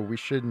 "Oh, we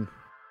should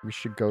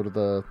go to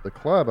the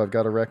club. I've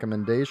got a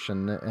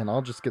recommendation, and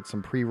I'll just get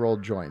some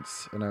pre-rolled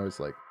joints." And I was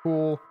like,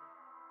 "Cool.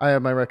 I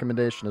have my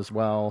recommendation as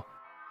well.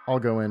 I'll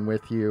go in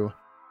with you."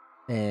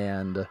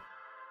 And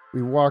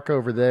we walk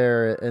over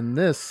there, and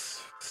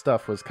this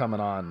stuff was coming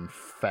on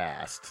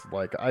fast.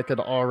 Like, I could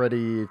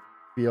already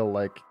feel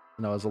like,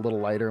 I was a little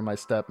lighter in my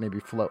step, maybe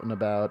floating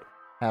about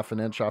half an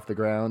inch off the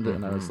ground. Mm-hmm.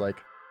 And I was like,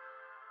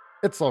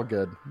 it's all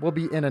good. We'll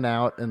be in and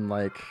out in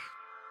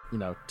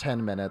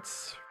 10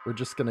 minutes. We're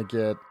just going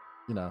to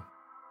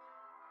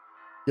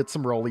get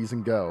some rollies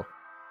and go.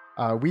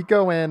 We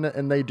go in,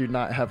 and they do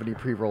not have any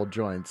pre-rolled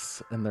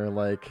joints. And they're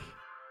like,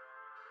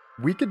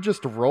 we could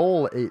just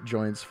roll 8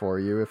 joints for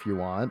you if you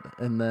want.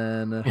 And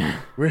then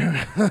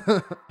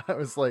I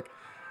was like,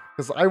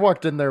 because I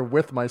walked in there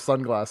with my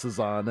sunglasses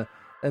on,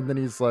 and then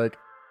he's like,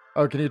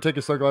 "Oh, can you take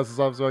your sunglasses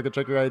off so I can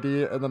check your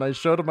ID?" And then I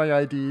showed him my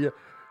ID,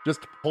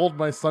 just pulled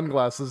my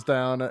sunglasses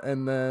down,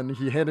 and then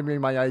he handed me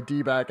my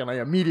ID back, and I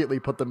immediately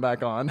put them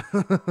back on.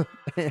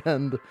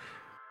 And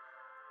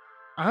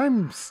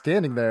I'm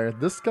standing there.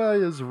 This guy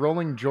is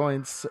rolling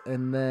joints,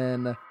 and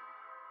then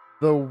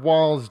the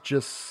walls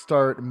just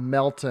start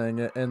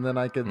melting, and then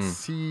I could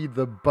see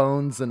the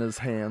bones in his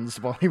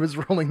hands while he was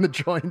rolling the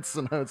joints,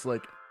 and I was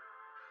like,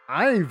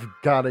 I've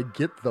got to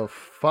get the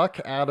fuck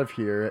out of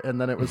here.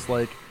 And then it was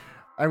like,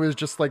 I was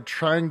just like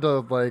trying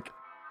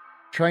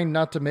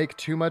not to make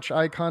too much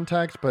eye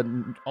contact, but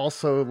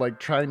also like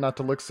trying not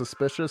to look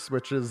suspicious,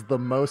 which is the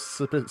most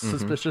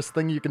suspicious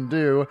thing you can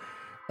do.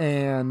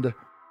 And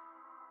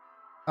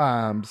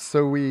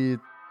so we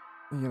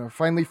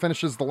finally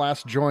finishes the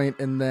last joint,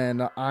 and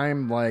then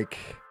I'm like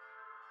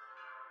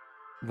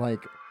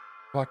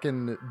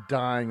fucking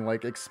dying,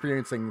 like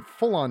experiencing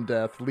full-on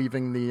death,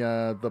 leaving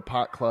the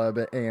pot club,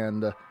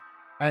 and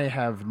I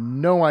have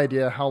no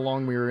idea how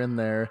long we were in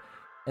there,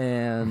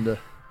 and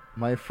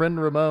my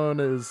friend Ramon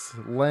is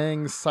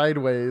laying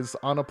sideways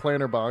on a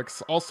planter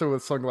box, also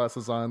with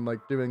sunglasses on,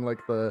 like doing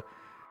like the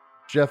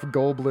Jeff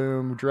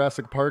Goldblum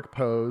Jurassic Park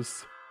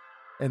pose,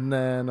 and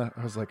then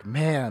I was like,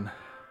 man,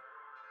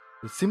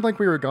 it seemed like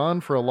we were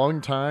gone for a long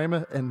time,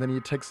 and then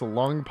he takes a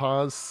long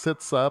pause,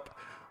 sits up,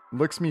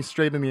 looks me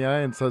straight in the eye,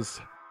 and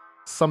says,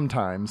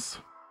 "Sometimes."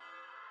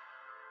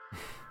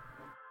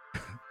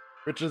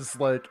 Which is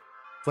like,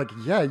 it's like,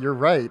 yeah, you're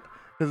right.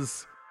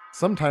 Because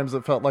sometimes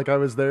it felt like I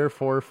was there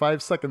for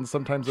 5 seconds.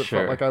 Sometimes it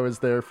felt like I was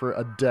there for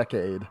a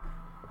decade.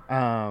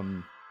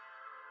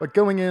 But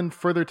going in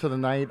further to the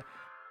night,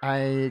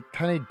 I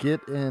kind of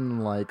get in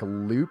like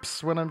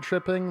loops when I'm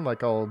tripping.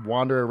 Like I'll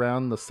wander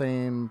around the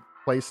same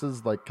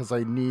places, like, because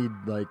I need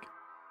like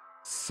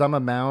some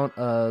amount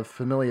of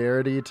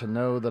familiarity to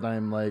know that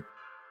I'm like,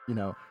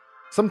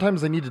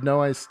 sometimes I need to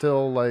know I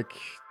still like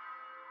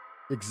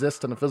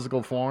exist in a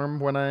physical form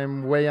when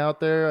I'm way out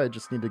there. I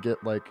just need to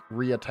get like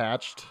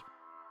reattached.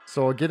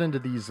 So I'll get into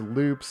these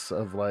loops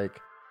of like,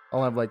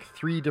 I'll have like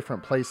 3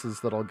 different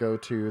places that I'll go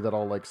to that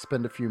I'll like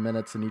spend a few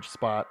minutes in each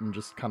spot and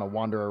just kind of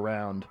wander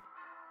around.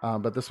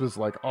 But this was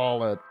like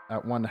all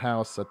at one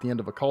house at the end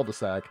of a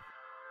cul-de-sac.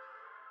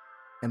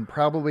 And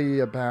probably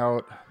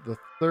about the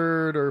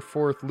 3rd or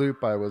 4th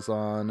loop I was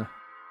on,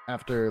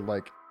 after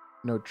like,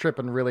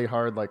 tripping really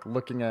hard, like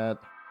looking at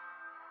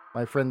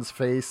my friend's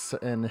face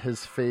and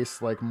his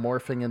face like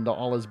morphing into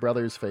all his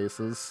brothers'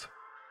 faces,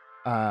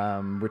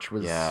 which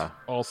was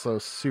also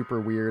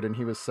super weird. And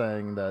he was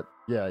saying that,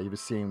 he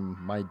was seeing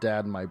my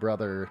dad and my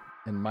brother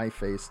in my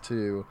face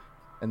too.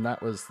 And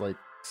that was like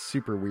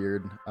super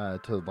weird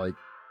to like,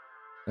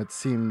 it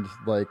seemed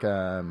like,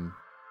 that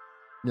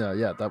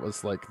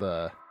was like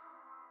the,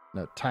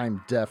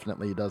 time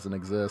definitely doesn't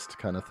exist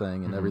kind of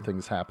thing, and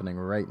everything's happening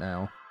right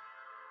now.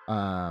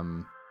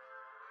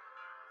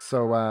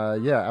 So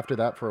after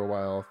that for a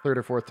while, 3rd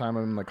or 4th time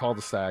I'm in the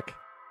cul-de-sac,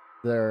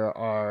 there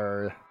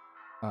are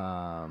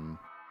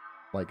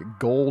like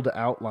gold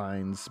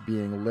outlines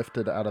being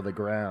lifted out of the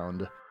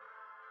ground,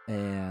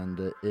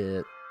 and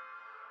it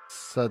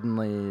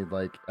suddenly,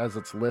 like, as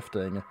it's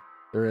lifting,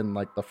 they're in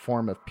like the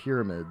form of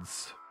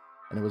pyramids,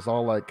 and it was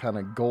all like kind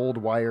of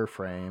gold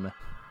wireframe.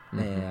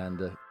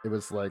 And it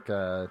was like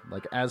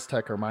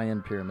Aztec or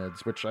Mayan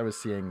pyramids, which I was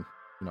seeing,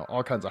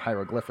 all kinds of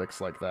hieroglyphics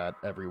like that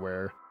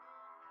everywhere.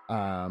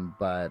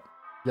 But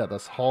yeah,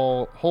 this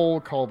whole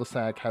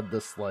cul-de-sac had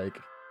this like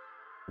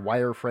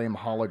wireframe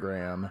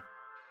hologram,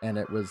 and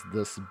it was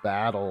this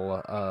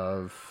battle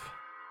of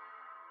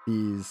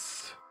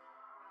these,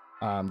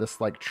 this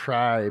like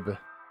tribe,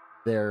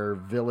 their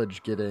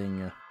village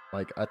getting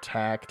like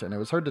attacked, and it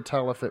was hard to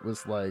tell if it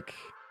was like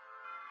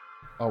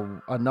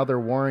another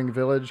warring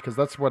village, because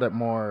that's what it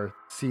more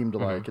seemed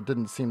like. It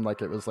didn't seem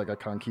like it was like a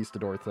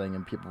conquistador thing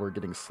and people were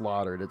getting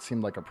slaughtered. It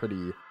seemed like a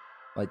pretty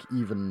like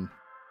even,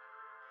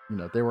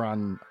 they were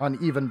on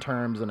even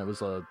terms, and it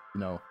was a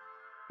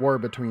war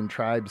between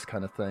tribes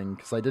kind of thing,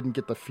 because I didn't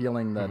get the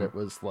feeling that it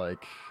was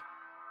like,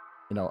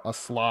 you know, a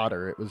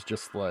slaughter. It was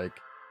just like,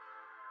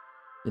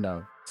 you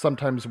know,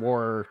 sometimes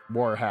war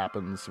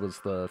happens was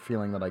the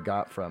feeling that I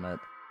got from it.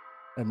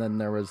 And then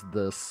there was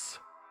this,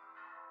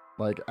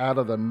 like, out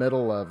of the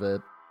middle of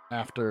it,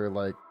 after,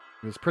 like,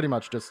 it was pretty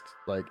much just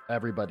like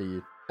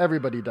everybody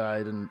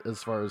died, and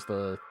as far as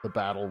the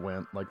battle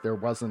went, like there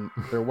wasn't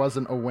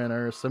a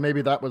winner. So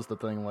maybe that was the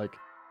thing, like,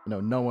 you know,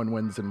 no one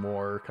wins in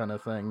war kind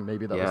of thing.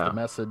 Maybe that was the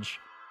message.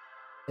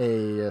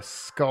 A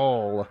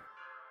skull,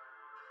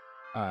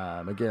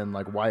 again,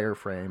 like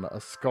wireframe,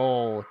 a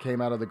skull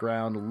came out of the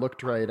ground,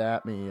 looked right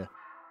at me,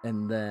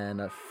 and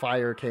then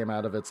fire came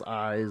out of its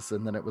eyes,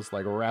 and then it was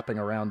like wrapping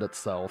around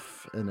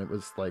itself, and it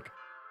was like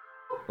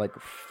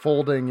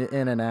folding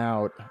in and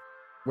out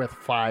with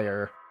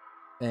fire,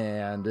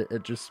 and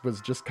it just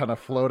was just kind of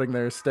floating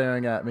there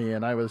staring at me,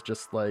 and I was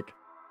just like,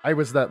 I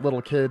was that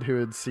little kid who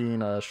had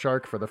seen a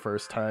shark for the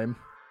first time,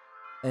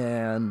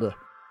 and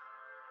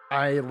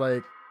I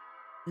like,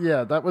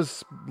 yeah, that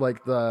was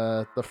like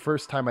the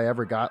first time I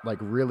ever got like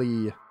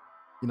really,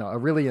 you know, a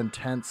really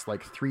intense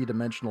like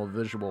 3-dimensional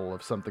visual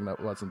of something that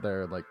wasn't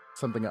there, like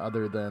something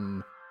other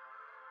than,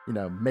 you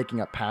know,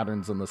 making up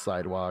patterns on the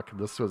sidewalk.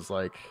 This was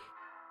like,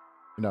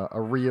 you know,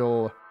 a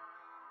real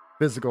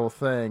physical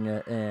thing,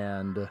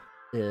 and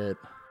it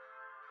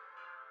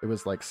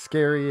was like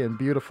scary and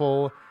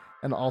beautiful,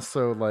 and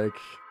also like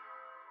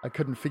I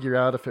couldn't figure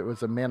out if it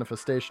was a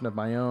manifestation of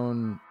my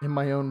own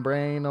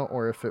brain,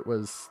 or if it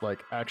was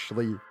like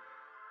actually,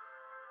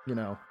 you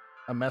know,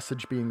 a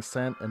message being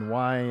sent, and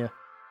why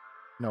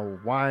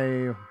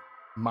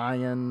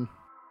Mayan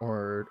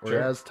or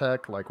sure.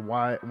 Aztec, like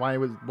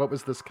what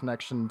was this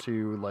connection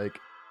to, like,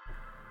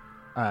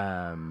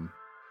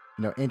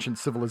 you know, ancient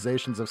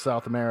civilizations of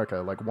South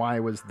America? Like, why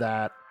was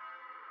that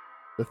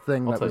the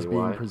thing that was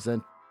being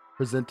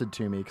presented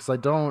to me? Because I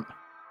don't,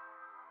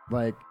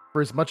 like,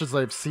 for as much as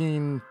I've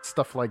seen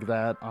stuff like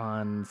that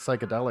on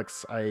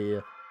psychedelics,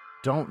 I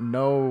don't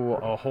know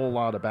a whole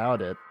lot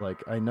about it.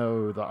 Like, I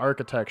know the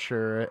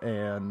architecture,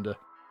 and, you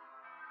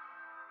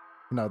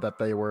know, that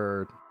they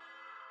were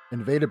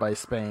invaded by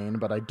Spain,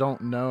 but I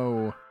don't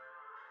know,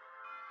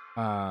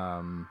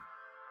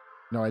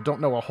 no, I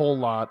don't know a whole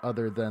lot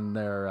other than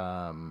their,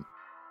 you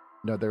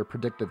know, their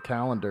predictive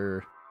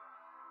calendar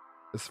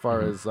as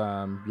far as,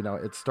 you know,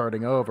 it's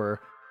starting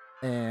over.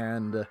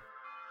 And,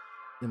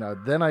 you know,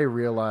 then I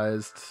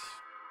realized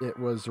it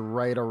was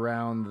right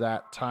around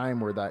that time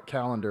where that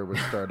calendar was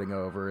starting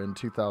over in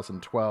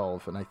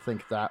 2012. And I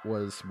think that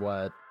was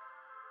what,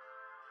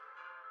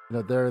 you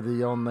know, they're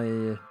the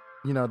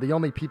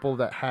only people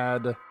that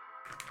had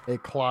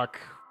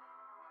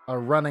a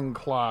running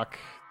clock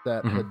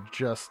that had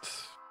just,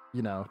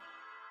 you know,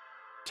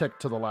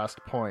 ticked to the last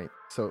point.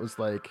 So it was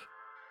like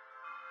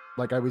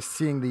I was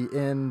seeing the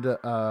end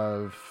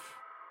of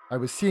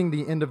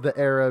the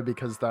era,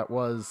 because that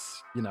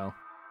was, you know,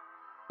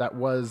 that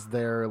was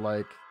their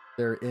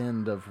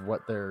end of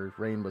what their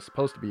reign was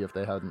supposed to be, if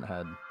they hadn't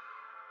had,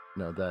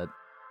 you know, that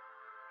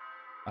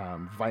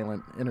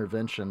violent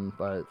intervention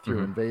through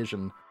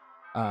invasion.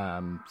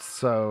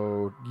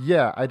 So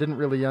yeah, I didn't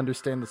really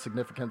understand the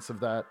significance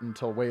of that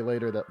until way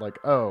later, that like,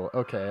 oh,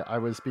 okay, I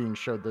was being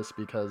showed this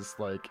because,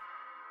 like,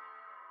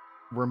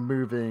 we're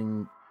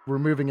moving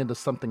into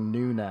something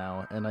new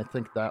now. And I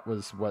think that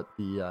was what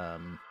the,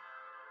 you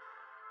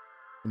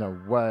know,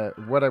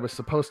 what I was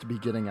supposed to be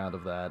getting out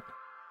of that.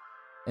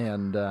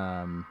 And,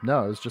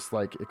 no, it was just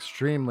like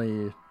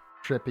extremely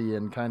trippy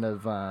and kind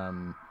of,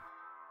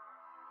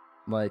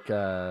 like,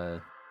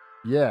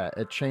 yeah,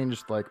 it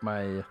changed like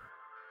my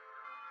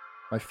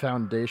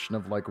foundation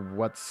of like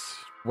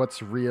what's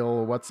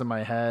real, what's in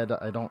my head.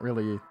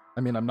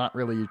 I'm not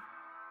really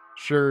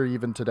sure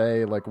even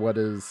today, like, what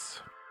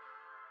is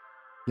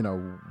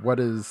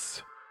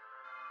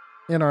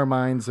in our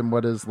minds, and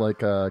what is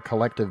like a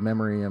collective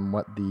memory, and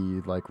what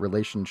the like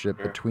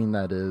relationship between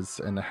that is,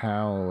 and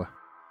how,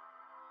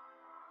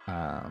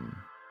 you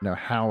know,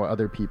 how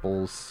other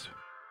people's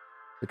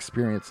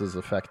experiences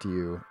affect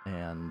you,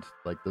 and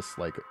like this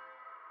like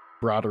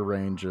broader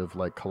range of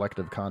like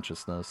collective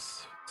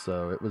consciousness.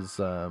 So it was,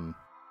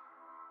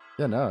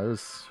 yeah, no, it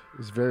was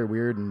very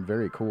weird and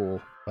very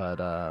cool, but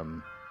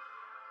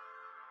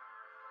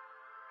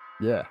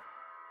yeah,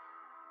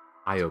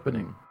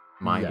 eye-opening,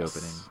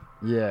 mind-opening.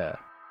 Yeah.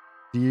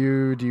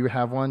 Do you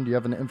have one? Do you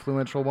have an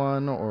influential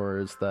one, or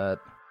is that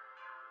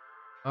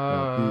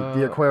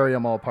the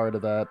aquarium all part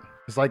of that?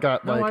 Because I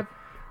got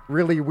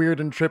really weird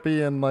and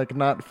trippy and like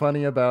not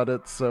funny about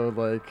it. So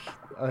like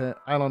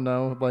I don't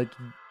know. Like,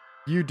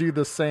 you do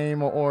the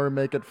same or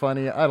make it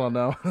funny. I don't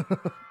know.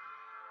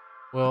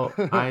 Well,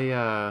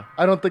 I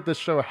don't think this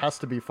show has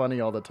to be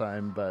funny all the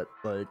time, but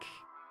like,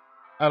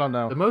 I don't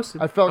know.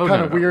 I felt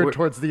kind of weird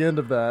towards the end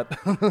of that.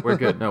 We're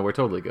good. No, we're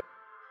totally good.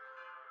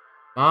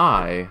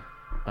 My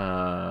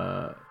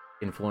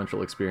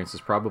influential experience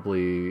is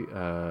probably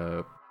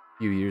a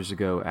few years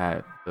ago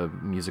at the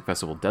music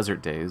festival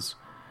Desert Days.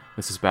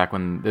 This is back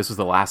when this was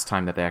the last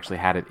time that they actually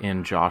had it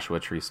in Joshua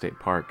Tree State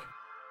Park.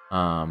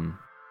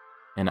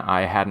 and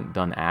I hadn't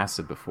done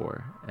acid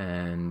before.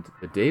 And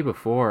the day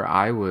before,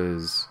 I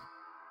was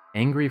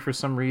angry for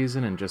some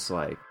reason and just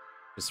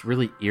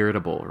really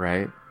irritable,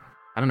 right?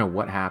 I don't know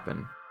what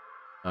happened,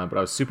 but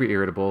I was super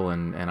irritable,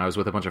 and I was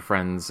with a bunch of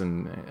friends,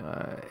 and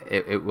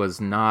it was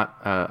not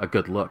a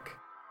good look.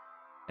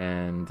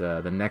 And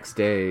the next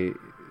day,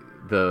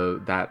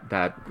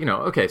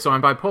 okay, so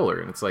I'm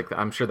bipolar, and it's like,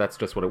 I'm sure that's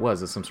just what it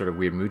was. It's some sort of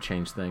weird mood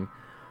change thing.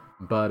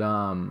 But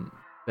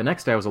the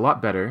next day I was a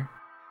lot better,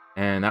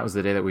 and that was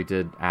the day that we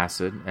did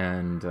acid.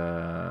 And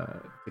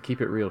to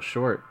keep it real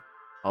short,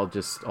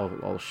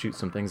 I'll shoot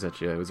some things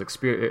at you.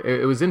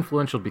 It was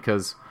influential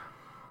because,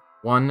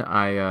 one,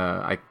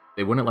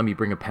 they wouldn't let me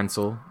bring a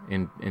pencil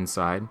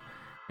inside.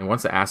 And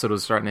once the acid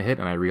was starting to hit,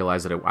 and I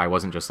realized that I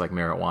wasn't just like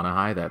marijuana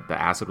high, that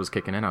the acid was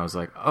kicking in, I was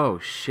like, oh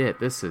shit,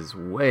 this is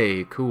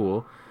way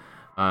cool.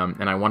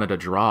 And I wanted to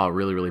draw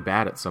really, really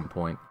bad at some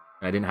point.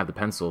 And I didn't have the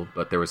pencil,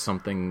 but there was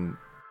something,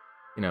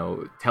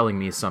 telling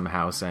me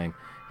somehow, saying,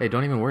 hey,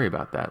 don't even worry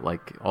about that.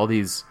 Like, all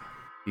these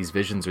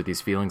visions or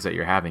these feelings that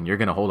you're having, you're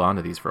going to hold on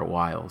to these for a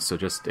while. So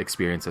just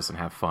experience this and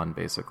have fun,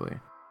 basically.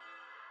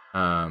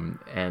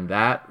 And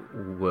that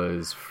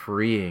was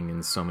freeing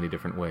in so many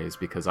different ways,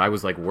 because I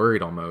was like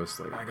worried almost,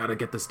 like, I gotta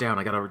get this down,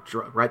 I gotta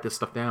write this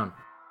stuff down.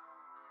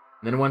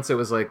 And then once it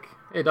was like,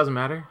 hey, it doesn't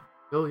matter,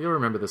 you'll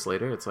remember this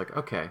later, it's like,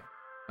 okay,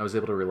 I was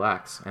able to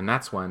relax. And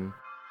that's when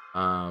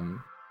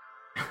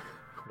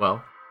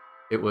well,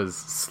 it was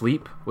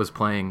Sleep was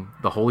playing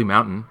The Holy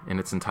Mountain in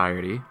its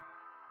entirety.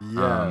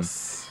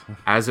 Yes.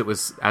 As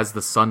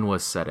the sun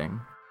was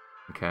setting.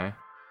 Okay.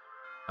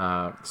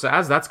 So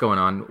as that's going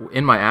on,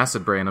 in my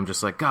acid brain, I'm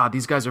just like, God,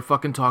 these guys are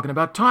fucking talking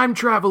about time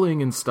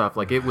traveling and stuff.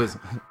 Like, it was,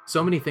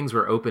 so many things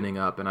were opening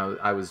up, and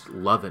I was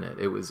loving it.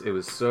 It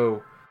was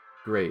so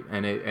great,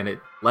 and it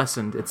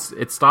lessened.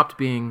 It stopped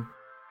being,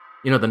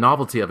 the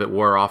novelty of it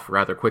wore off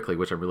rather quickly,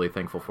 which I'm really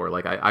thankful for.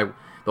 Like, I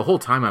the whole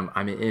time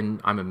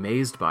I'm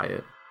amazed by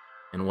it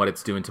and what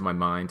it's doing to my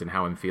mind and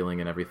how I'm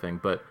feeling and everything.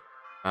 But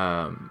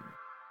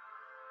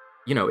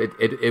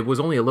it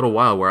was only a little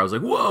while where I was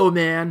like, whoa,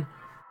 man.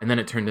 And then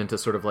it turned into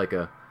sort of like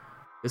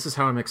this is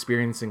how I'm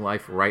experiencing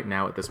life right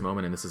now at this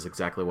moment, and this is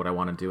exactly what I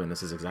want to do, and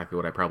this is exactly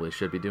what I probably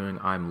should be doing.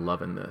 I'm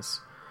loving this.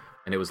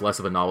 And it was less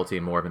of a novelty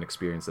and more of an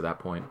experience at that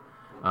point.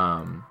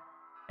 And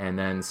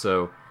then,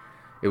 so,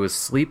 it was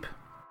Sleep.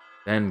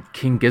 Then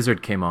King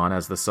Gizzard came on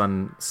as the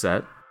sun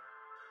set.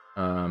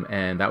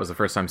 And that was the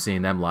first time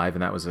seeing them live,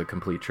 and that was a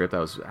complete trip. That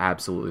was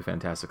absolutely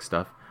fantastic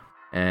stuff.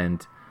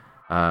 And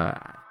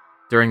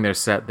during their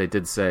set, they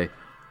did say,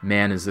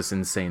 man, is this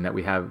insane that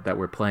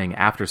we're playing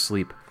after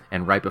Sleep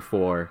and right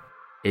before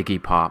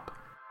Iggy Pop.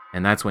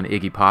 And that's when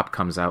Iggy Pop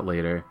comes out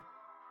later,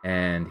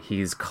 and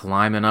he's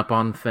climbing up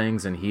on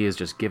things, and he is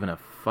just giving a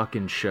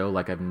fucking show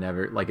like I've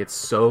never, like, it's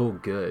so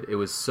good. It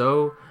was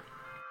so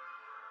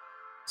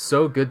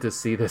good to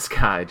see this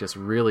guy just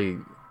really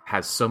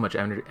has so much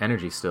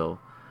energy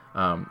still.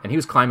 And he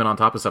was climbing on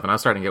top of stuff, and I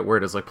was starting to get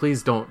worried. I was like,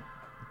 please don't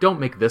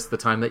make this the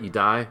time that you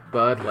die,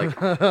 bud. Like,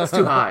 that's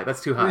too high.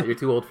 That's too high. You're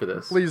too old for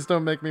this. Please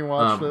don't make me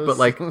watch this. But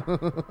like,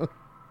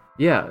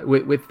 yeah,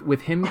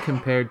 with him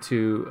compared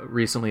to,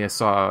 recently I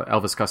saw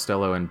Elvis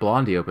Costello and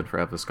Blondie open for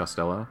Elvis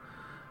Costello,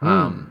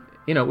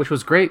 which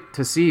was great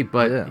to see.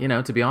 But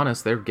to be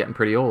honest, they're getting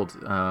pretty old.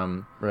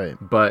 Right.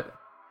 But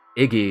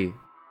Iggy,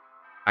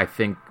 I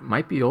think,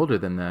 might be older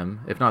than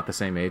them, if not the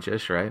same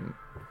age-ish, right?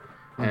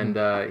 Mm-hmm.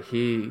 And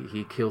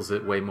he kills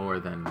it way more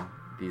than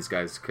these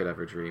guys could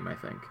ever dream, I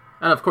think.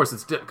 And of course,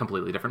 it's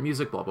completely different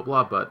music, blah, blah,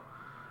 blah. But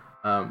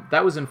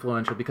that was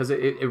influential because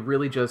it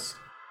really just,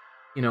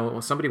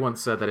 somebody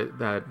once said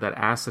that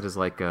acid is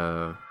like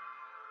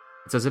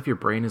it's as if your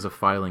brain is a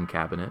filing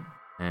cabinet,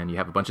 and you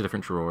have a bunch of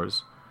different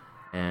drawers.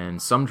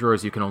 And some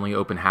drawers you can only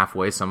open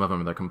halfway, some of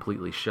them they're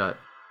completely shut.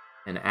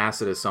 And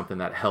acid is something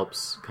that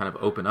helps kind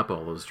of open up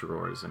all those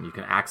drawers, and you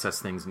can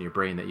access things in your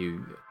brain that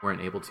you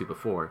weren't able to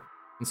before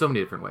in so many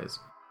different ways.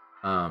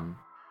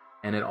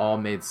 And it all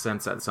made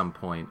sense at some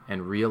point,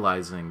 and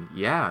realizing,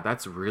 yeah,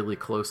 that's really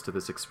close to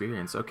this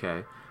experience,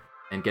 okay.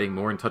 And getting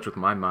more in touch with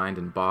my mind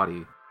and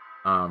body.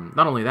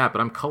 Not only that,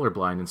 but I'm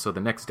colorblind, and so the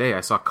next day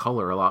I saw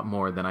color a lot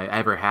more than I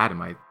ever had in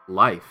my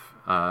life.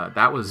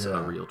 That was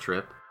a real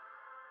trip.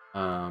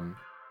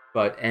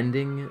 But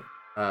ending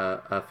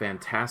a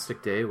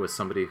fantastic day with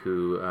somebody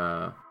who,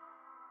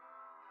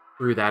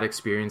 through that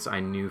experience, I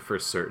knew for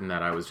certain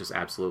that I was just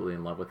absolutely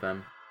in love with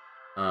them.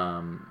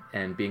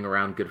 And being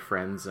around good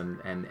friends,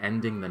 and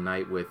ending the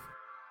night with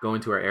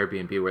going to our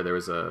Airbnb where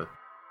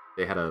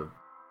they had a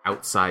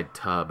outside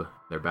tub,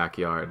 their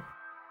backyard,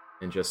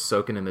 and just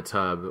soaking in the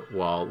tub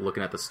while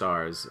looking at the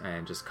stars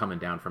and just coming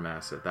down from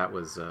acid. That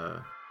was,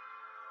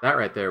 that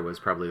right there was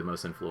probably the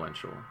most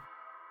influential.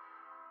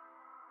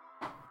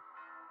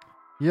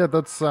 Yeah,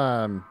 that's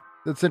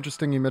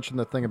interesting. You mentioned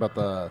the thing about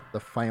the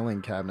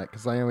filing cabinet,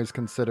 because I always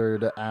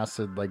considered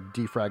acid like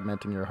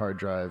defragmenting your hard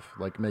drive,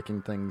 like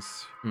making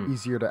things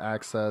easier to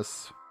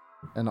access,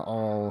 and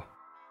all,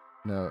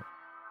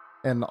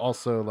 and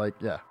also like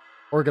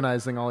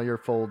organizing all your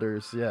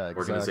folders. Yeah,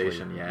 exactly.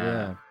 Organization.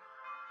 Yeah.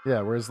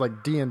 Yeah, whereas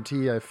like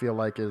DMT, I feel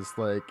like is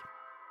like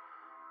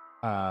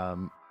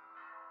um,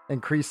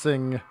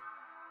 increasing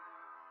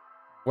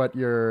what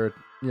your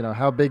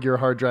how big your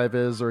hard drive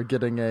is, or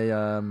getting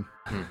a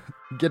Hmm.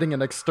 getting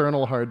an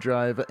external hard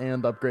drive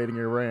and upgrading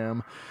your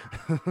RAM.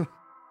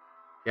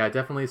 Yeah,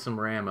 definitely some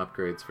RAM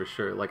upgrades for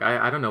sure. Like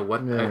I don't know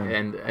what, Yeah.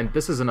 and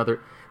this is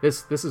another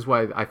this is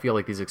why I feel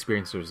like these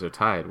experiences are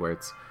tied. Where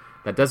it's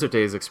that Desert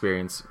Days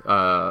experience,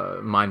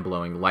 mind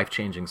blowing, life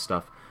changing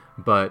stuff.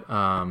 But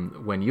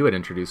when you had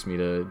introduced me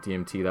to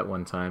DMT that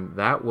one time,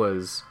 that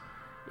was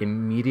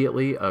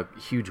immediately a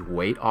huge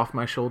weight off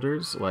my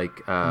shoulders.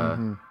 Like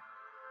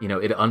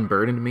it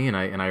unburdened me, and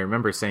I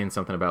remember saying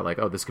something about like,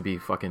 oh, this could be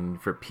fucking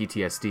for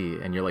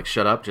PTSD, and you're like,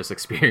 shut up, just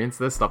experience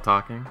this, stop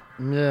talking.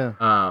 Yeah.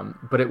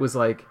 But it was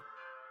like,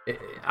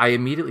 I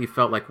immediately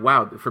felt like,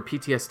 wow, for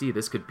PTSD,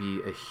 this could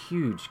be a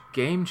huge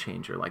game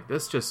changer. Like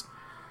this just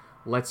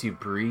lets you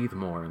breathe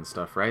more and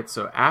stuff, right?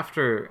 So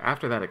after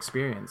that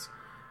experience,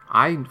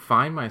 I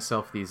find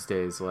myself these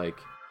days like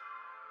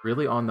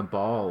really on the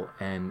ball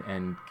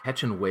and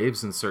catching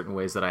waves in certain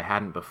ways that I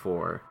hadn't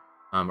before.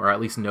 Or at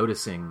least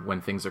noticing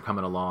when things are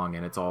coming along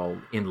and it's all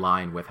in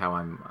line with how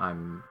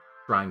I'm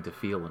trying to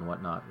feel and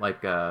whatnot.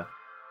 Like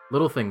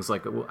little things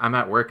like I'm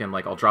at work and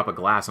like I'll drop a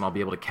glass and I'll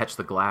be able to catch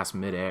the glass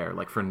midair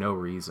like for no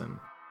reason.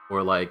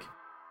 Or like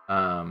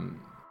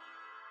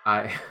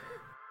I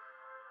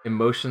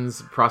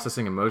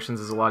processing emotions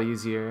is a lot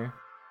easier,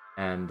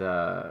 and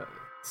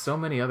so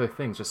many other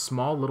things, just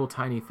small little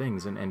tiny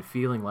things, and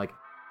feeling like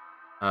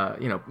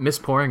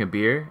mispouring a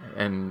beer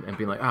and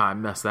being like, I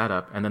messed that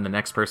up. And then the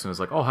next person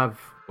is like, I'll have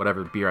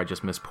whatever beer I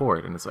just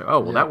mispoured. And it's like, oh,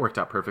 well, that worked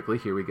out perfectly.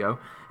 Here we go.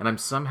 And I'm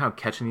somehow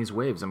catching these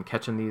waves. I'm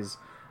catching these,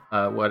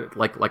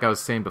 like I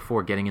was saying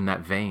before, getting in that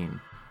vein,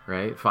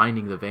 right?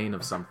 Finding the vein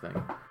of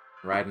something,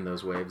 riding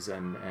those waves.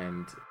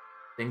 And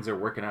things are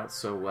working out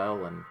so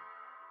well. And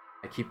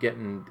I keep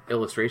getting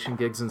illustration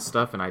gigs and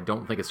stuff. And I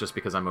don't think it's just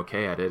because I'm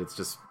okay at it. It's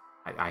just,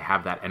 I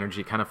have that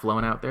energy kind of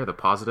flowing out there, the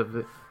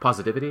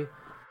positivity.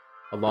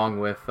 Along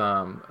with,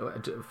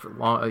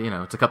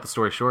 to cut the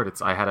story short,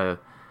 I had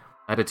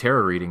a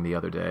tarot reading the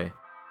other day.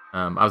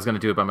 I was going to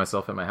do it by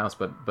myself at my house,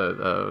 but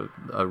a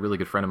really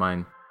good friend of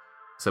mine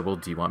said, well,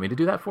 do you want me to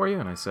do that for you?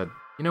 And I said,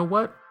 you know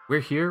what?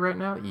 We're here right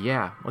now?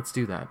 Yeah, let's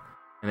do that.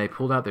 And they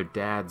pulled out their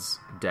dad's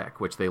deck,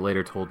 which they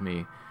later told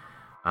me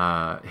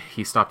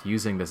he stopped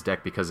using this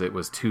deck because it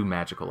was too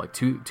magical. Like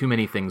too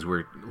many things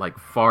were like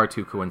far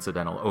too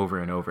coincidental over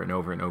and over and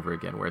over and over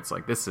again, where it's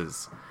like, this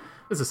is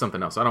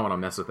something else. I don't want to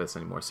mess with this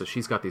anymore. So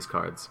she's got these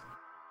cards,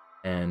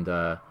 and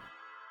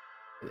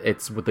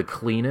it's with the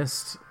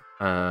cleanest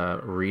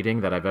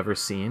reading that I've ever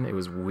seen. It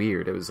was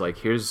weird. It was like,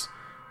 here's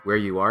where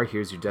you are,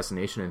 here's your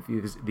destination, and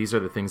these are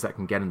the things that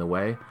can get in the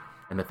way,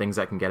 and the things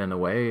that can get in the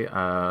way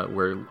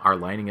are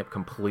lining up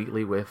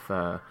completely with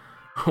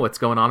what's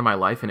going on in my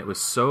life, and it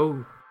was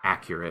so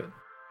accurate.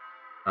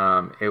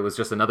 It was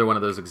just another one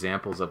of those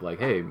examples of like,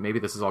 hey, maybe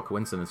this is all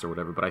coincidence or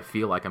whatever, but I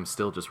feel like I'm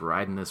still just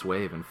riding this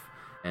wave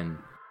and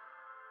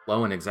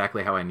flowing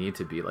exactly how I need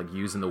to be, like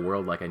using the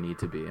world like I need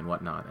to be and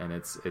whatnot. And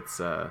it's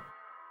so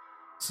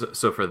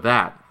for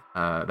that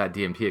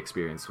DMT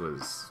experience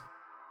was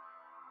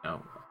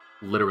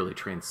literally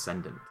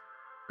transcendent,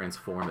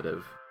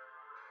 transformative.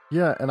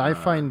 Yeah, and I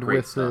find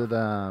with stuff. it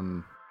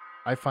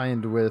I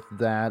find with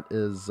that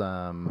is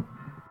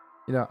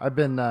I've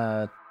been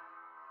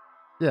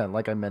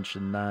like I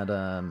mentioned,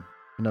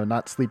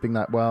 not sleeping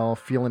that well,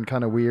 feeling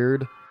kind of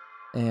weird,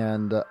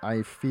 and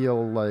I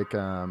feel like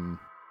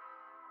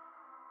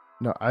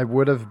I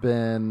would have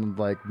been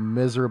like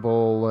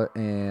miserable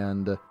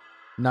and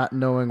not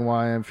knowing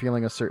why I'm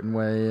feeling a certain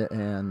way,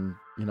 and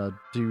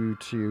due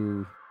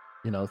to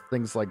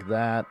things like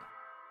that,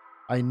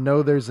 I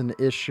know there's an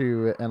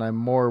issue, and I'm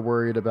more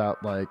worried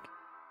about like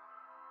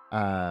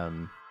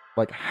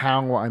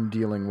how I'm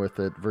dealing with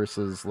it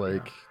versus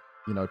like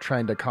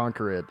trying to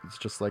conquer it. It's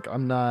just like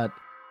I'm not.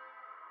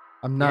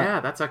 Yeah,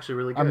 that's actually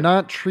really good. I'm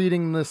not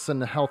treating this in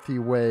healthy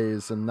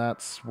ways, and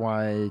that's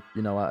why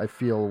I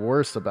feel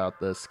worse about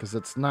this, because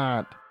it's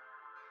not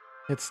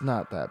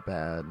that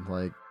bad.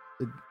 Like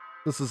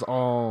this is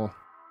all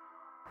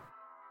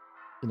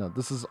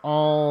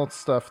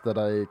stuff that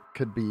I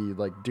could be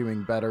like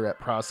doing better at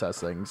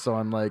processing. So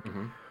I'm like,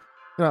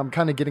 I'm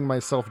kind of getting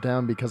myself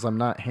down because I'm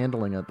not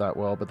handling it that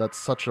well. But that's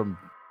such a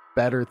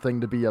better thing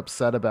to be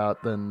upset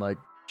about than like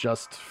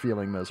just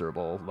feeling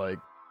miserable. Like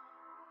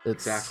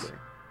it's exactly.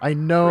 I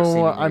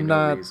know I'm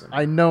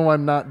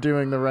not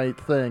doing the right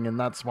thing, and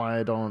that's why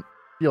I don't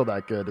feel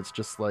that good. It's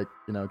just like,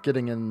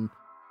 getting into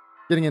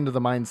the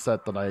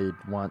mindset that I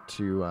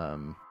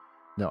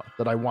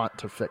want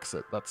to fix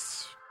it.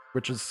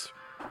 Which is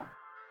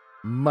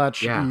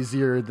much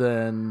easier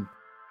than,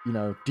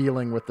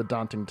 dealing with the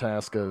daunting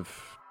task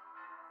of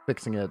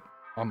fixing it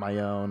on my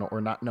own or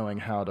not knowing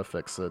how to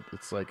fix it.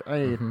 It's like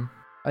I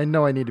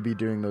know I need to be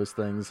doing those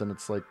things, and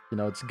it's like,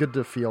 it's good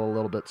to feel a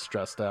little bit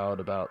stressed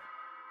out about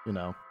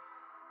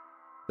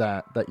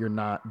that you're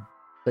not,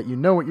 that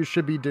what you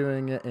should be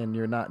doing and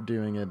you're not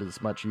doing it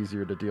is much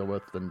easier to deal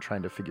with than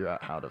trying to figure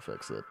out how to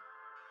fix it.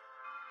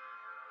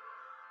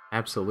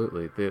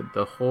 Absolutely.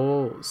 The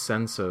whole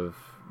sense of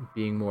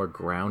being more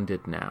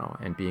grounded now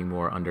and being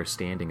more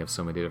understanding of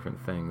so many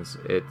different things.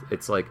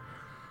 It's like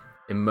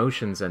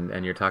emotions,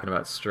 and you're talking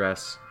about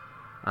stress.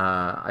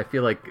 I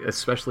feel like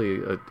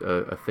especially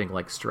a thing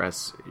like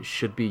stress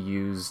should be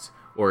used,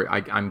 or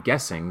I'm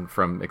guessing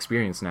from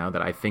experience now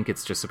that I think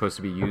it's just supposed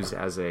to be used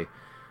as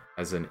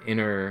an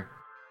inner,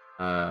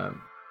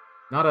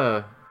 not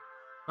a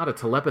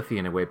telepathy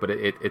in a way, but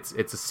it's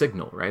a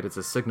signal, right? It's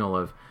a signal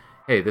of,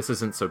 hey, this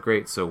isn't so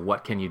great, so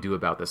what can you do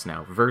about this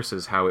now?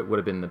 Versus how it would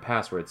have been in the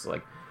past, where it's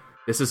like,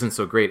 this isn't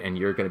so great, and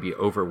you're going to be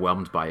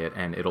overwhelmed by it,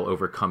 and it'll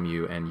overcome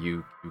you, and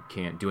you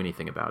can't do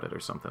anything about it, or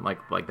something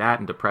like that.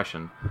 And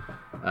depression,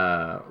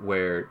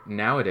 where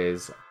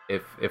nowadays,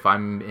 if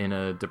I'm in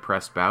a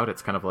depressed bout,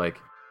 it's kind of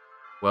like,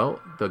 well,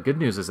 the good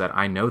news is that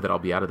I know that I'll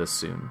be out of this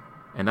soon,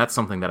 and that's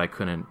something that I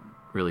couldn't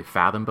really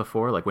fathom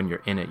before. Like when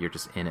you're in it, you're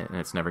just in it, and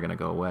it's never going to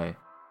go away.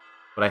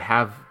 But I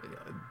have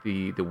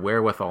the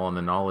wherewithal and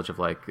the knowledge of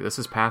like, this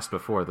has passed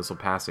before, this will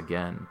pass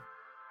again,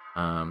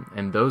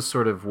 and those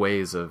sort of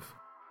ways of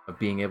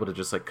being able to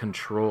just like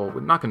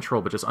not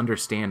control, but just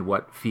understand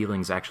what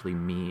feelings actually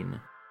mean,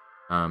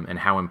 and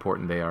how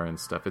important they are and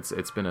stuff.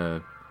 It's been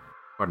a,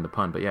 pardon the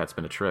pun, but yeah, it's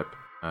been a trip,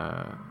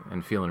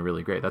 and feeling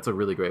really great. That's a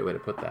really great way to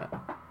put that.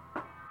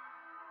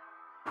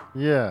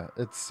 Yeah,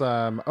 it's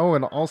oh,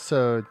 and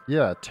also,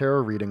 yeah,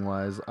 tarot reading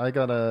wise, I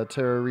got a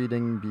tarot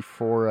reading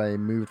before I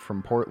moved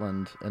from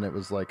Portland, and it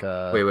was like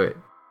a wait,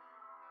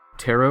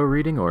 tarot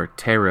reading or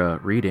Tara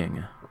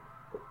reading?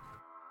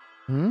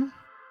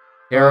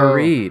 Tara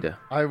Reid.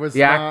 I was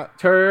the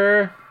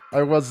actor.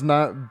 I was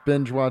not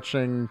binge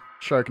watching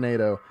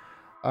Sharknado.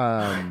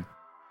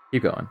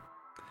 Keep going.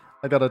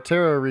 I got a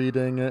tarot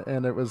reading,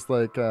 and it was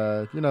like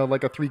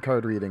like a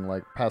 3-card reading,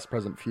 like past,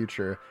 present,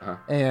 future,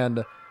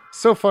 and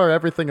so far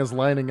everything is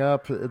lining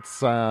up.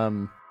 It's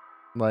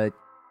like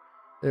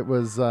it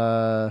was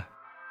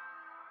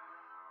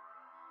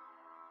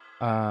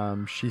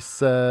she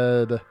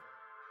said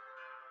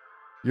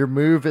your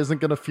move isn't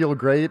going to feel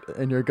great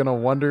and you're going to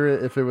wonder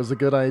if it was a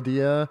good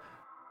idea,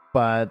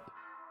 but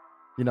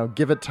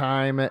give it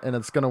time and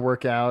it's going to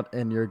work out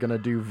and you're going to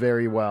do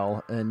very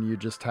well, and you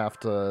just have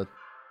to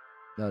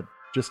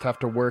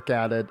work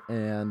at it,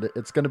 and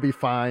it's going to be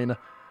fine.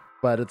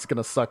 But it's going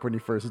to suck when you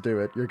first do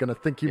it. You're going to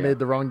think you made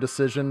the wrong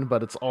decision,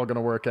 but it's all going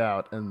to work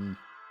out. And,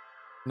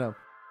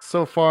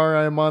 so far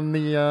I'm on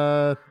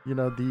the,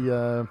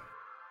 the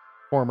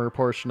former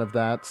portion of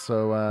that.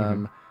 So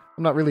I'm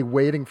not really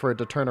waiting for it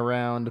to turn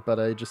around, but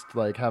I just,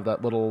 like, have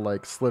that little,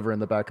 like, sliver in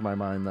the back of my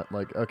mind that,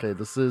 like, okay,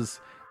 this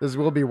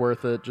will be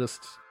worth it.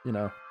 Just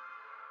a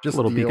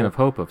little beacon of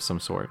hope of some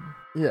sort.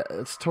 Yeah,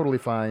 it's totally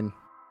fine.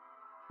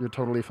 You're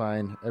totally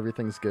fine.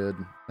 Everything's good.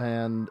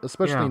 And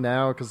especially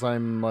now, because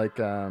I'm like,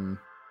 I'm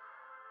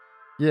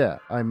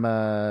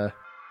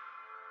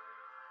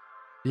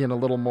being a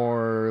little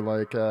more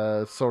like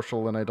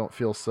social, and I don't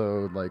feel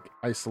so like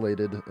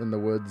isolated in the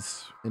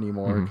woods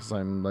anymore, because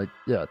I'm like,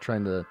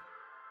 trying to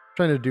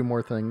do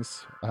more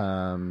things.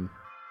 Because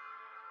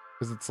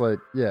it's like,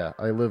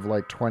 I live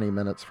like 20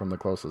 minutes from the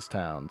closest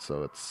town,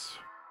 so it's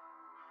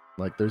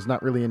like there's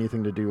not really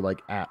anything to do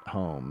like at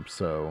home.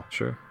 So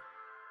sure.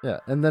 Yeah,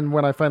 and then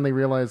when I finally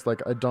realized,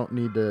 like, I don't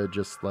need to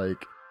just,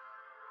 like,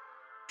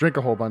 drink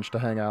a whole bunch to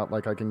hang out.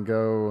 Like, I can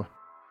go,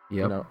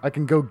 I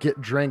can go get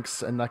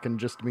drinks, and that can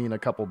just mean a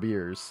couple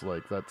beers.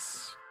 Like,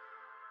 that's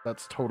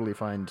totally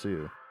fine,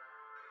 too.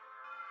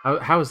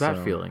 How is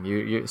that feeling?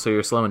 So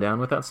you're slowing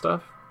down with that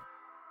stuff?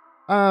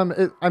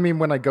 I mean,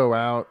 when I go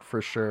out, for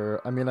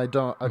sure. I mean, I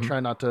try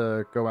not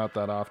to go out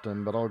that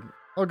often, but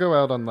I'll go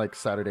out on, like,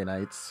 Saturday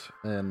nights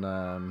and,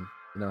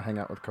 hang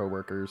out with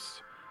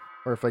coworkers.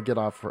 Or if I get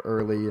off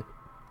early.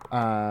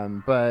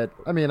 But,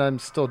 I mean, I'm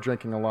still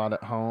drinking a lot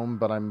at home,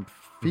 but I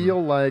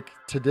feel like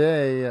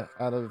today,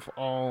 out of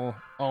all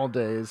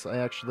days, I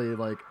actually,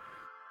 like,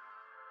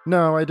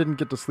 no, I didn't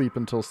get to sleep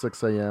until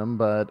 6 a.m.,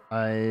 but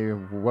I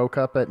woke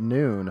up at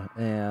noon,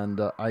 and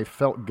I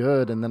felt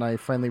good, and then I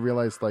finally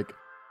realized, like,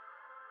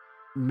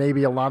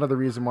 maybe a lot of the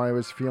reason why I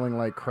was feeling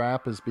like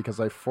crap is because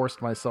I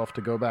forced myself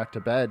to go back to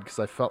bed, because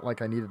I felt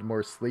like I needed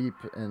more sleep,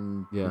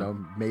 and,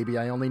 maybe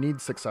I only need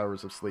 6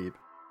 hours of sleep.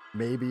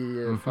 Maybe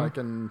if I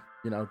can,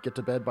 get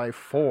to bed by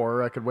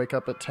 4, I could wake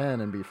up at 10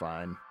 and be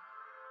fine.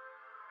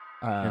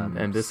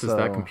 And this is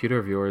that computer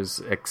of yours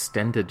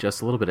extended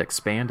just a little bit,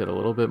 expanded a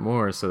little bit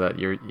more, so that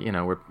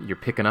you're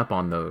picking up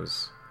on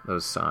those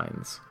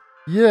signs.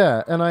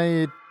 Yeah, and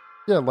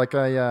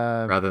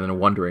rather than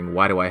wondering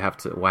why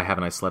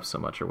haven't I slept so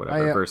much or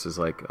whatever, versus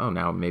like, oh,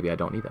 now maybe I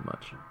don't need that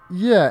much.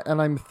 Yeah,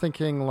 and I'm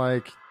thinking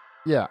like,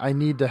 I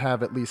need to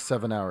have at least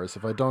 7 hours.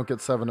 If I don't get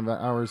 7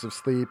 hours of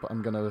sleep,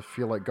 I'm going to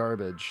feel like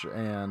garbage.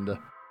 And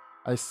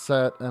I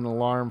set an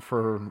alarm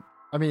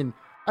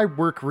I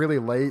work really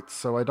late,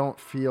 so I don't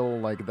feel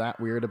like that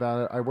weird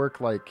about it. I work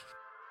like,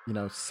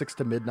 6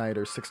 to midnight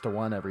or 6 to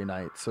 1 every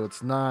night. So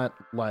it's not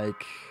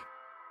like,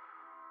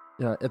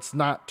 it's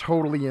not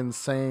totally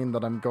insane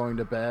that I'm going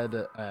to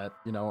bed at,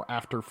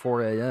 after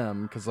 4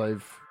 a.m. because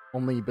I've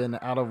only been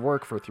out of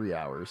work for 3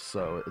 hours.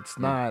 So it's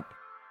not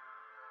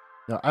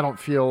I don't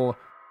feel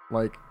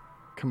like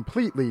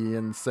completely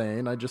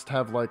insane. I just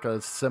have like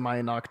a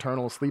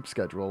semi-nocturnal sleep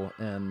schedule,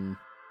 and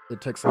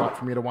it takes a lot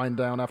for me to wind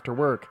down after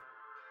work.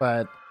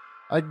 But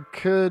I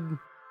could,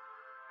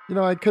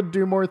 I could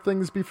do more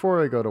things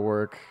before I go to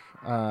work.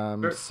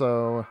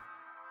 Sure.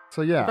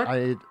 So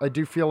yeah, I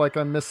do feel like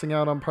I'm missing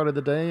out on part of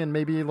the day, and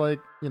maybe like,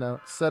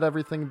 set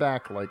everything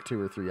back like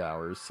 2 or 3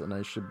 hours, and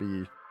I should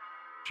be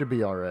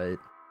all right.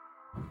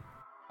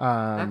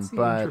 That's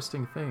the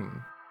interesting thing,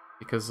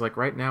 because like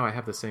right now I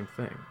have the same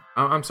thing.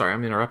 I'm sorry,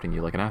 I'm interrupting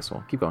you like an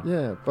asshole. Keep going.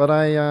 Yeah, but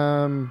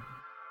I'm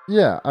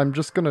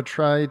just gonna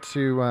try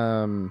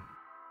to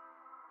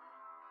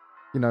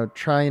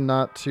try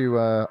not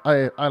to.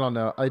 I don't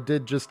know. I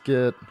did just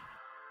get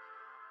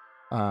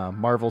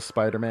Marvel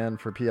Spider-Man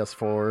for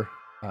PS4.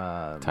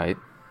 Tight.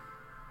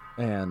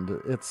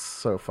 And it's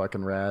so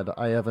fucking rad.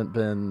 I haven't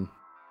been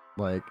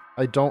I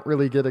don't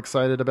really get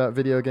excited about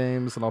video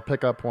games, and I'll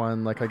pick up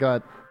one. Like I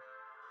got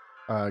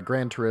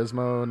Gran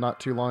Turismo not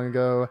too long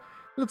ago.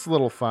 It's a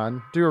little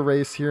fun. Do a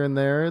race here and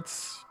there.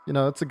 It's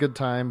it's a good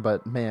time.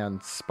 But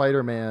man,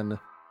 Spider-Man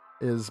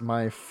is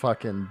my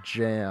fucking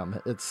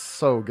jam. It's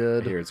so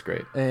good. I hear it's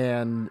great.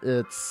 And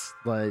it's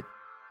like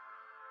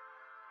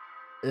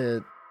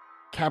it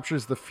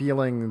captures the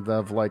feeling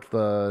of like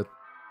the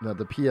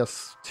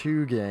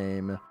PS2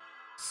 game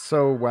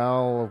so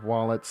well,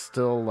 while it's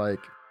still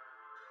like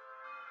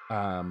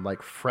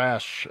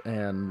fresh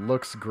and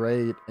looks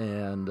great.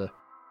 And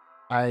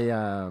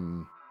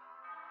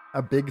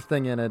a big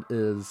thing in it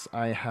is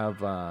I have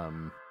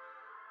carpal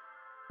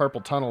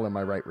tunnel in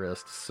my right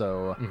wrist,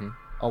 so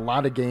a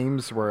lot of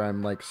games where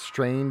I'm like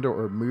strained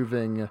or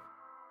moving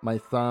my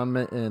thumb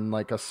in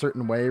like a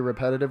certain way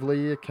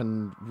repetitively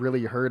can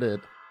really hurt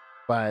it.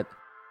 But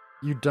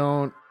you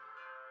don't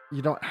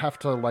have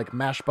to like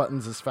mash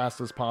buttons as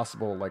fast as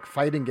possible. Like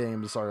fighting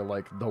games are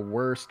like the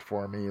worst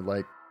for me.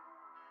 Like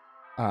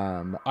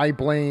I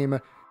blame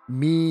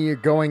me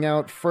going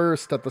out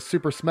first at the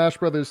Super Smash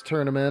Brothers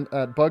tournament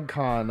at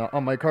BugCon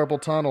on my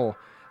carpal tunnel.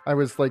 I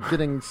was like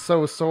getting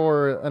so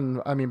sore,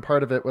 and I mean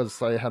part of it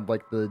was I had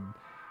like the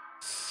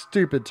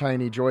stupid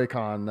tiny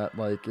Joy-Con that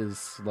like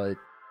is like,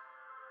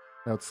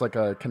 it's like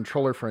a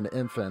controller for an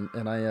infant,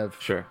 and I have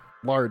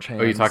large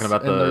hands. Are you talking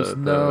about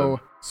the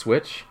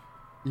Switch?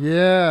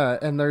 Yeah,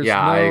 and there's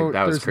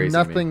there's crazy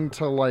nothing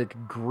to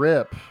like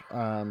grip.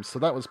 So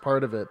that was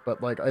part of it,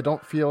 but like I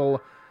don't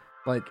feel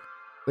like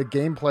the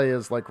gameplay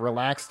is like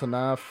relaxed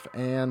enough,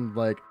 and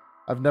like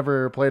I've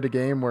never played a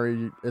game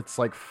where it's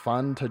like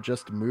fun to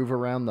just move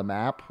around the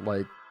map.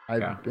 Like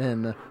I've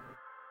been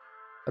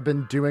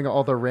doing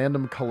all the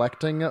random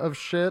collecting of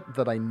shit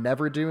that I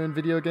never do in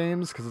video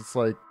games, because it's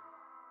like,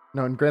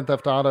 in Grand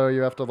Theft Auto,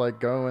 you have to like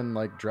go and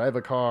like drive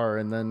a car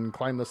and then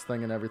climb this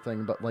thing and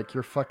everything. But like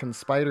you're fucking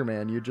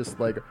Spider-Man, you just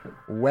like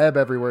web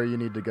everywhere you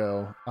need to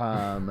go.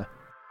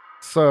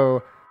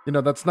 So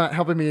that's not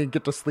helping me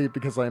get to sleep,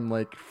 because I'm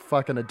like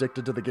fucking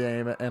addicted to the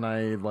game, and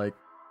I like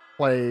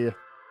play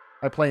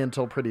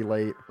until pretty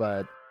late.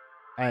 But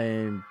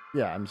I'm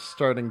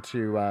starting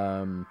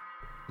to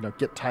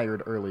get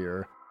tired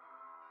earlier.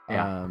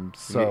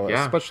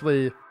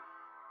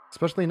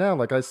 Especially now,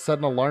 like I set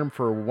an alarm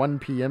for 1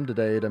 p.m.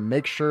 today to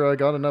make sure I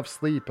got enough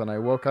sleep, and I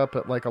woke up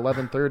at like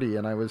 11:30,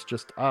 and I was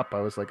just up.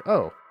 I was like,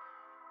 oh,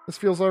 this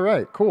feels all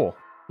right. Cool.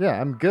 Yeah,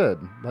 I'm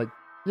good. Like,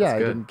 yeah, I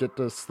didn't get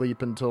to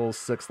sleep until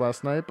 6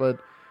 last night, but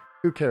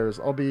who cares?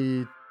 I'll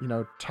be,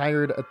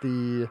 tired at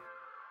the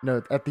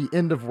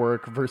end of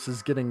work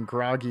versus getting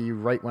groggy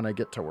right when I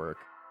get to work.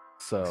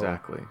 So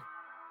exactly.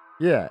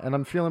 Yeah, and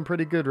I'm feeling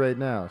pretty good right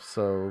now.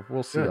 So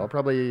we'll see. Good. I'll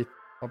probably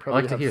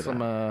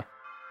have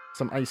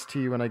some iced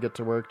tea when I get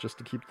to work, just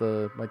to keep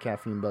my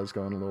caffeine buzz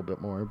going a little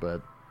bit more.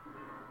 But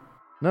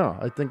no,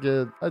 I think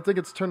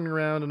it's turning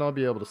around, and I'll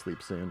be able to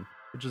sleep soon,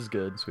 which is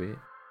good. Sweet.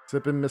 So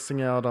I've been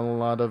missing out on a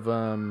lot of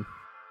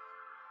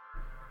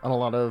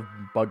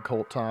bug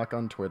cult talk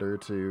on Twitter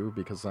too,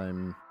 because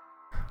don't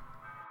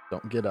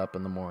get up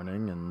in the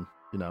morning, and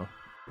you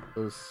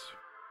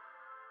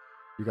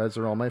guys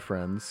are all my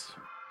friends.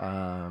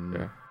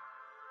 And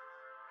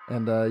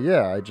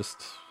I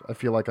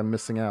feel like I'm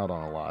missing out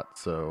on a lot.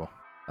 So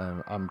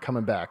I'm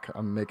coming back.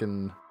 I'm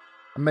making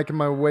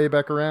my way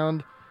back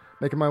around,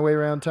 making my way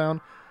around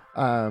town,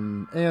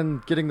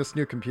 and getting this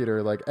new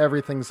computer. Like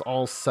everything's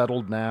all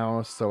settled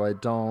now, so I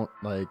don't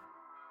like.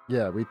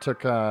 Yeah, we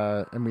took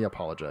and we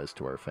apologize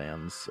to our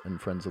fans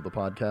and friends of the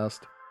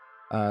podcast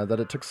that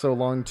it took so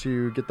long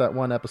to get that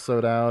one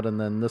episode out, and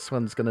then this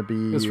one's going to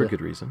be. It's for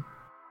good reason.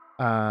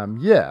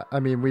 Yeah,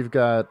 I mean we've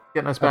got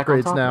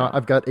upgrades now.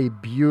 I've got a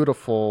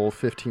beautiful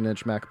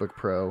 15-inch MacBook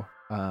Pro.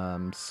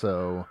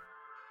 So.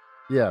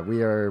 Yeah,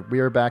 we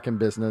are back in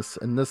business,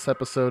 and this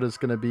episode is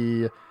going to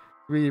be.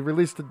 We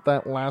released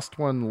that last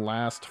one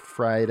last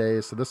Friday,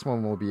 so this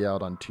one will be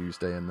out on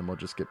Tuesday, and then we'll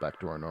just get back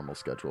to our normal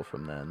schedule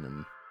from then.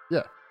 And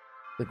yeah,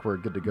 I think we're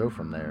good to go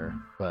from there.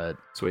 But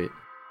sweet.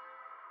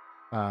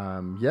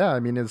 Yeah, I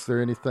mean, is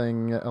there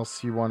anything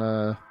else you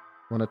wanna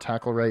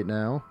tackle right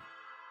now?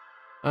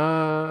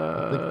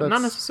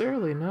 Not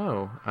necessarily.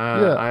 No.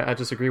 I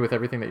just agree with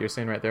everything that you're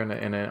saying right there,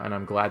 and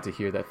I'm glad to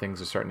hear that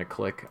things are starting to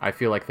click. I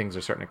feel like things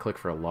are starting to click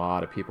for a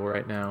lot of people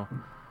right now,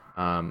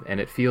 and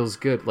it feels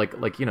good. Like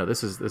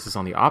this is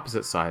on the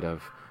opposite side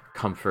of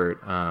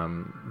comfort,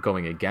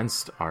 going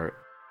against art.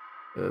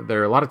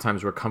 There are a lot of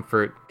times where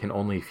comfort can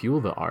only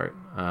fuel the art.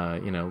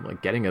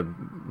 Like getting a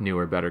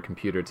newer, better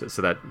computer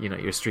so that you're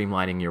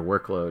streamlining your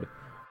workload,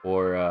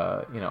 or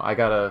I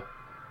got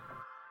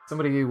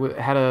somebody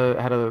had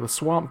a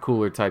swamp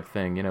cooler type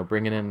thing,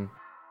 bringing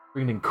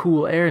in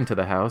cool air into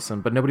the house,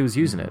 but nobody was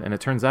using it. And it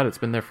turns out it's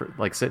been there for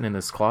sitting in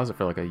this closet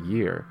for a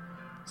year.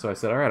 So I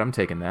said, all right, I'm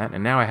taking that.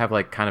 And now I have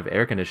kind of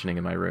air conditioning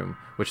in my room,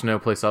 which no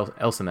place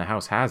else in the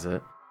house has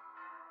it.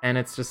 And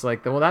it's just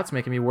well, that's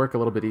making me work a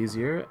little bit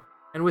easier.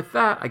 And with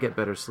that, I get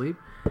better sleep.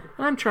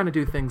 And I'm trying to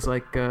do things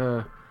hey,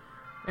 I'm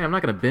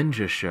not going to binge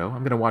a show.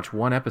 I'm going to watch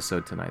one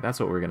episode tonight. That's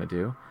what we're going to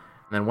do.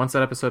 And then once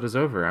that episode is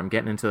over, I'm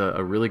getting into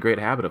a really great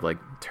habit of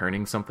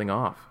turning something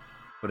off,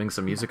 putting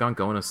some music on,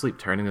 going to sleep,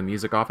 turning the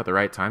music off at the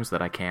right time so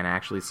that I can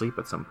actually sleep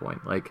at some point.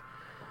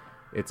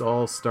 It's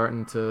all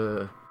starting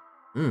to,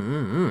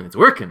 it's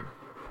working.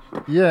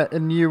 Yeah,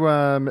 and you,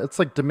 it's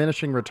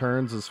diminishing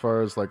returns as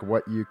far as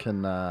what you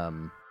can,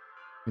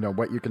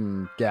 what you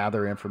can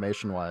gather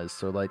information wise.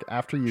 So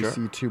after you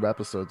see 2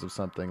 episodes of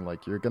something,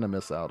 you're gonna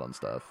miss out on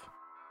stuff.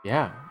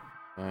 Yeah,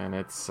 and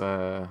it's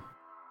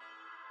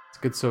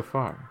good so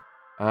far.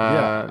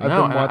 I've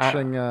been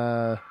watching.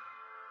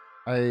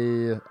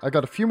 I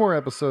got a few more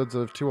episodes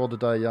of Too Old to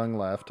Die Young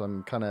left.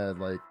 I'm kind of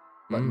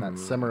letting that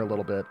simmer a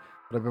little bit.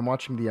 But I've been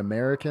watching The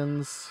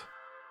Americans.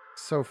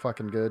 So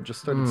fucking good.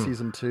 Just started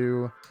season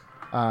 2,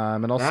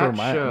 and also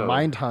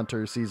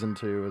Mindhunter season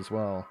 2 as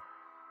well.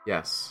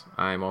 Yes,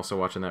 I'm also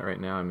watching that right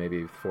now. I'm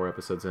maybe 4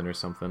 episodes in or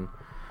something.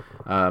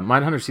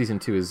 Mindhunter season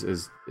 2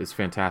 is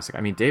fantastic.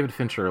 I mean, David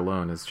Fincher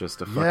alone is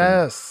just a fucking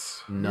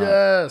nut.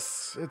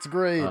 Yes, it's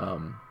great.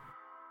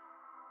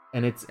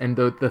 And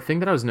the thing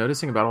that I was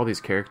noticing about all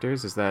these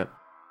characters is that,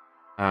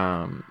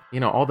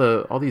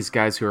 all these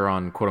guys who are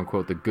on quote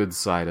unquote the good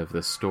side of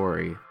the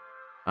story,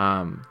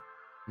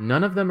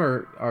 none of them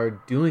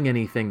are doing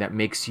anything that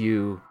makes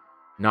you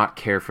not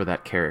care for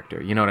that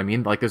character. You know what I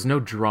mean? There's no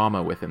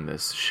drama within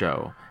this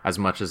show as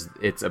much as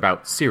it's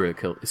about serial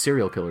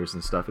killers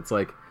and stuff. It's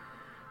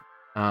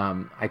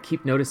I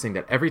keep noticing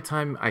that every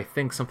time I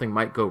think something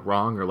might go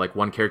wrong, or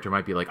one character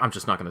might be I'm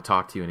just not going to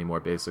talk to you anymore,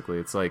 basically,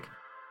 it's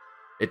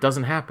it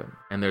doesn't happen.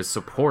 And there's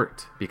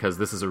support because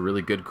this is a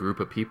really good group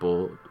of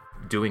people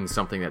doing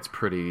something that's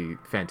pretty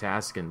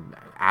fantastic and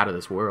out of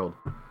this world.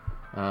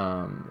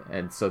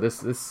 And so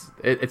it's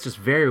just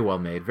very well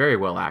made, very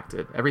well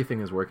acted.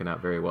 Everything is working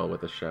out very well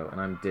with the show,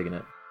 and I'm digging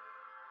it.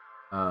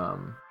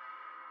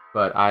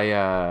 But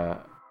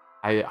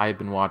I've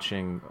been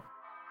watching.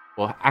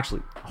 Well,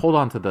 actually, hold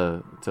on to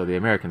the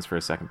Americans for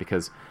a second,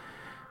 because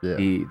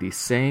the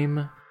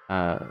same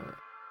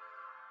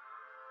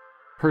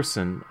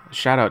person.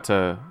 Shout out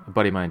to a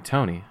buddy of mine,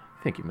 Tony.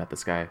 I think you met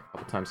this guy a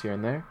couple times here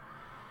and there.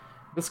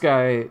 This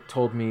guy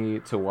told me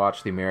to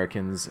watch The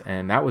Americans,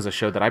 and that was a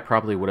show that I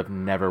probably would have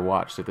never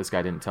watched if this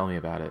guy didn't tell me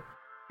about it,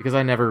 because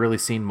I never really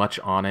seen much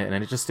on it,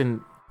 and it just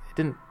didn't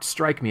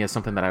strike me as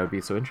something that I would be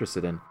so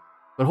interested in.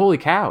 But holy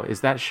cow, is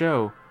that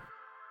show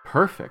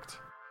perfect?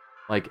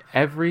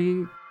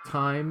 Every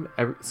time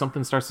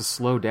something starts to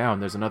slow down,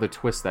 there's another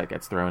twist that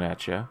gets thrown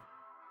at you,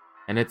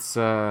 and it's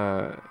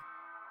I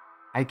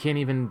can't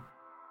even.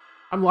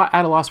 I'm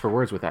at a loss for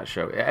words with that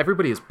show.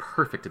 Everybody is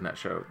perfect in that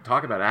show.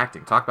 Talk about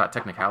acting. Talk about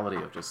technicality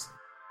of just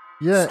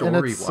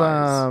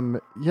story-wise.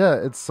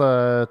 It's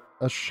a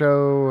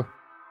show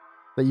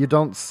that you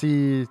don't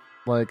see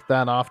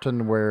that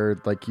often, where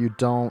you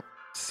don't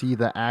see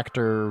the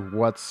actor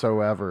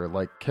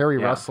whatsoever. Carrie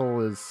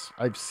Russell is.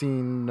 I've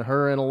seen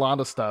her in a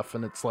lot of stuff,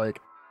 and it's I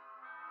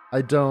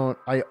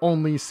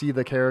only see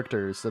the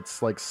characters.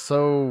 It's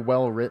so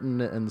well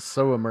written and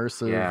so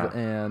immersive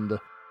and.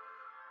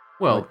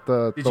 Well,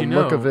 the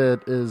look of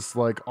it is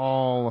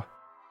all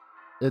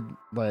it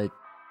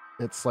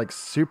it's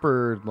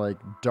super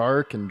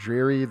dark and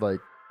dreary.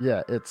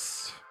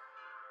 It's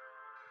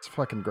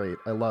fucking great.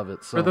 I love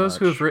it so much. For those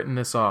who have written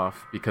this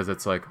off because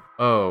it's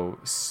oh,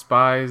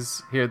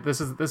 spies here.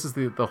 This is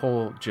the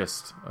whole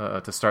gist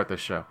to start this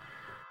show.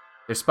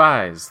 They're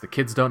spies. The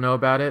kids don't know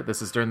about it.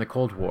 This is during the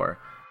Cold War.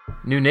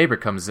 New neighbor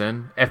comes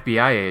in,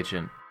 FBI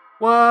agent.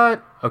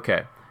 What?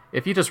 Okay,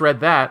 if you just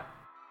read that.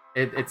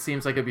 It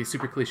seems like it'd be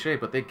super cliche,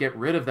 but they get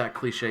rid of that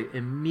cliche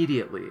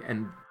immediately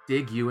and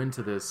dig you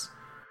into this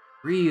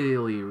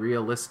really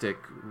realistic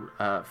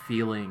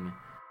feeling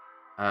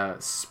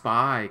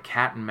spy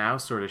cat and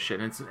mouse sort of shit.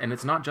 And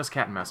it's not just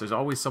cat and mouse. There's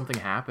always something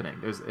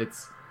happening.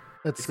 It's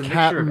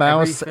cat and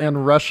mouse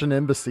and Russian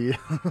embassy.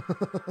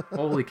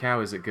 Holy cow,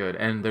 is it good?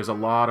 And there's a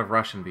lot of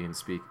Russian being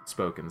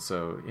spoken,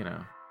 so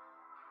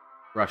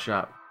brush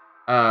up.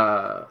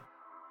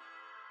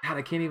 God,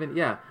 I can't even.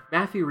 Yeah,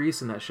 Matthew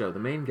Rhys in that show, the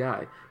main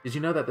guy. Did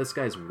you know that this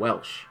guy's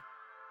Welsh?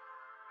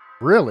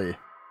 Really?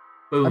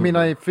 Boom. I mean,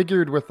 I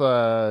figured with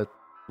a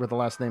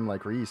last name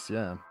like Rhys,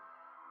 yeah.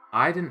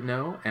 I didn't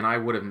know, and I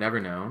would have never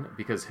known,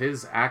 because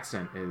his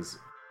accent is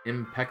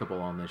impeccable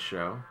on this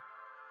show.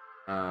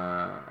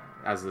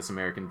 As this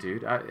American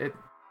dude, it's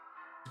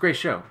a great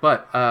show.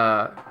 But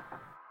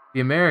The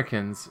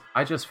Americans,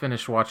 I just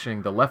finished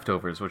watching The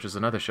Leftovers, which is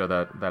another show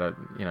that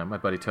my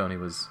buddy Tony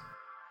was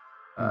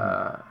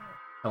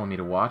telling me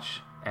to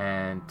watch,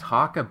 and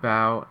talk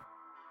about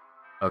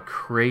a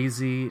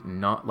crazy,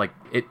 not like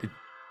it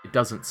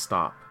doesn't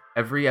stop.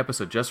 Every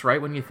episode, just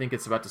right when you think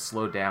it's about to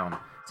slow down,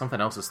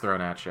 something else is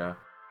thrown at you.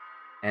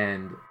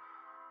 And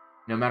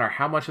no matter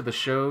how much of the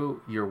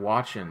show you're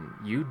watching,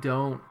 you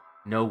don't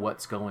know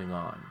what's going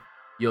on.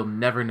 You'll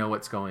never know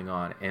what's going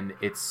on, and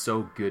it's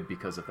so good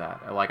because of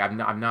that. Like I'm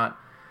not.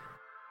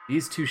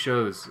 These two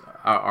shows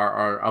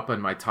are up in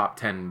my top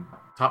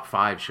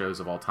 5 shows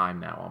of all time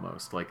now,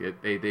 almost. Like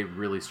they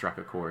really struck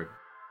a chord.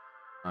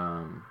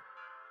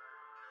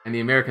 And The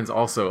Americans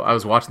also, I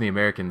was watching The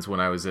Americans when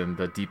I was in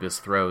the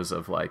deepest throes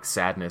of like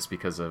sadness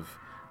because of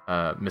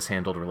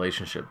mishandled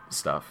relationship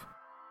stuff.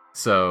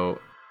 So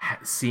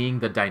seeing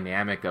the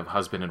dynamic of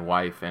husband and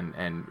wife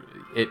and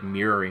it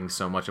mirroring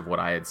so much of what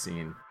I had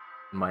seen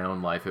in my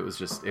own life, it was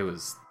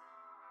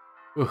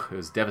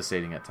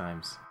devastating at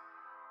times.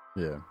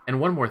 Yeah. And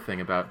one more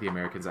thing about The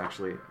Americans,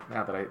 actually,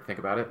 now that I think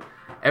about it,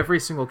 every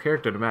single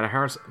character,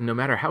 no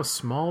matter how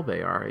small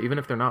they are, even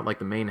if they're not like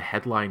the main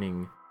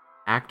headlining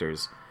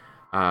actors,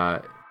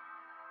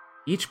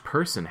 each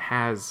person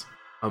has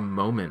a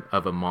moment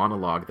of a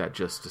monologue that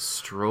just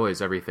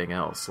destroys everything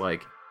else.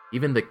 Like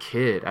even the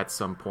kid at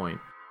some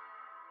point,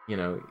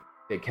 they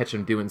catch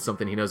him doing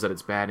something, he knows that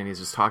it's bad, and he's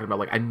just talking about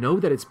like, I know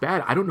that it's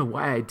bad, I don't know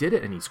why I did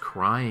it, and he's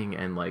crying,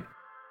 and like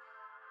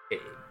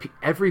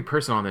every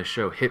person on this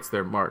show hits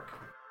their mark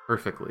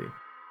perfectly,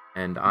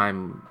 and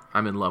I'm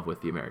in love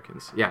with The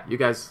Americans. Yeah, you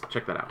guys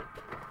check that out.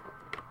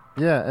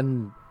 Yeah,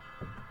 and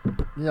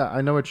yeah,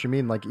 I know what you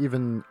mean. Like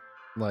even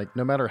like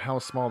no matter how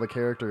small the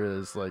character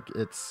is, like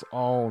it's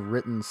all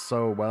written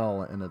so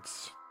well, and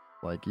it's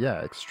like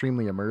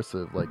extremely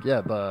immersive. Like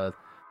the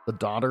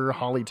daughter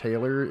Holly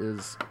Taylor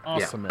is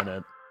awesome in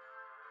it.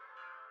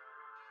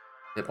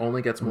 It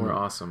only gets more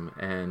awesome,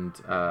 and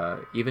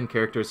even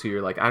characters who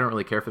you're like, I don't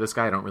really care for this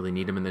guy, I don't really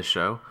need him in this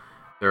show,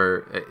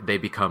 they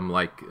become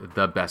like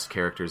the best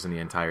characters in the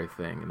entire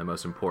thing, and the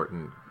most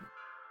important,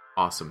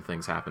 awesome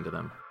things happen to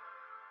them.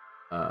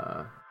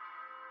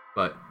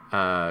 But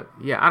I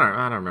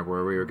don't remember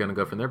where we were going to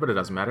go from there, but it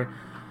doesn't matter.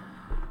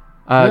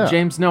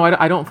 James, no,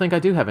 I don't think I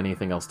do have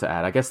anything else to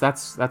add. I guess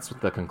that's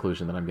the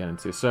conclusion that I'm getting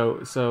to.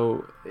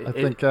 So I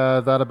think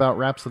that about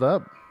wraps it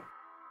up.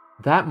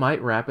 That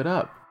might wrap it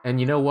up. And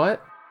you know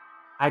what?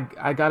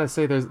 I gotta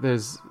say,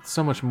 there's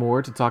so much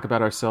more to talk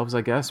about ourselves,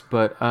 I guess.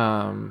 But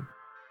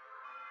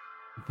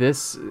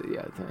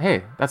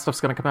hey, that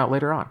stuff's gonna come out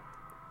later on,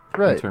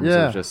 right? In terms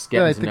of just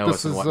getting to know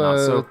us and whatnot.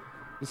 So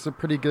this is a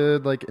pretty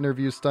good like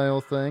interview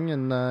style thing,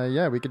 and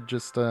we could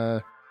just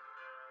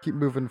keep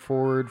moving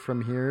forward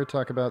from here.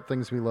 Talk about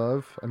things we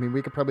love. I mean,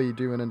 we could probably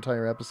do an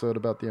entire episode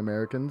about The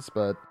Americans,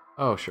 but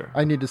sure,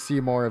 I need to see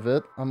more of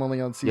it. I'm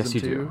only on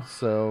season 2, do.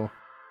 So.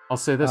 I'll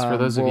say this for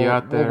those of you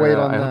out there,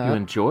 I hope you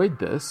enjoyed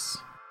this.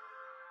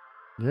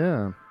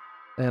 Yeah.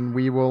 And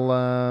we will,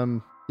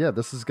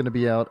 this is going to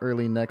be out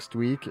early next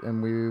week,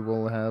 and we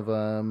will have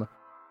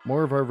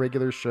more of our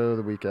regular show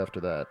the week after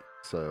that.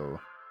 So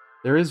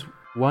there is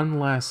one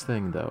last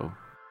thing, though,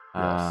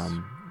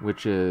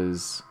 which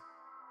is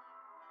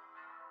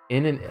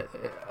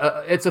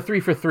it's a 3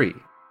 for 3.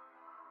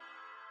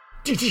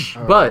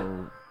 But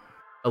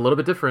a little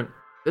bit different.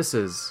 This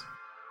is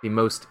the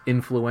most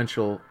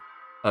influential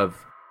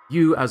of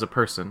you as a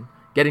person,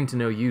 getting to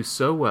know you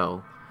so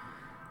well.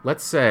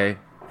 Let's say,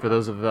 for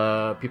those of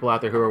people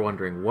out there who are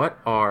wondering, what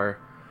are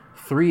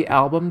 3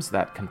 albums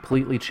that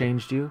completely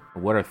changed you?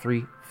 And what are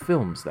 3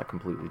 films that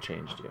completely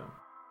changed you?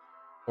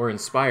 Or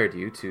inspired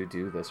you to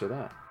do this or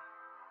that?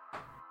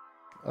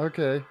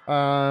 Okay.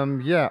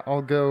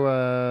 I'll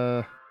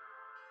go,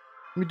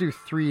 let me do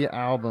 3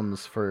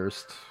 albums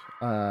first.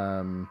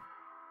 I'm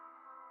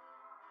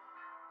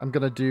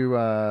gonna do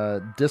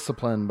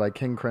Discipline by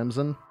King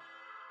Crimson.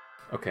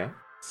 Okay.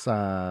 It's,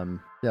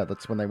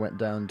 that's when they went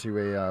down to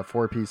a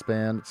 4-piece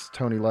band. It's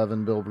Tony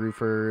Levin, Bill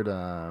Bruford,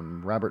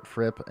 Robert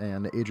Fripp,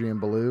 and Adrian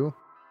Belew.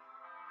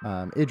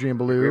 Adrian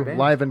Belew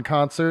live in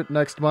concert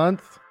next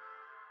month.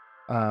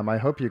 I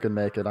hope you can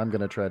make it. I'm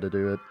going to try to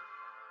do it.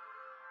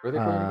 Where are they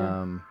playing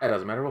again? It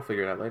doesn't matter. We'll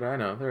figure it out later. I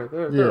know.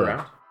 They're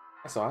around.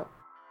 I saw it.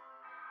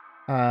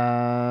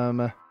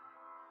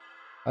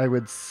 I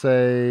would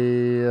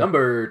say...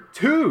 Number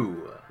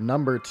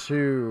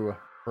 2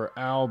 for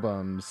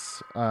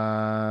albums.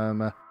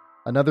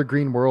 Another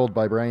Green World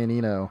by Brian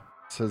Eno.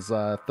 It's his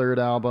 3rd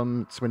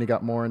album. It's when he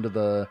got more into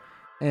the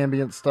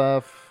ambient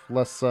stuff,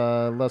 less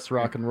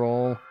rock and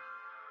roll.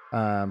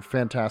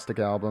 Fantastic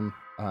album.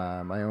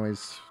 I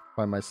always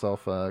find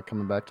myself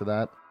coming back to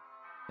that.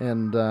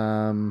 And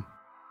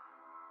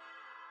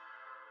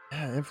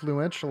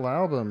influential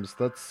albums.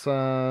 That's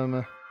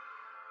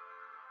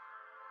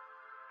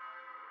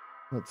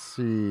let's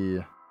see.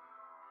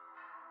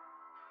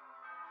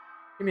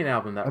 Give me an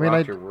album that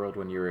rocked your world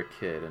when you were a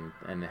kid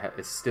and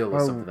it still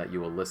is something that you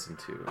will listen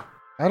to.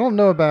 I don't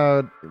know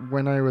about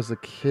when I was a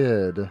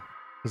kid,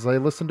 because I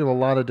listen to a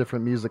lot of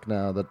different music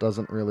now that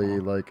doesn't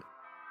really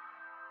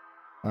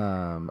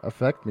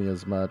affect me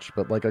as much.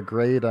 But like a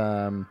great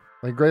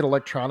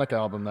electronic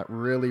album that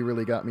really,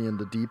 really got me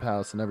into deep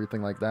house and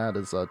everything like that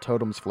is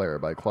Totem's Flare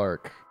by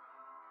Clark.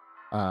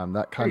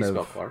 That kind How do you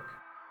of spell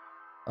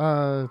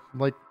Clark?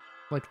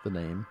 Like the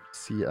name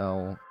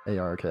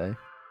Clark.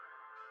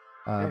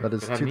 But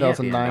his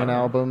 2009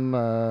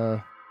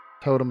 album,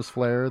 Totem's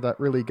Flare, that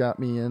really got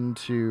me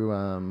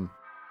into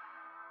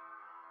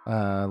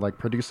like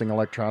producing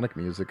electronic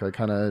music. I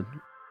kind of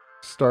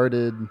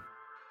started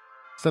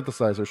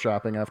synthesizer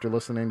shopping after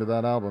listening to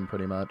that album,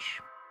 pretty much.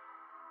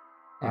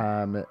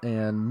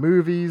 And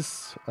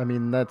movies, I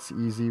mean, that's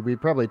easy. We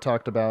probably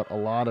talked about a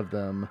lot of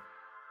them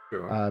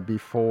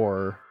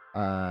before,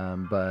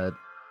 but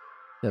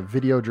yeah,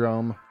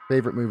 Videodrome,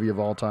 favorite movie of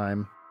all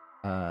time.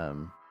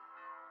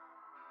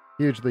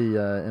 Hugely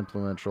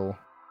influential.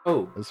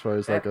 As far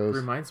as that goes.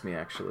 Reminds me,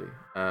 actually,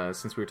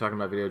 since we were talking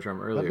about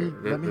Videodrome earlier.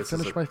 Let me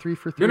finish my 3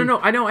 for 3. No,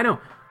 I know.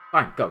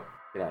 Fine, go.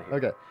 Get out of here.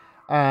 Okay.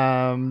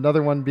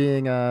 Another one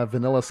being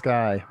Vanilla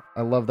Sky.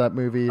 I love that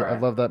movie. Right.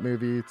 I've loved that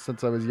movie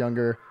since I was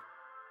younger.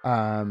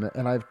 And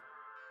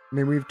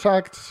we've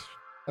talked.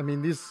 I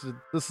mean, this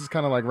is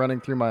kind of like running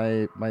through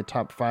my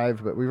top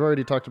 5, but we've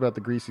already talked about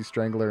The Greasy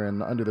Strangler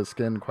and Under the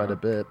Skin quite a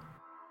bit.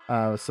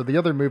 So the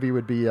other movie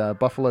would be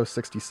Buffalo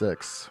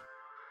 66.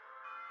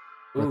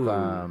 With,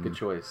 good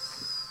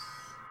choice.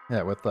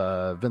 Yeah, with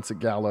Vincent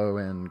Gallo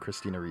and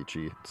Christina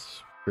Ricci.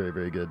 It's very,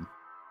 very good.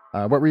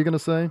 What were you going to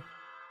say?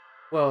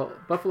 Well,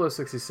 Buffalo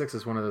 66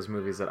 is one of those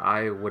movies that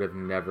I would have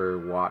never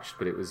watched,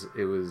 but it was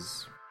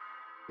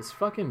this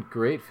fucking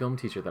great film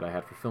teacher that I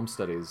had for film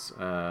studies.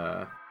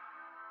 I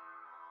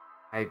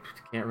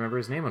can't remember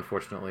his name,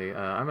 unfortunately.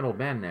 I'm an old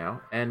man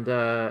now. And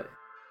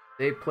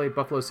they played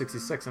Buffalo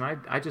 66, and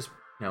I just,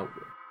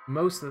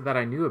 most that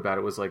I knew about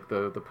it was like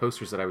the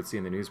posters that I would see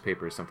in the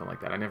newspaper or something like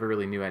that. I never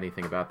really knew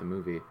anything about the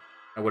movie.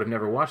 I would have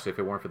never watched it if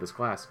it weren't for this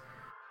class.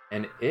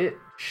 And it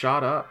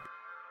shot up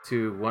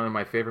to one of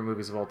my favorite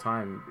movies of all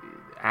time,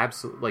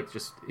 absolutely, like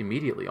just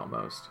immediately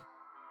almost.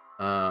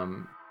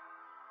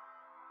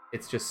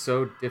 It's just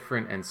so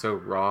different and so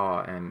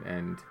raw,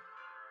 and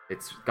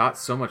it's got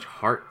so much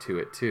heart to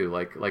it too.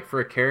 Like for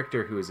a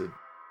character who is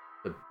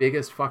the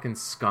biggest fucking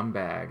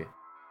scumbag,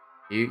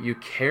 you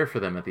care for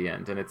them at the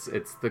end, and it's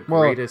the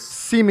greatest.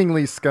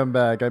 Seemingly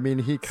scumbag. I mean,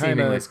 he kind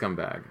of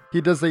scumbag.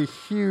 He does a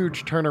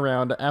huge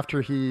turnaround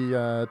after he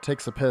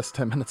takes a piss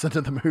 10 minutes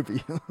into the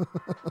movie.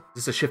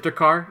 Is this a shifter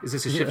car? Is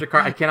this a shifter car?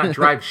 I cannot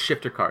drive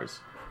shifter cars.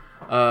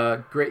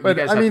 Great. But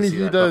you guys I mean, have to see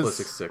he that, does. Buffalo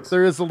 66.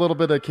 There is a little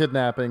bit of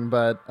kidnapping,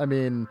 but I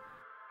mean,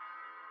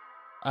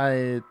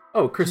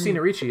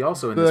 Christina Ricci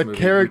also in this movie. The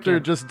character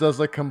just does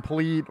a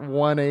complete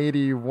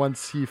 180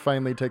 once he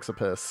finally takes a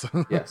piss.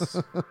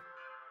 Yes.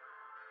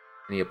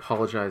 And he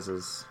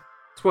apologizes.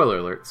 Spoiler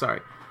alert,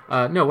 sorry.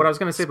 No, what I was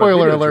going to say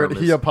Spoiler about alert,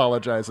 he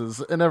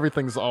apologizes, and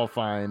everything's all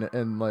fine,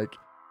 and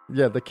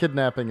the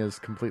kidnapping is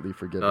completely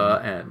forgiven.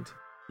 End.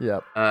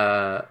 Yep.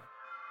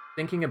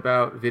 Thinking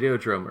about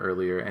Videodrome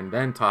earlier, and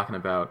then talking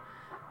about,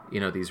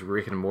 these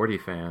Rick and Morty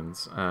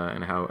fans,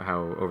 and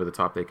how over the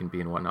top they can be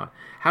and whatnot.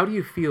 How do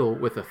you feel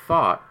with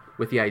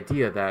the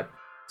idea that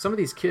some of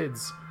these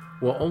kids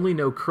will only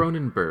know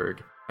Cronenberg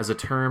as a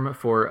term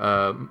for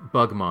a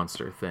bug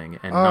monster thing,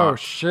 and not...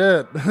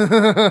 shit.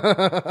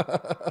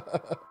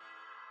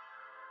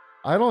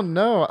 I don't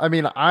know. I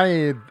mean,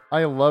 I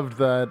loved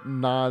that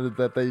nod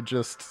that they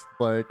just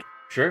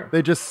Sure.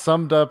 They just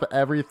summed up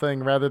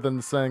everything rather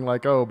than saying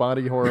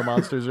body horror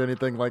monsters or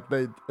anything.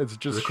 It's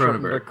just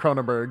shortened to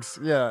Cronenberg's.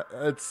 Yeah,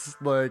 it's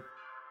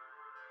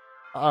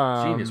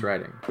genius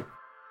writing.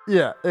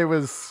 Yeah, it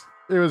was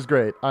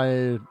great.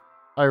 I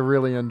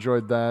really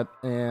enjoyed that,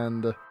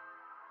 and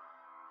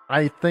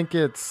I think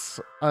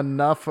it's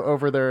enough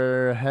over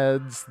their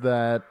heads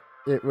that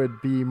it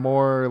would be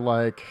more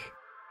like,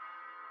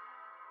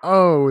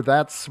 oh,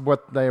 that's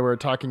what they were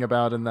talking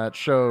about in that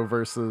show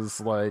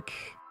versus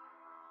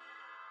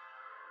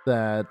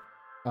that,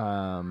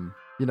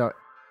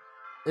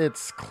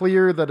 it's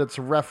clear that it's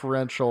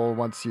referential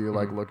once you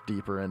look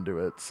deeper into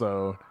it.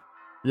 So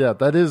yeah,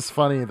 that is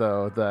funny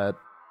though, that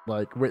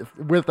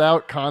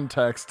without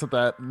context,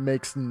 that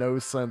makes no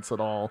sense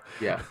at all.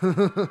 Yeah.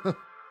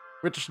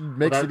 Which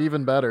makes it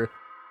even better.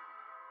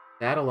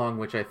 That along,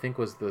 which I think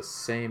was the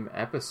same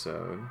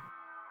episode,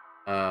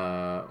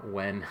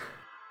 when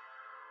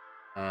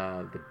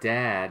the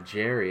dad,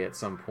 Jerry, at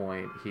some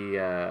point, he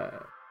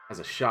has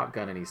a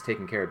shotgun and he's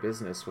taking care of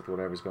business with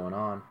whatever's going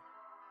on.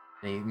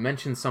 And he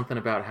mentions something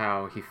about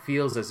how he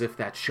feels as if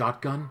that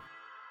shotgun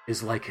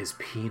is like his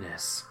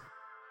penis.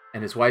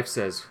 And his wife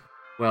says,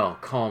 well,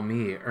 call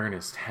me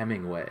Ernest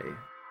Hemingway.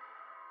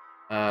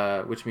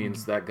 which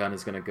means that gun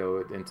is going to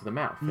go into the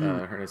mouth.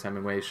 Ernest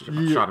Hemingway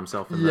shot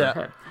himself in the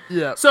head.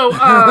 Yeah. So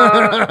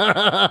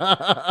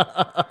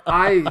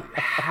I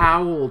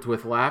howled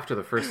with laughter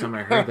the first time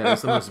I heard that. It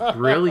was the most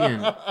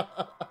brilliant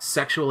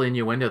sexual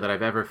innuendo that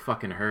I've ever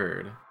fucking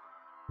heard.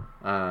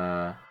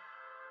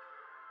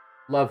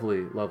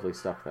 Lovely, lovely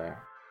stuff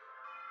there.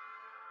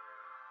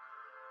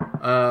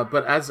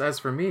 But as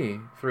for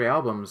me, 3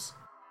 albums.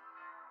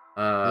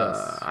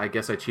 Yes. I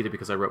guess I cheated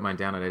because I wrote mine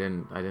down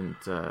and I didn't.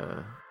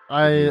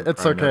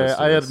 It's okay.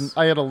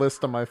 I had a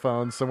list on my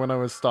phone, so when I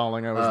was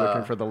stalling, I was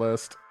looking for the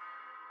list.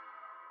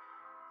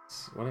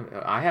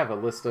 I have a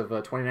list of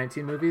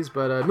 2019 movies,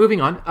 but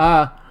moving on.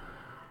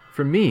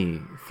 For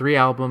me, 3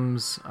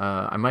 albums.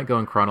 I might go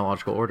in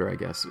chronological order, I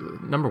guess.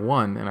 Number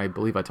 1, and I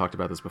believe I talked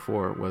about this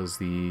before, was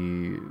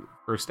the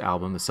first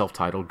album, the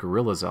self-titled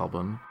Gorillaz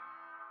album.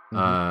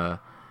 Mm-hmm.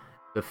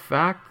 The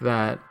fact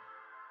that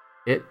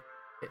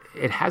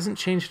it hasn't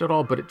changed at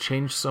all, but it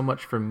changed so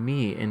much for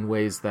me in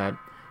ways that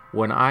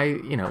when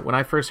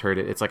I first heard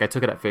it, it's like I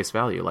took it at face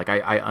value. Like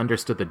I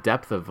understood the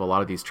depth of a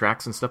lot of these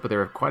tracks and stuff, but there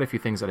were quite a few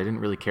things that I didn't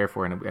really care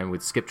for and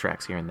would skip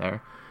tracks here and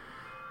there.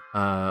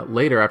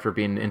 Later, after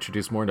being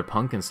introduced more into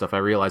punk and stuff, I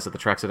realized that the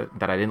tracks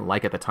that I didn't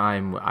like at the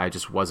time, I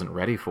just wasn't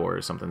ready for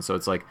or something. So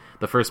it's like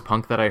the first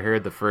punk that I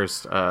heard, the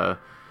first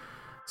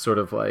sort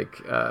of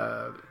like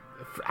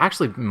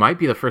actually might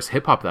be the first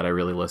hip hop that I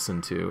really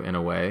listened to in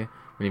a way.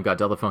 When you've got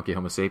Del the Funky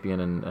Homosapien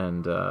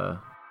and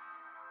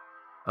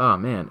oh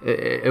man,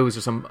 it was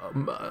just an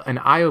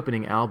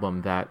eye-opening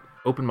album that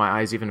opened my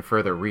eyes even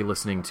further,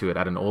 re-listening to it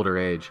at an older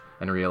age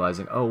and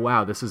realizing, oh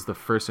wow, this is the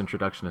first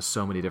introduction to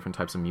so many different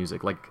types of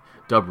music, like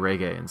dub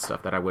reggae and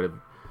stuff that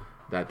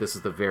this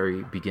is the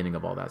very beginning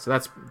of all that. So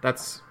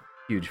that's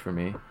huge for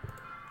me.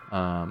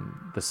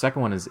 The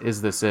second one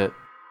is This It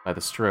by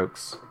The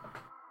Strokes.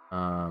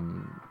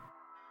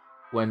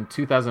 When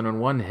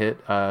 2001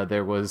 hit,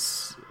 there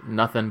was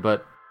nothing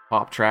but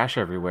pop trash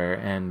everywhere,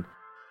 and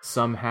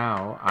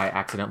somehow I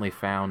accidentally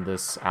found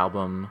this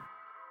album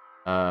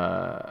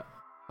a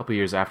couple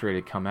years after it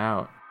had come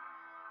out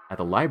at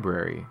the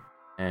library,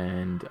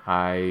 and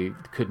I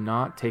could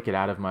not take it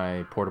out of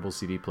my portable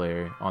CD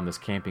player on this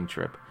camping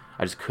trip.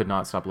 I just could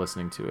not stop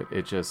listening to it.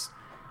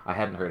 I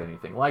hadn't heard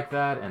anything like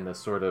that, and the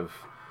sort of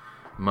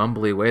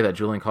mumbly way that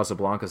Julian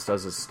Casablancas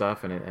does his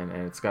stuff, and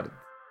it's got,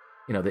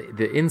 you know,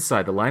 the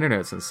inside, the liner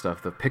notes and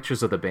stuff, the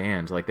pictures of the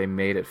band, like they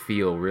made it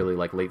feel really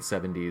like late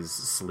 70s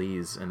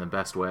sleaze in the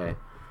best way.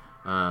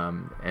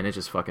 And it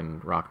just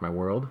fucking rocked my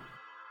world.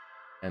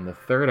 And the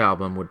third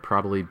album would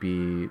probably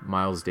be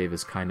Miles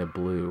Davis' Kinda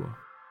Blue,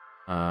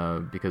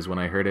 because when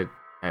I heard it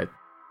at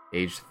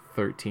age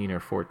 13 or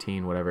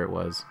 14, whatever it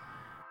was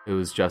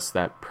just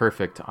that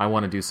perfect, I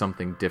want to do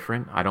something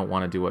different. I don't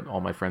want to do what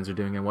all my friends are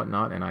doing and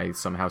whatnot, and I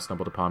somehow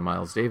stumbled upon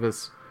Miles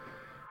Davis,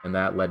 and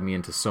that led me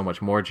into so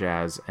much more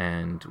jazz,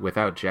 and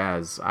without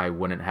jazz, I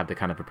wouldn't have the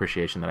kind of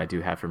appreciation that I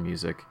do have for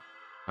music,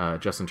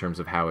 just in terms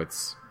of how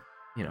it's,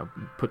 you know,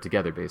 put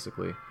together,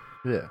 basically.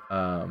 Yeah.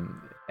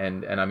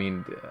 And I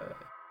mean,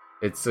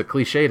 it's a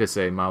cliche to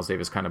say Miles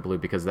Davis Kinda Blue,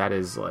 because that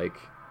is, like,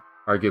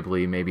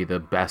 arguably maybe the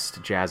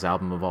best jazz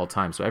album of all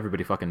time, so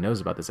everybody fucking knows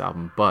about this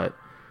album, but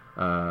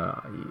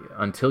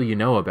until you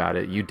know about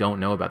it, you don't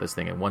know about this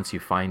thing, and once you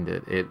find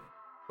it, it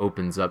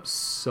opens up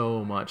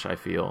so much, I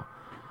feel.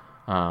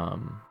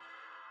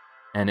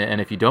 And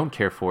if you don't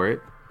care for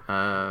it,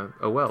 oh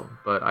well.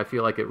 But I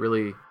feel like it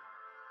really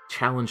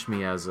challenged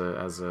me as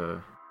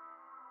a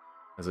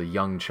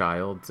young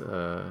child,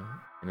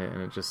 and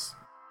it just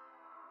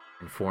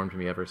informed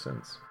me ever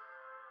since.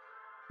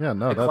 Yeah,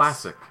 no, that's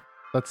classic.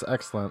 That's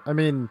excellent. I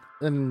mean,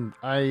 and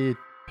I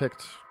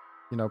picked,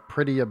 you know,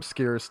 pretty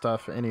obscure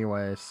stuff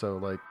anyway, so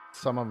like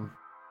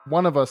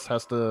one of us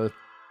has to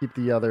keep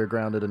the other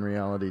grounded in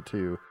reality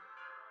too.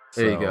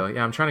 There you go.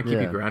 Yeah, I'm trying to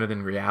keep you grounded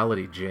in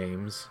reality,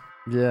 James.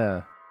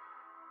 Yeah.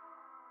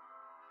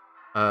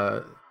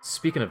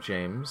 Speaking of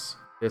James,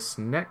 this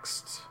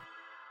next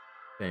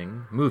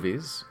thing,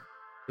 movies.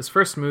 This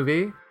first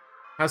movie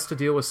has to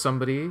deal with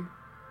somebody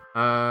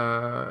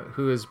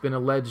who has been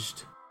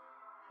alleged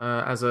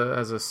as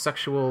a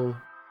sexual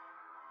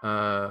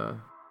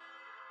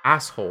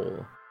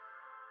asshole.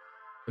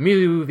 The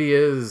movie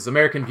is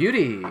American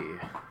Beauty.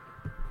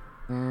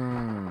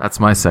 That's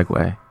my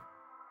segue.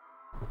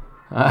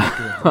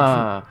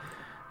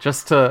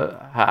 Just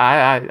to,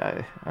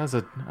 as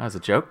a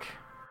joke,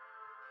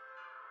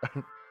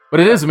 but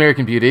it is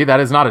American Beauty.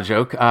 That is not a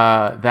joke.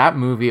 That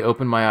movie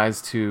opened my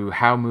eyes to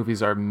how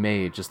movies are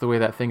made. Just the way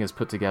that thing is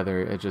put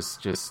together. It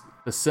just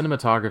the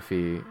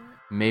cinematography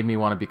made me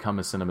want to become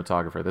a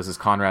cinematographer. This is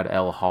Conrad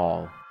L.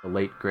 Hall, the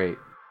late great.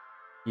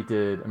 He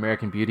did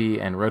American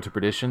Beauty and Road to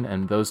Perdition,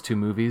 and those two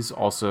movies,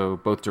 also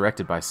both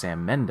directed by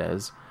Sam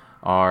Mendes,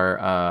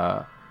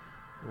 were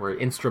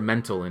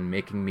instrumental in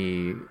making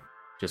me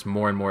just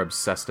more and more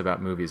obsessed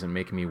about movies and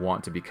making me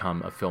want to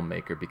become a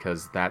filmmaker,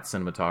 because that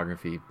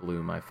cinematography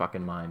blew my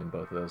fucking mind in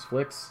both of those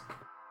flicks.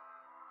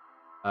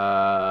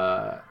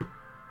 I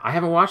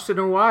haven't watched it in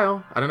a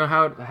while. I don't know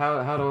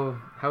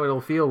how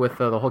it'll feel with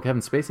the whole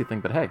Kevin Spacey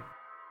thing, but hey,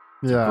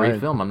 It's a great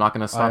film. I'm not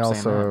going to stop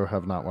saying that. I also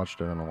have not watched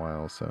it in a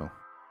while, so.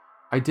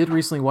 I did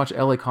recently watch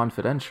LA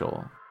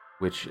Confidential,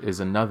 which is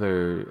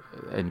another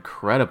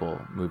incredible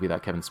movie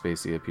that Kevin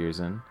Spacey appears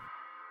in.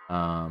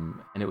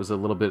 And it was a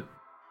little bit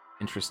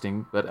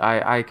interesting, but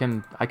I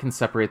can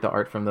separate the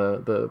art from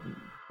the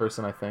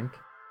person, I think,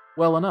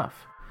 well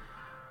enough.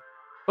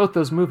 Both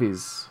those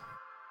movies,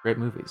 great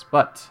movies.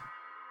 But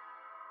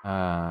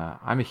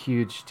I'm a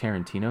huge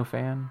Tarantino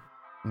fan.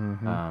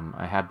 Mm-hmm.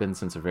 I have been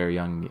since a very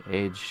young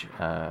age,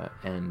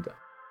 and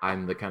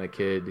I'm the kind of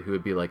kid who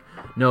would be like,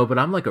 no, but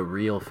I'm like a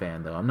real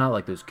fan, though. I'm not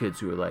like those kids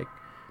who are like,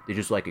 they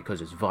just like it because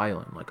it's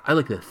violent. Like, I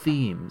like the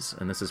themes.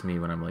 And this is me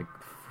when I'm like,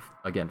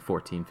 again,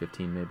 14,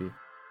 15 maybe.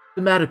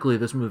 Thematically,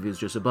 this movie is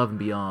just above and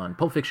beyond.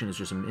 Pulp Fiction is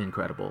just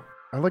incredible.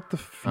 I like the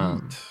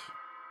feet.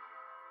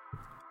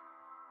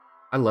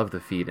 I love the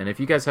feet. And if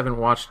you guys haven't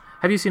watched...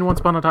 Have you seen Once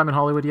Upon a Time in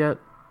Hollywood yet?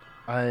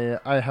 I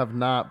have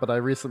not, but I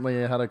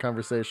recently had a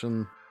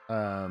conversation...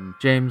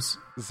 James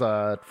is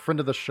a friend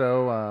of the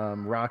show,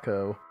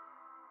 Rocco,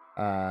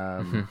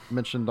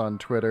 mentioned on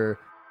Twitter,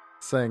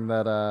 saying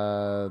that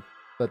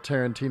that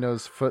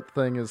Tarantino's foot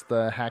thing is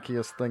the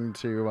hackiest thing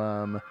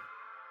to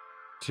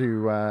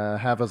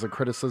have as a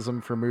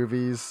criticism for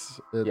movies.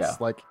 It's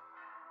like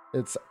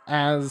it's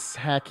as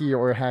hacky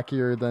or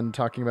hackier than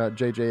talking about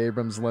J.J.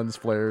 Abrams' lens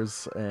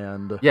flares.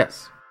 And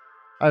yes,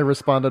 I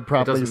responded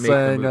promptly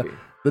saying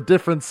the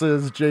difference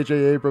is J.J.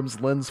 Abrams'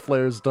 lens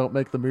flares don't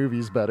make the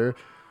movies better.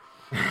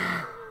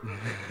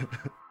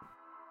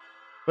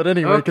 But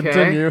anyway,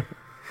 continue.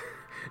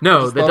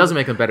 No, that doesn't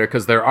make them better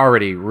because they're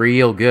already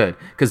real good.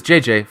 Because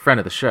JJ, friend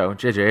of the show,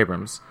 JJ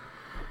Abrams.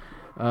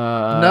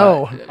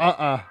 No.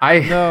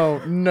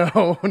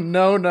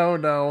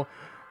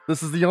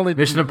 This is the only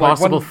Mission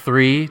Impossible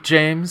 3,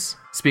 James.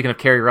 Speaking of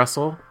Kerry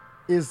Russell,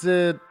 is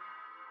it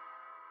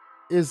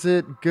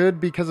good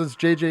because it's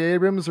JJ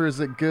Abrams, or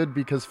is it good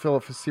because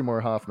Philip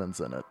Seymour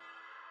Hoffman's in it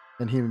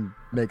and he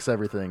makes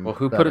everything? Well,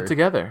 who better? put it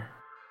together?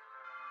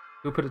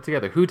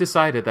 Who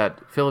decided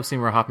that Philip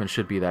Seymour Hoffman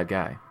should be that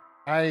guy?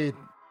 I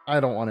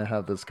don't want to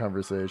have this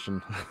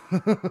conversation.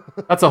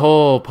 That's a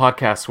whole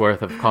podcast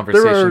worth of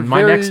conversation.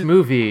 My next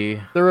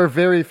movie. There are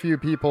very few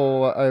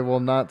people I will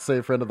not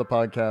say friend of the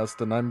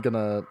podcast, and I'm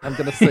gonna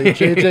say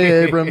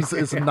J.J. Abrams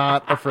is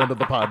not a friend of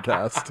the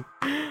podcast.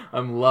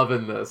 I'm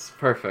loving this.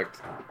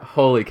 Perfect.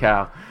 Holy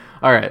cow.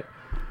 All right.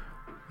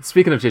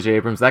 Speaking of J.J.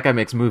 Abrams, that guy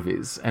makes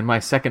movies, and my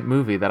second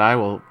movie that I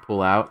will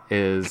pull out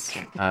is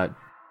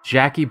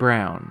Jackie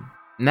Brown.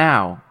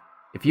 Now,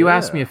 if you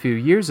asked me a few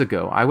years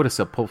ago, I would have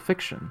said Pulp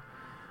Fiction.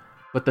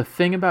 But the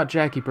thing about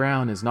Jackie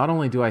Brown is not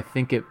only do I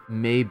think it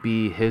may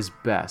be his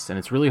best, and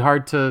it's really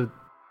hard to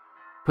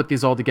put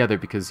these all together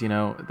because, you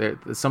know,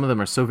 some of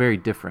them are so very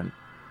different,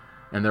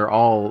 and they're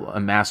all a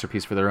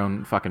masterpiece for their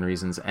own fucking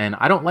reasons, and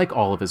I don't like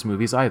all of his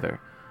movies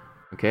either.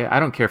 Okay? I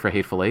don't care for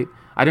Hateful Eight.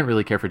 I didn't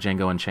really care for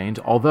Django Unchained,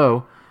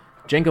 although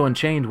Django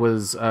Unchained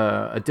was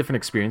a different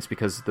experience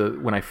because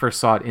when I first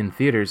saw it in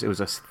theaters, it was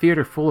a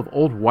theater full of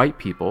old white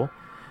people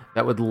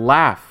that would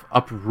laugh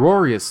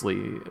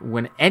uproariously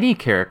when any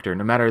character,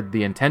 no matter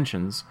the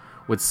intentions,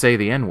 would say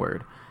the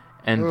N-word.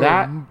 And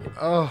that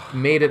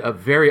made it a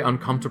very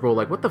uncomfortable,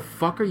 like, what the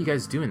fuck are you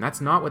guys doing?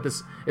 That's not what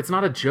this... It's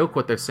not a joke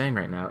what they're saying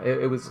right now.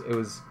 It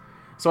was...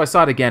 So I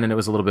saw it again, and it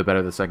was a little bit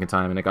better the second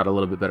time, and it got a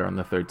little bit better on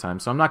the third time.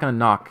 So I'm not going to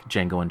knock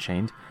Django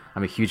Unchained.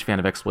 I'm a huge fan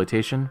of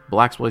exploitation,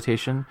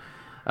 blaxploitation,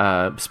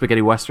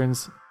 spaghetti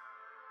westerns.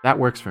 That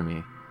works for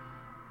me.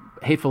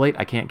 Hateful Eight,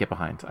 I can't get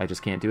behind. I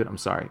just can't do it. I'm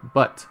sorry.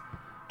 But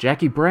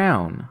Jackie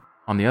Brown,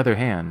 on the other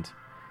hand,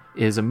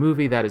 is a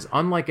movie that is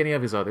unlike any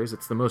of his others.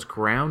 It's the most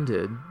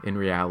grounded in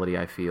reality,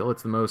 I feel.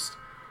 It's the most,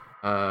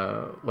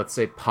 let's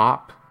say,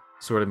 pop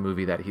sort of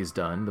movie that he's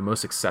done. The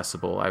most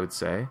accessible, I would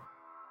say.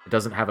 It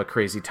doesn't have a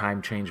crazy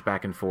time change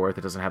back and forth.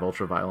 It doesn't have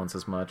ultra-violence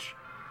as much.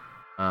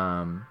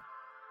 And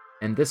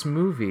this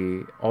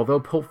movie,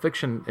 although Pulp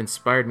Fiction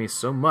inspired me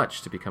so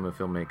much to become a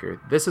filmmaker,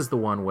 this is the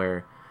one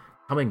where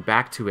coming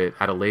back to it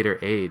at a later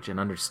age and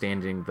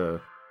understanding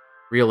the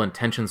real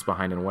intentions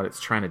behind it and what it's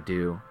trying to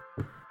do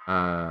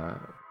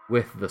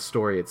with the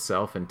story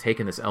itself, and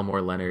taking this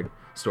Elmore Leonard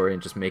story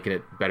and just making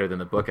it better than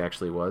the book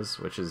actually was,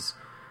 which is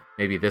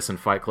maybe this and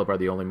Fight Club are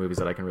the only movies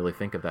that I can really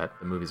think of that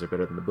the movies are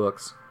better than the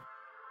books.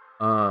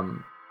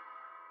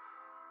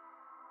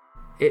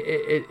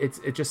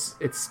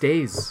 It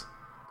stays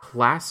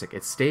classic.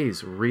 It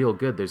stays real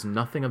good. There's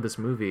nothing of this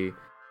movie,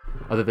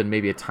 other than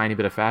maybe a tiny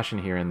bit of fashion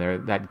here and there,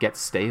 that gets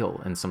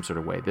stale in some sort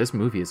of way. This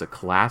movie is a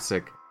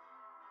classic,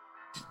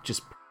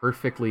 just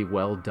perfectly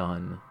well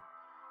done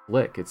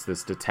flick. It's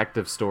this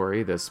detective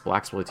story, this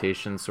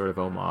blaxploitation sort of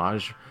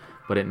homage,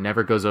 but it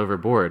never goes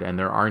overboard, and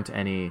there aren't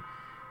any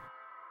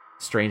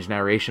strange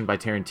narration by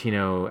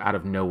Tarantino out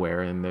of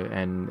nowhere, and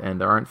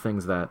there aren't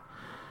things that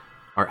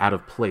are out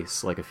of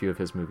place like a few of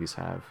his movies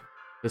have.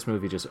 This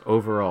movie just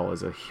overall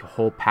is a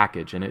whole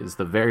package, and it is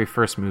the very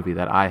first movie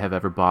that I have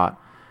ever bought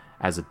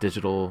as a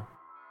digitally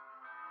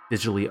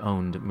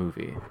owned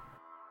movie.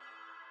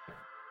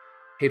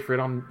 Paid for it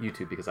on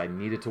YouTube because I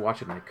needed to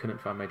watch it and I couldn't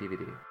find my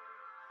DVD.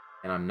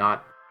 And I'm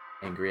not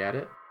angry at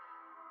it.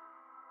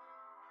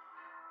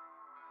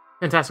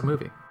 Fantastic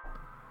movie.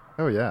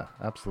 Oh yeah,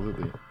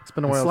 absolutely. It's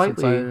been a while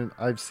since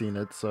I've seen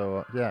it,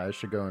 so yeah, I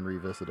should go and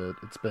revisit it.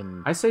 It's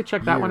been I say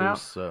check that one out.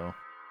 So,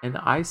 and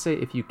I say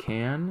if you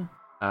can,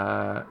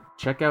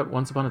 check out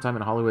Once Upon a Time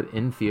in Hollywood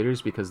in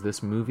theaters, because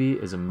this movie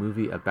is a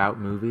movie about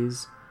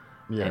movies,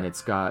 and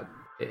it's got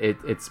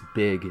it's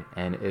big,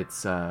 and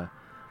it's. I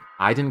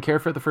didn't care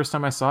for it the first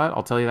time I saw it.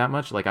 I'll tell you that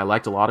much. Like, I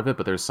liked a lot of it,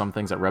 but there's some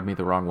things that rubbed me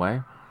the wrong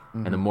way,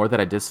 and the more that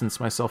I distanced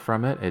myself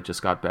from it, it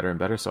just got better and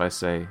better. So I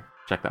say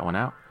check that one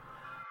out.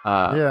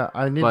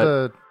 I need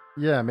to.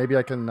 Yeah, maybe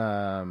I can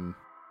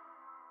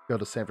go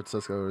to San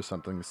Francisco or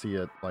something to see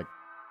it like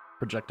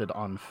projected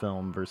on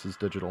film versus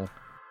digital.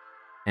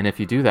 And if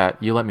you do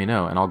that, you let me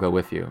know, and I'll go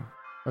with you.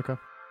 Okay.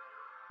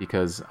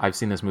 Because I've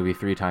seen this movie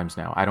 3 times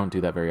now. I don't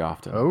do that very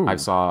often. Oh. I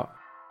saw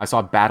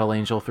Battle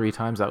Angel 3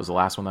 times. That was the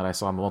last one that I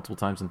saw multiple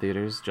times in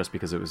theaters, just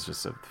because it was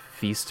just a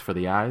feast for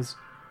the eyes.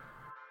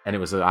 And it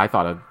was, I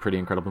thought, a pretty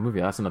incredible movie.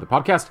 That's another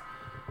podcast.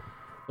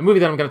 The movie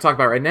that I'm going to talk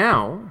about right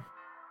now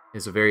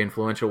is a very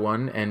influential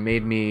one, and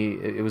made me.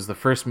 It was the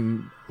first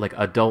like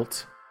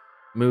adult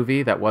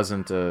movie that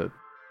wasn't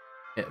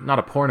not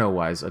a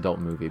porno-wise adult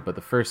movie, but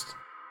the first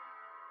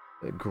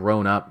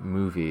grown-up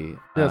movie.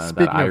 Yeah,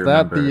 speaking of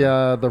that,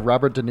 the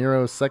Robert De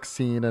Niro sex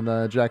scene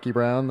in Jackie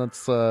Brown,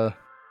 that's a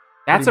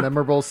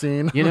memorable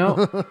scene. You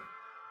know,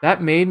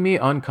 that made me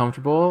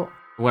uncomfortable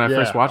when I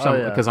first watched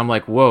it, because I'm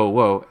like,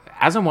 whoa.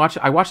 As I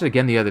watched it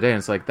again the other day, and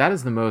it's like, that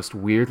is the most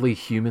weirdly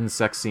human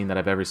sex scene that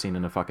I've ever seen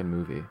in a fucking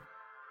movie.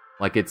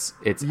 Like, it's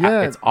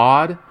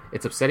odd,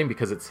 it's upsetting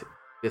because it's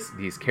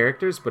these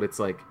characters, but it's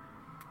like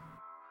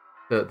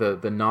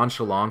the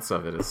nonchalance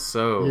of it is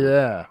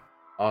so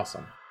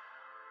awesome.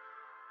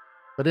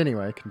 But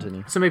anyway,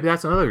 continue. So maybe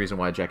that's another reason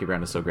why Jackie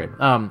Brown is so great.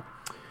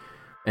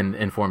 And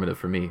informative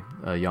for me,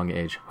 a young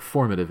age.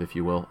 Formative, if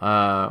you will.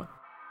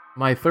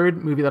 My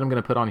third movie that I'm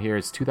going to put on here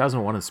is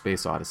 2001: A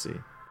Space Odyssey.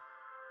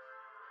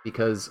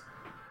 Because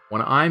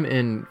when I'm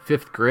in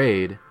 5th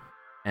grade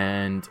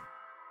and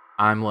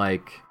I'm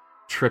like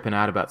tripping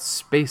out about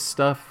space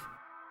stuff,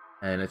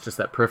 and it's just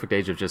that perfect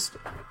age of just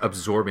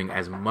absorbing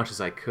as much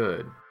as I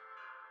could,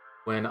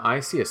 when I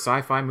see a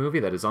sci-fi movie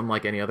that is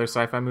unlike any other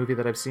sci-fi movie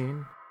that I've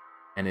seen,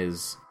 and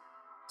is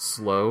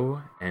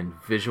slow and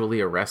visually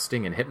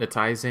arresting and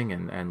hypnotizing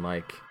and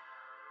like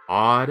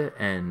odd,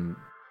 and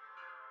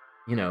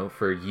you know,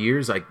 for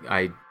years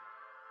I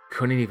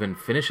couldn't even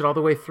finish it all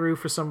the way through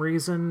for some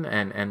reason,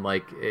 and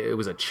like it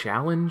was a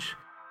challenge,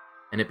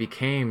 and it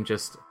became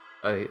just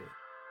I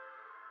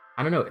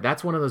don't know,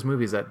 that's one of those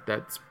movies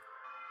that's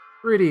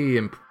pretty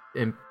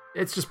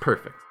it's just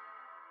perfect.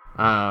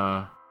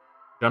 Done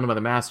by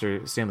the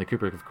master Stanley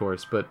Kubrick, of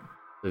course, but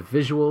the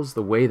visuals,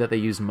 the way that they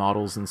use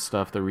models and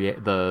stuff, the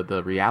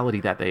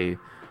reality that they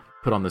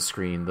put on the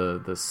screen,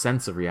 the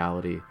sense of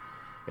reality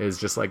is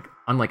just like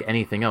unlike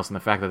anything else. And the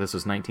fact that this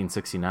was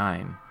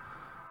 1969,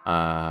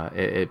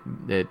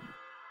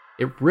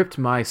 it ripped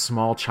my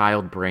small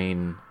child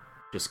brain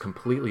just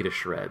completely to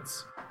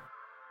shreds.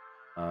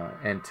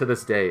 And to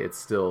this day, it's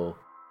still,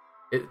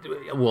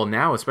 well,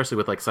 now especially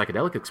with like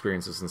psychedelic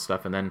experiences and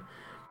stuff, and then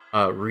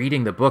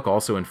reading the book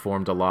also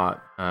informed a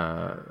lot.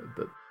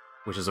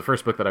 Which is the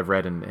first book that I've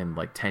read in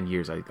like 10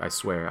 years. I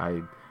swear.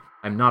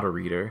 I'm not a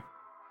reader,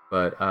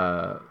 but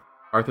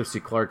Arthur C.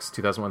 Clarke's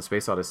 2001: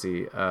 Space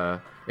Odyssey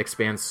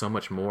expands so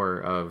much more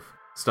of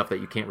stuff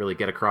that you can't really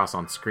get across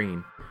on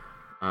screen.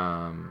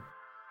 And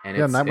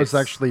that was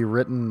actually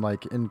written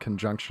like in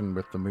conjunction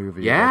with the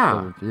movie.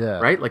 Yeah,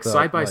 right, like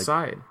side by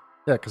side.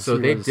 Yeah, because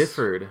they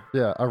differed.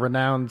 Yeah, a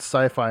renowned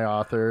sci-fi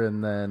author,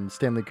 and then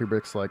Stanley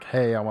Kubrick's like,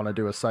 "Hey, I want to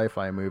do a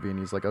sci-fi movie," and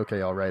he's like,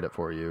 "Okay, I'll write it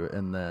for you,"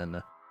 and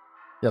then.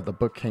 Yeah, the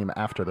book came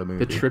after the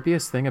movie. The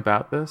trippiest thing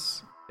about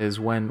this is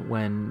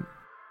when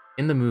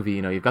in the movie,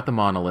 you know, you've got the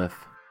monolith,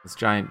 this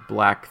giant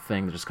black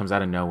thing that just comes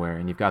out of nowhere,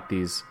 and you've got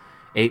these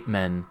ape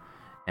men,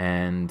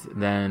 and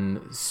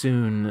then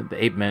soon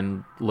the ape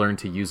men learn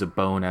to use a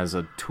bone as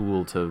a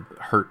tool to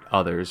hurt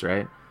others,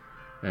 right?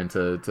 And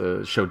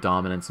to show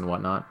dominance and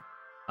whatnot.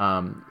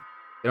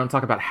 They don't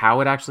talk about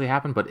how it actually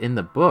happened, but in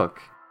the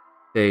book,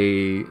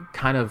 they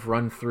kind of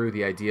run through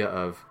the idea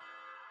of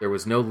there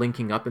was no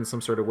linking up in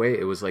some sort of way.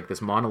 It was like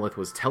this monolith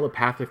was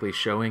telepathically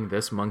showing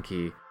this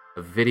monkey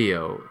a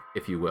video,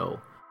 if you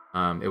will.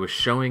 It was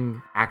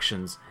showing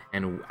actions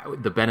and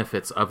the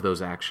benefits of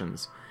those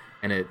actions,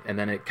 and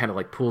then it kind of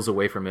like pulls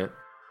away from it,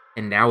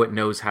 and now it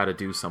knows how to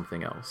do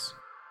something else.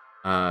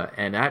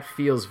 And that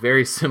feels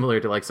very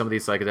similar to like some of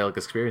these psychedelic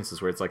experiences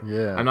where it's like,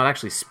 I'm not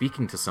actually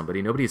speaking to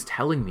somebody, nobody's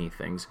telling me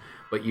things,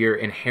 but you're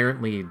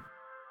inherently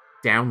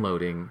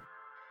downloading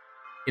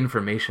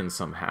information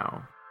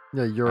somehow.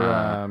 Yeah,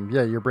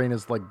 your brain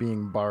is like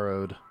being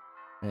borrowed.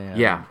 And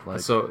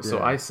so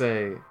I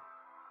say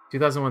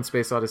 2001: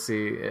 Space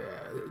Odyssey,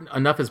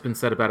 enough has been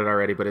said about it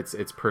already, but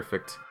it's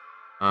perfect.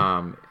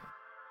 I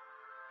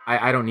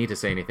don't need to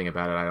say anything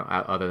about it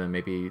other than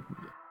maybe,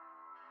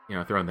 you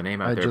know, throwing the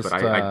name out there, but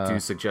I do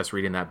suggest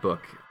reading that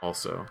book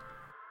also.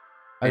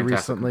 I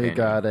recently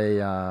got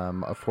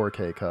a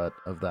 4K cut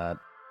of that.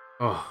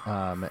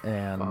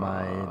 And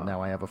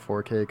now I have a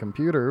 4K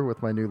computer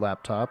with my new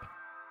laptop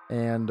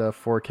and a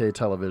 4K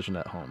television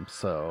at home.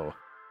 So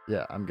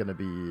yeah, I'm gonna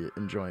be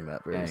enjoying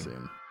that very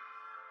soon.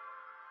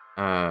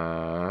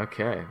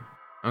 Okay.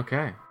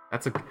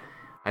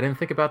 I didn't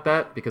think about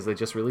that because they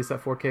just released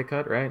that 4K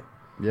cut, right?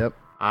 Yep.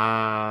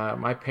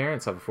 My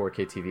parents have a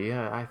 4K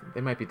TV.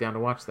 They might be down to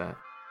watch that.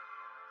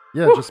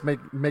 Yeah, Woo! Just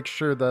make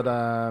sure that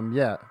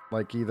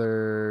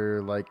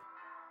either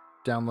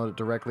download it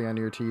directly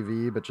onto your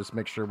TV, but just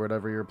make sure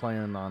whatever you're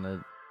playing it on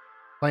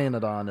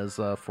is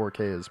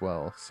 4K as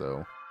well.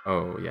 So.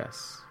 Oh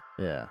yes.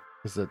 Yeah,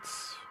 because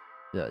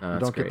you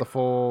don't get the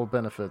full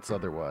benefits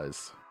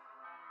otherwise.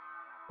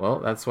 Well,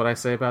 that's what I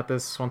say about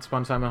this Once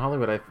Upon a Time in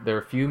Hollywood. There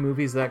are a few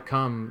movies that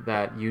come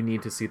that you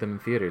need to see them in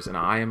theaters, and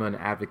I am an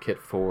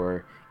advocate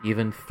for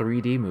even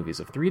 3D movies.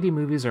 If 3D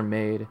movies are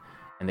made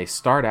and they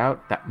start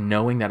out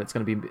knowing that it's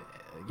going to be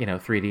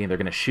 3D and they're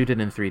going to shoot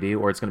it in 3D,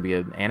 or it's going to be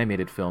an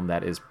animated film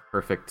that is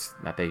perfect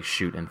that they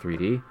shoot in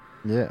 3D.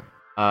 Yeah.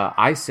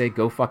 I say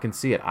go fucking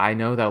see it. I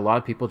know that a lot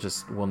of people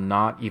just will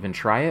not even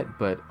try it,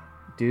 but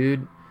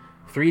dude,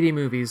 3D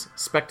movies,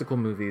 spectacle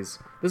movies,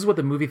 this is what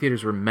the movie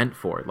theaters were meant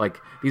for. Like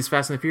these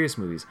Fast and the Furious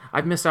movies.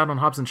 I've missed out on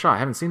Hobbs and Shaw. I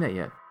haven't seen that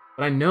yet.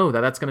 But I know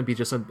that that's going to be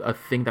just a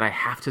thing that I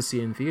have to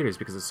see in theaters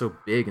because it's so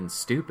big and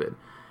stupid.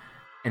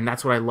 And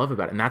that's what I love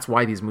about it. And that's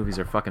why these movies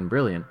are fucking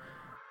brilliant.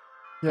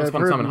 Yeah, Once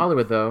Upon a Time in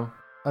Hollywood, though.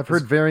 I've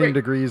heard varying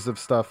degrees of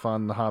stuff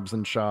on Hobbs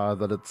and Shaw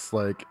that it's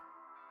like,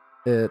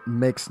 it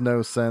makes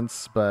no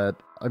sense, but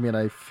I mean,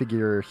 I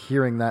figure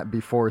hearing that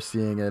before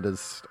seeing it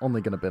is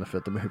only going to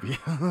benefit the movie.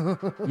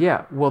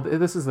 Yeah, well,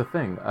 this is the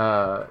thing.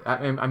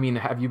 I mean,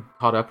 have you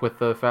caught up with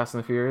the Fast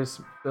and the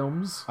Furious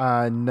films?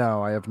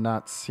 No, I have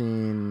not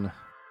seen.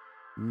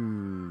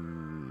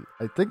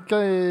 I think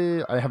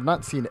I have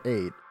not seen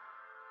 8,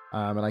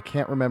 and I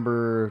can't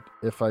remember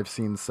if I've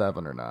seen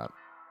 7 or not.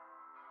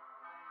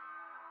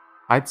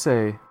 I'd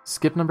say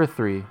skip number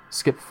 3,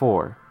 skip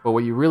 4. But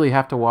what you really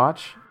have to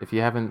watch, if you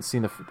haven't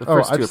seen the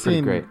first two, are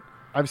pretty great.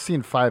 I've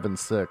seen 5 and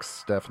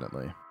 6,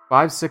 definitely.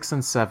 5, 6,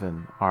 and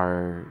 7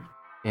 are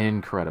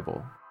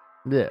incredible.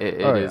 Yeah,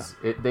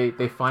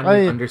 They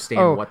finally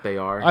understand what they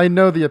are. I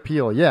know the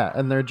appeal, yeah,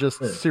 and they're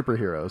just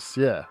superheroes.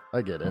 Yeah,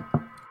 I get it.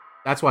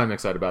 That's why I'm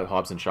excited about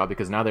Hobbs and Shaw,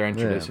 because now they're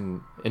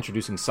introducing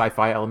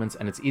sci-fi elements,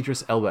 and it's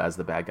Idris Elba as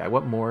the bad guy.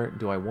 What more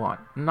do I want?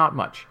 Not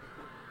much.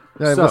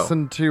 Yeah, I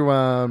listened to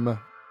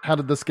How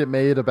Did This Get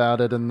Made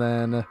about it, and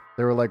then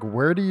they were like,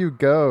 where do you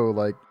go?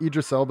 Like,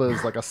 Idris Elba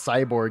is like a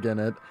cyborg in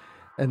it.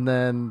 And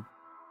then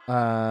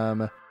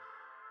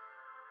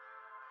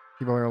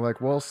people are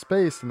like, well,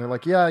 space. And they're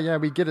like, yeah,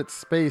 we get it,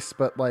 space,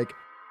 but like,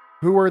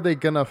 who are they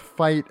gonna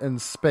fight in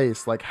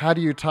space? Like, how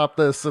do you top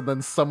this? And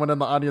then someone in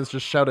the audience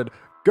just shouted,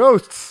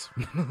 ghosts!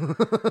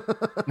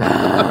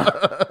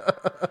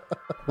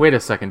 Wait a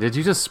second, did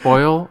you just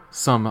spoil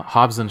some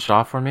Hobbs and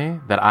Shaw for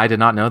me that I did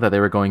not know that they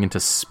were going into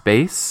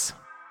space?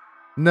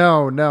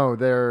 No,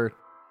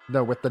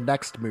 with the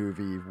next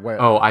movie.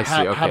 I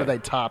see. Okay. How do they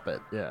top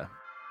it? Yeah.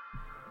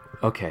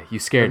 Okay, you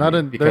scared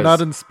me. They're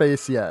not in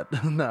space yet.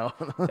 No.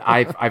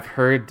 I've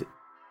heard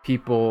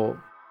people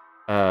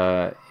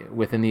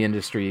within the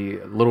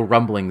industry, little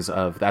rumblings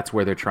of that's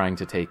where they're trying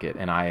to take it,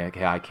 and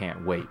I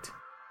can't wait.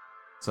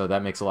 So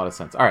that makes a lot of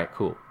sense. All right,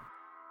 cool.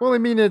 Well, I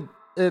mean,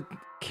 it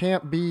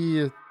can't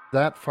be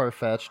that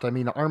far-fetched. I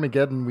mean,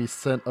 Armageddon, we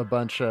sent a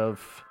bunch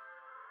of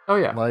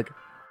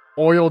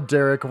oil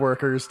derrick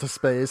workers to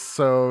space,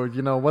 so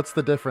what's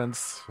the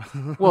difference?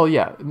 Well,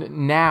 yeah,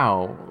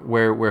 now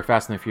where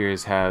Fast and the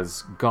Furious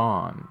has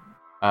gone,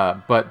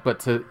 but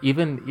to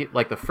even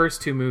like the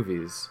first 2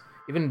 movies,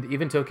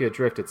 even Tokyo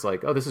Drift, it's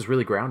like, oh, this is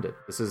really grounded.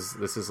 This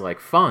is like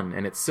fun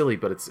and it's silly,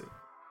 but it's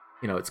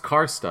it's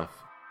car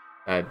stuff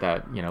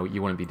that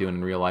you wouldn't be doing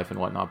in real life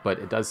and whatnot, but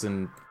it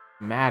doesn't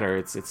matter.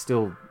 It's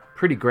still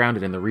pretty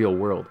grounded in the real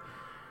world.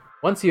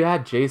 Once you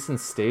add Jason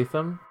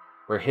Statham,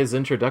 where his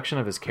introduction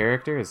of his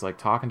character is like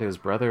talking to his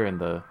brother in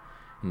the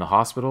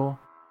hospital,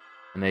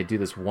 and they do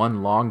this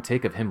one long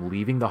take of him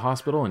leaving the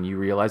hospital, and you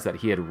realize that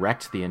he had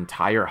wrecked the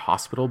entire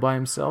hospital by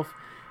himself,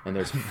 and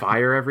there's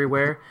fire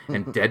everywhere,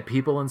 and dead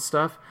people and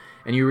stuff,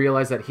 and you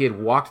realize that he had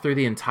walked through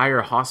the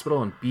entire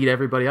hospital and beat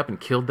everybody up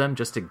and killed them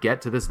just to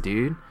get to this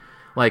dude.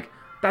 Like,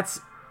 that's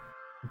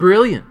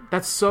brilliant.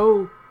 That's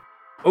so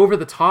over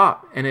the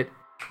top, and it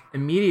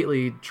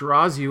immediately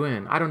draws you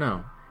in. I don't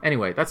know.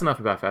 Anyway, that's enough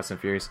about Fast and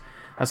Furious.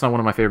 That's not one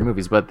of my favorite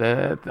movies, but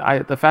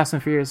the Fast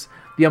and Furious,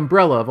 the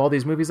umbrella of all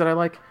these movies that I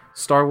like,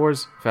 Star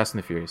Wars, Fast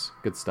and the Furious,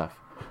 good stuff.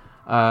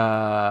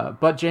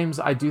 But James,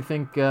 I do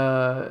think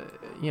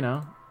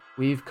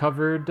we've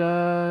covered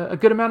a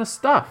good amount of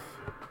stuff.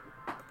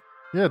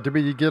 Yeah, did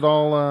we get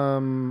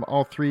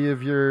all 3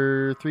 of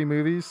your 3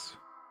 movies?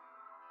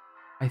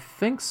 I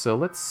think so.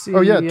 Let's see.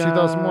 Oh yeah,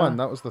 2001.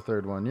 That was the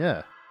 3rd one.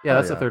 Yeah. Yeah,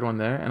 that's the 3rd one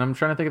there. And I'm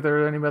trying to think if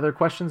there are any other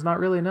questions. Not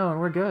really. No, and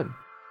we're good.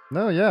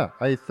 No, yeah.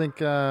 I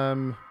think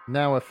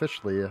now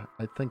officially,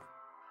 I think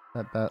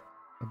that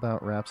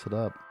about wraps it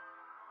up.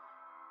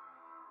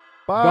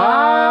 Bye!